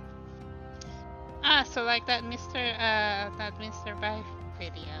 So like that Mr. Vibe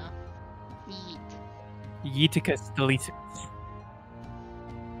video. Yeet. Yeeticus deleticus.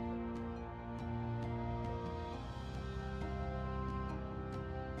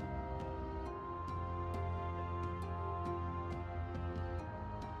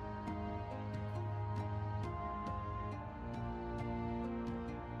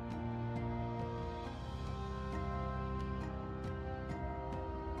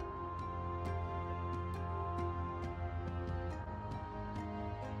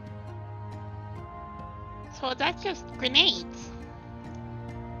 So that's just grenades.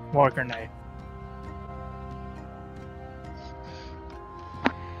 More grenade.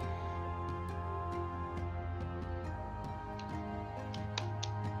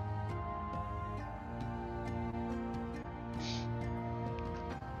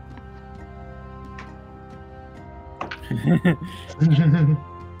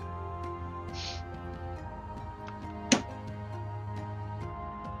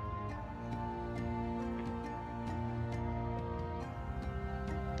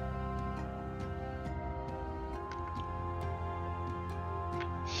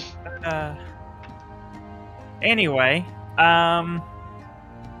 Anyway,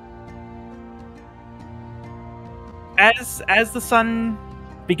 as the sun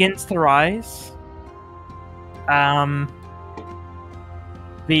begins to rise,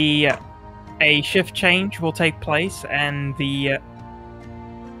 a shift change will take place, and the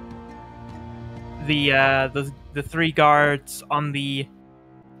three guards on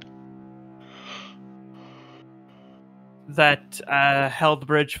that held the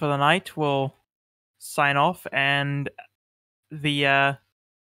bridge for the night will sign off, and the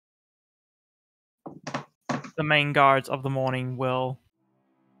main guards of the morning will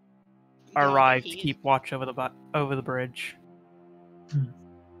arrive to keep watch over the bridge.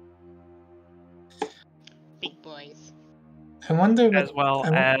 Big boys. I wonder what, as well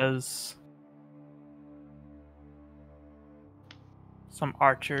as some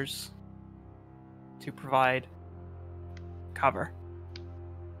archers to provide cover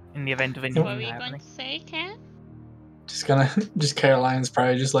in the event of anything What were you happening. going to say, Ken? just Caroline's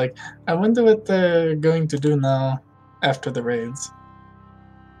probably just like, I wonder what they're going to do now after the raids.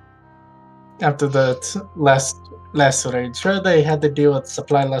 After the last raid. Sure, they had to deal with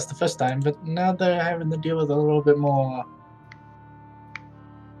supply loss the first time, but now they're having to deal with a little bit more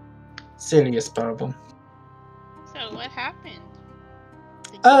serious problem. So what happened?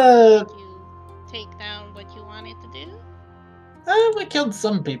 Did you take down what you wanted to do? We killed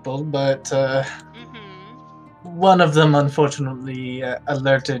some people, but one of them unfortunately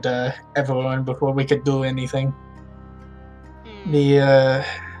alerted everyone before we could do anything.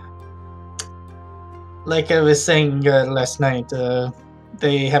 Like I was saying last night,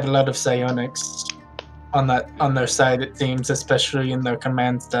 they have a lot of psionics on their side, it seems, especially in their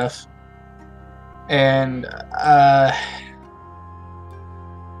command stuff. And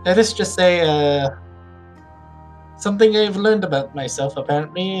let us just say, something I've learned about myself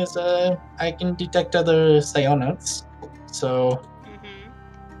apparently is I can detect other psionics. So,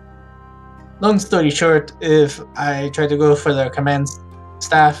 long story short, if I try to go for their command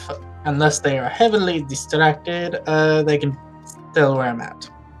staff, unless they are heavily distracted, they can tell where I'm at.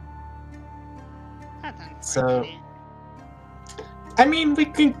 So, I mean, we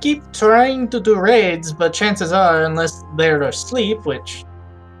can keep trying to do raids, but chances are, unless they're asleep, which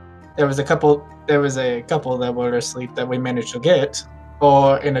there was a couple that were asleep that we managed to get,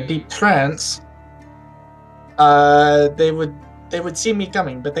 or in a deep trance, they would see me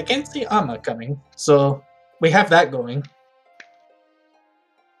coming, but they can't see Amma coming. So we have that going.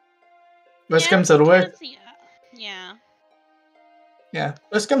 Worst comes to the worst. Yeah.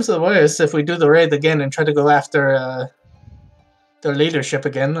 Worst comes to the worst, if we do the raid again and try to go after their leadership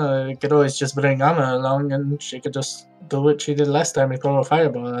again, we could always just bring Amma along and she could just do what she did last time and throw a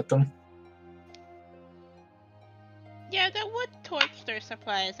fireball at them. Yeah, that would torch their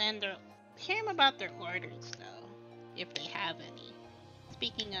supplies and hear them about their orders, though, if they have any.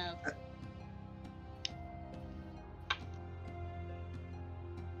 Speaking of...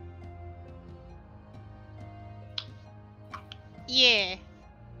 Yeah,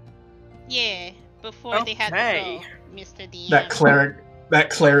 before they had to go, Mr. DM. That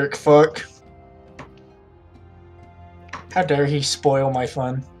cleric fuck. How dare he spoil my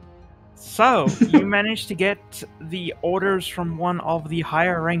fun. So, you managed to get the orders from one of the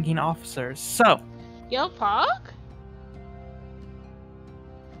higher ranking officers. So, Yo, Pog?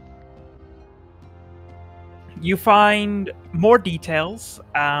 You find more details.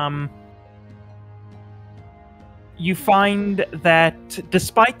 You find that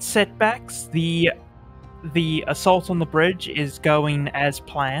despite setbacks, the assault on the bridge is going as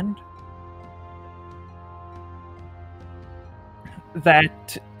planned.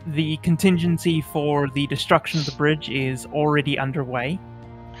 That the contingency for the destruction of the bridge is already underway.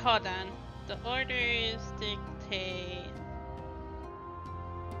 Hold on. The orders dictate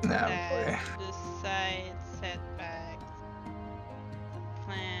boy. Despite setbacks, the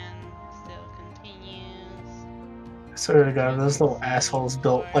plan still continues. I swear to God, those little assholes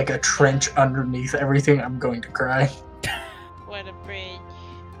built like a trench underneath everything. I'm going to cry. Where the bridge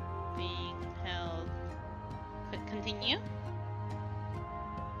being held Continue.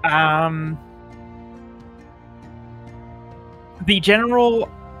 The general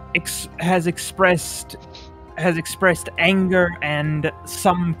has expressed anger and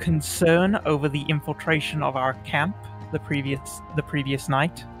some concern over the infiltration of our camp the previous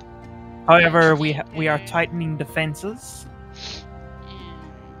night. However, we are tightening defenses. And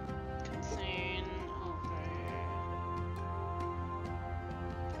concern over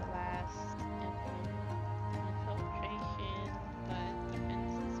the last infiltration, but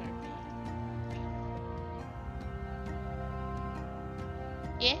defenses are being.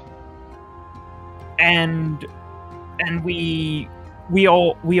 Yeah. And we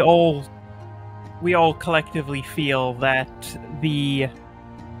all collectively feel that the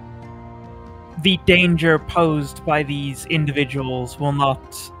danger posed by these individuals will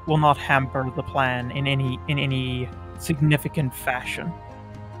not hamper the plan in any significant fashion.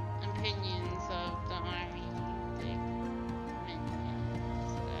 Opinions of the army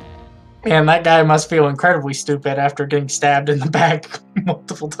Man, that guy must feel incredibly stupid after getting stabbed in the back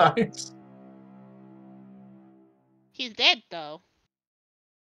multiple times. He's dead though.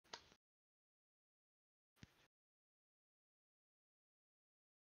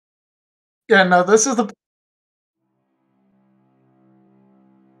 Yeah, no, this is the...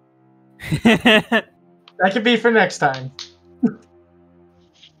 That could be for next time.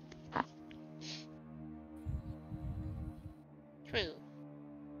 True.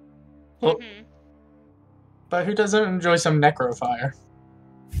 Well, but who doesn't enjoy some necrofire?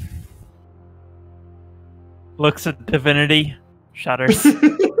 Looks at divinity, shudders.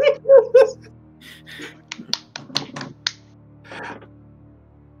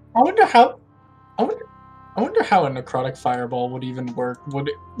 I wonder how a necrotic fireball would even work. Would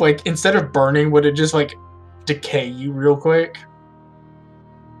it, like, instead of burning, would it just like decay you real quick?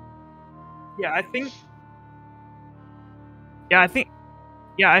 I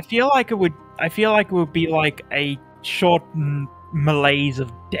feel like it would be like a short malaise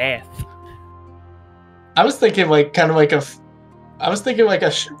of death. I was thinking like kind of like a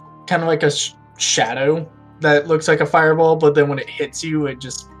shadow that looks like a fireball, but then when it hits you, it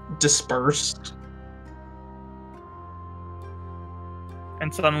just dispersed.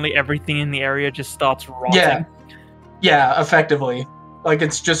 And suddenly everything in the area just starts rotting. Yeah, effectively. Like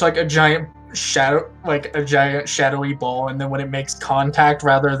it's just like a giant shadowy ball, and then when it makes contact,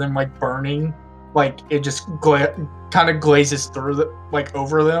 rather than like burning, like it just kind of glazes through like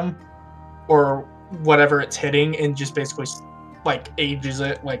over them, or whatever it's hitting, and just basically like ages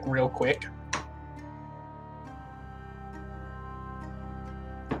it like real quick.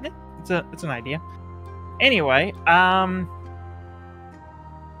 It's an idea. Anyway,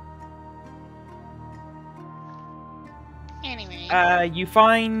 you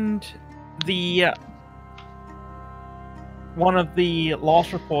find the one of the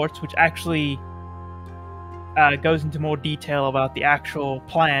loss reports, which actually goes into more detail about the actual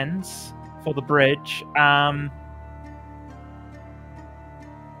plans for the bridge.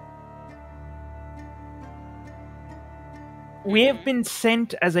 We have been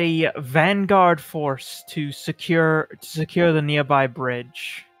sent as a vanguard force to secure the nearby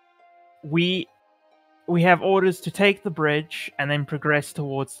bridge. We have orders to take the bridge and then progress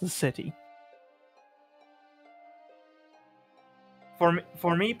towards the city.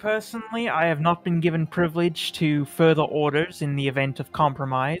 For me personally, I have not been given privilege to further orders in the event of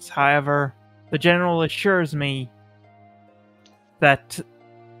compromise. However, the general assures me that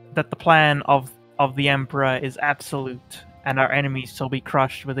the plan of the Emperor is absolute, and our enemies shall be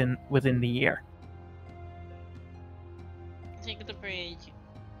crushed within the year. Take the bridge.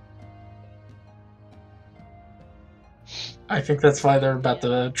 I think that's why they're about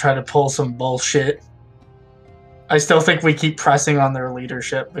to try to pull some bullshit. I still think we keep pressing on their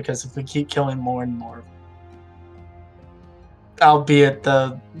leadership, because if we keep killing more and more, albeit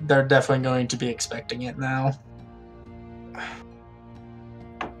they're definitely going to be expecting it now.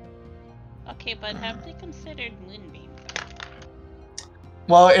 Okay, but have they considered Moonbeam though?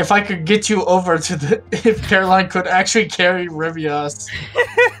 Well, if I could get you over to the... If Caroline could actually carry Rivios...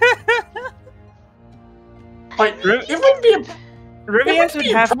 Like, it would be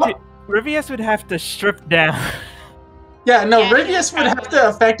Rivius would have to strip down. Yeah, no, Rivius would have to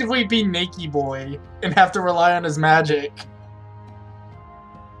effectively be Nakey Boy and have to rely on his magic.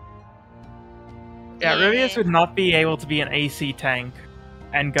 Yeah, Rivius would not be able to be an AC tank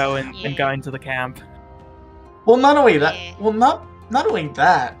and go into the camp. Well, not only that, not only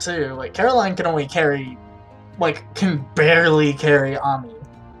that too. Like Caroline can only carry, can barely carry Ami.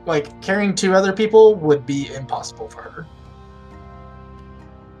 Like carrying 2 other people would be impossible for her.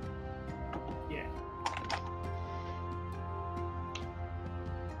 Yeah.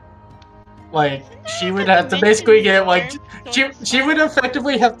 Like, she would have to basically get, like, she would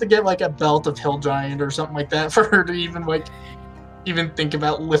effectively have to get, like, a belt of Hill Giant or something like that for her to even, like, even think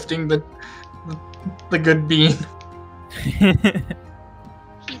about lifting the good bean.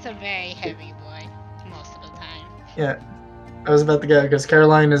 He's a very heavy boy most of the time. Yeah. I was about to go, because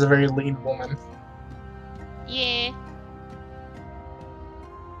Caroline is a very lean woman. Yeah.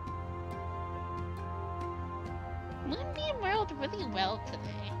 Moonbeam rolled really well today.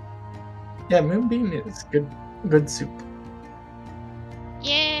 Yeah, Moonbeam is good soup.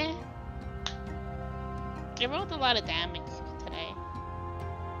 Yeah. They rolled a lot of damage today.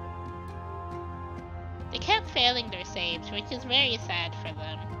 They kept failing their saves, which is very sad for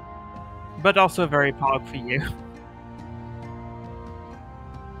them. But also very pog for you.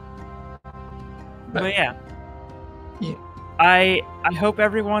 But yeah. Yeah. I hope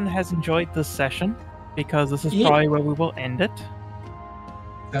everyone has enjoyed this session, because this is probably where we will end it.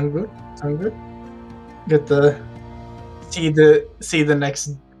 Sound good? Sound good? Get the see the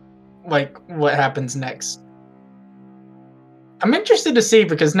next, like, what happens next. I'm interested to see,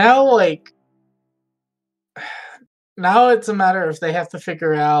 because now, like, now it's a matter if they have to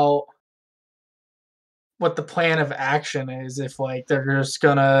figure out what the plan of action is, if, like, they're just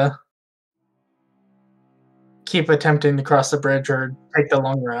gonna keep attempting to cross the bridge or take the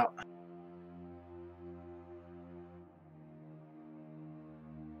long route.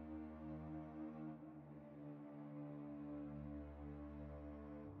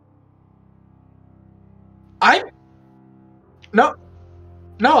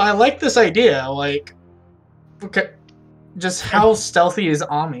 No, I like this idea. Like, okay, just how stealthy is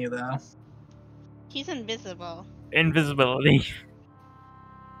Ami, though? He's invisible. Invisibility.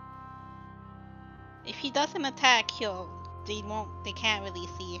 If he doesn't attack, they can't really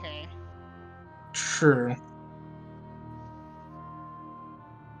see her. True.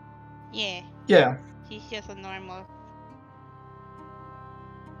 Yeah. Yeah. He's just a normal.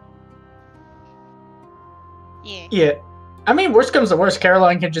 Yeah. Yeah. I mean, worst comes to worst,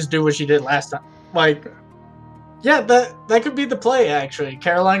 Caroline can just do what she did last time. Like, yeah, that could be the play, actually.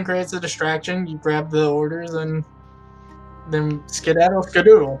 Caroline creates a distraction, you grab the orders, and then skedaddle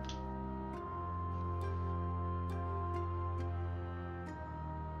skadoodle.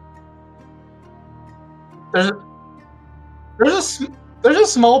 There's a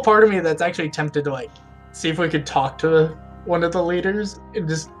small part of me that's actually tempted to, like, see if we could talk to one of the leaders and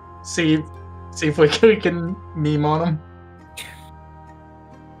just see if we can meme on them.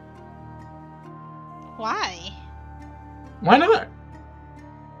 Why? Why not?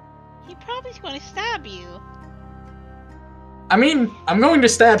 He probably's going to stab you. I mean, I'm going to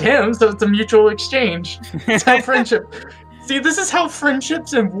stab him, so it's a mutual exchange. It's how friendship. See, this is how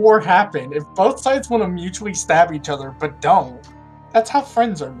friendships and war happen. If both sides want to mutually stab each other, but don't, that's how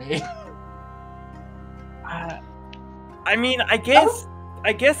friends are made. I mean, I guess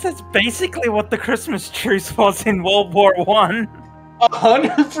that's basically what the Christmas truce was in World War I.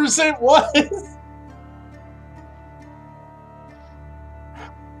 100% was.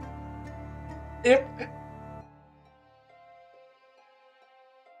 It.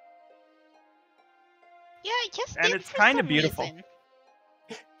 Yeah, I just And it's kind of beautiful. Reason.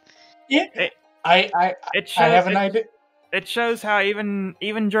 Yeah, I have an idea. It shows how even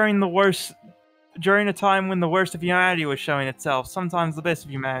during a time when the worst of humanity was showing itself, sometimes the best of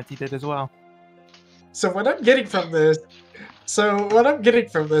humanity did as well. So what I'm getting from this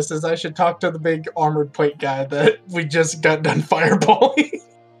is I should talk to the big armored plate guy that we just got done fireballing.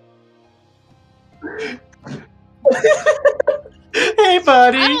 Hey,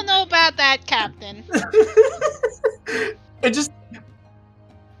 buddy. I don't know about that, Captain. It just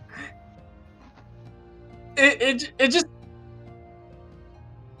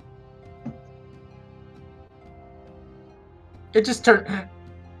turned.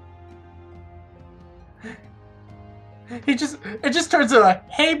 It just turns to a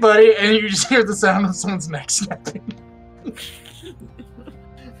hey, buddy, and you just hear the sound of someone's neck snapping.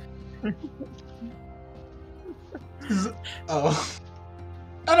 Oh,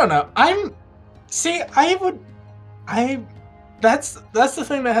 I don't know. That's the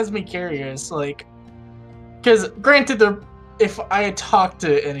thing that has me curious. Like, because granted, if I had talked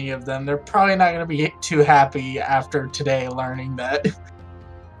to any of them, they're probably not going to be too happy after today, learning that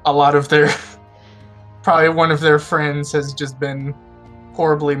a lot of probably one of their friends has just been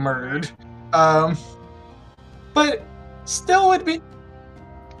horribly murdered. But still would be.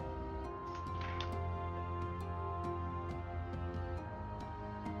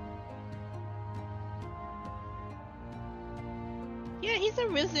 Yeah, he's a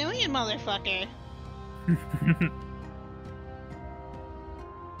resilient motherfucker.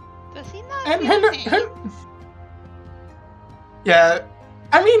 Does he not And feel pain? yeah,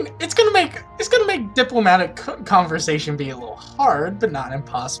 I mean, it's gonna make diplomatic conversation be a little hard, but not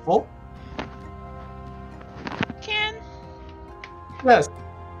impossible. Can? Yes,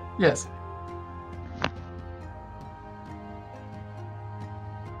 yes.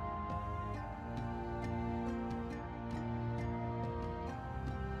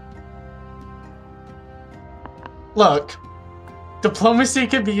 Look, diplomacy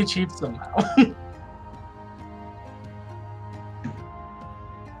can be achieved somehow.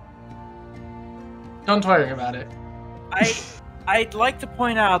 Don't worry about it. I'd like to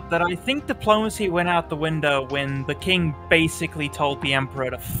point out that I think diplomacy went out the window when the king basically told the emperor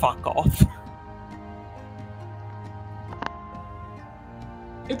to fuck off.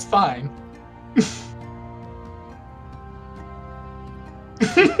 It's fine.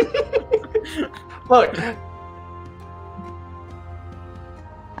 Look.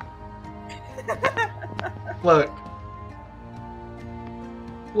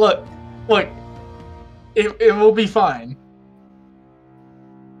 Look. It will be fine.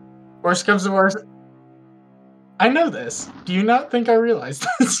 Worst comes to worst. I know this. Do you not think I realized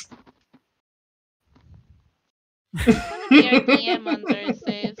this? I'm gonna be our DM on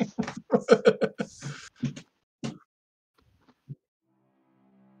Thursdays.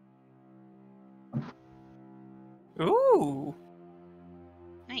 Ooh.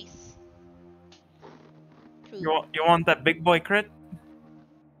 Nice. You want that big boy crit?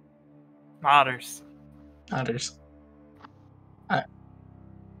 Otters. Otters.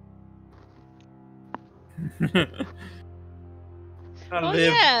 Oh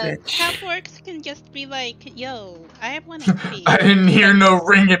yeah, Half-Orcs can just be like, yo, I want to be. I didn't hear no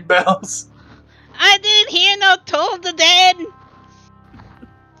ringing bells. I didn't hear no Toll the Dead!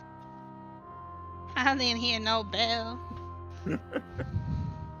 I didn't hear no bell.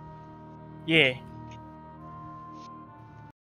 Yeah.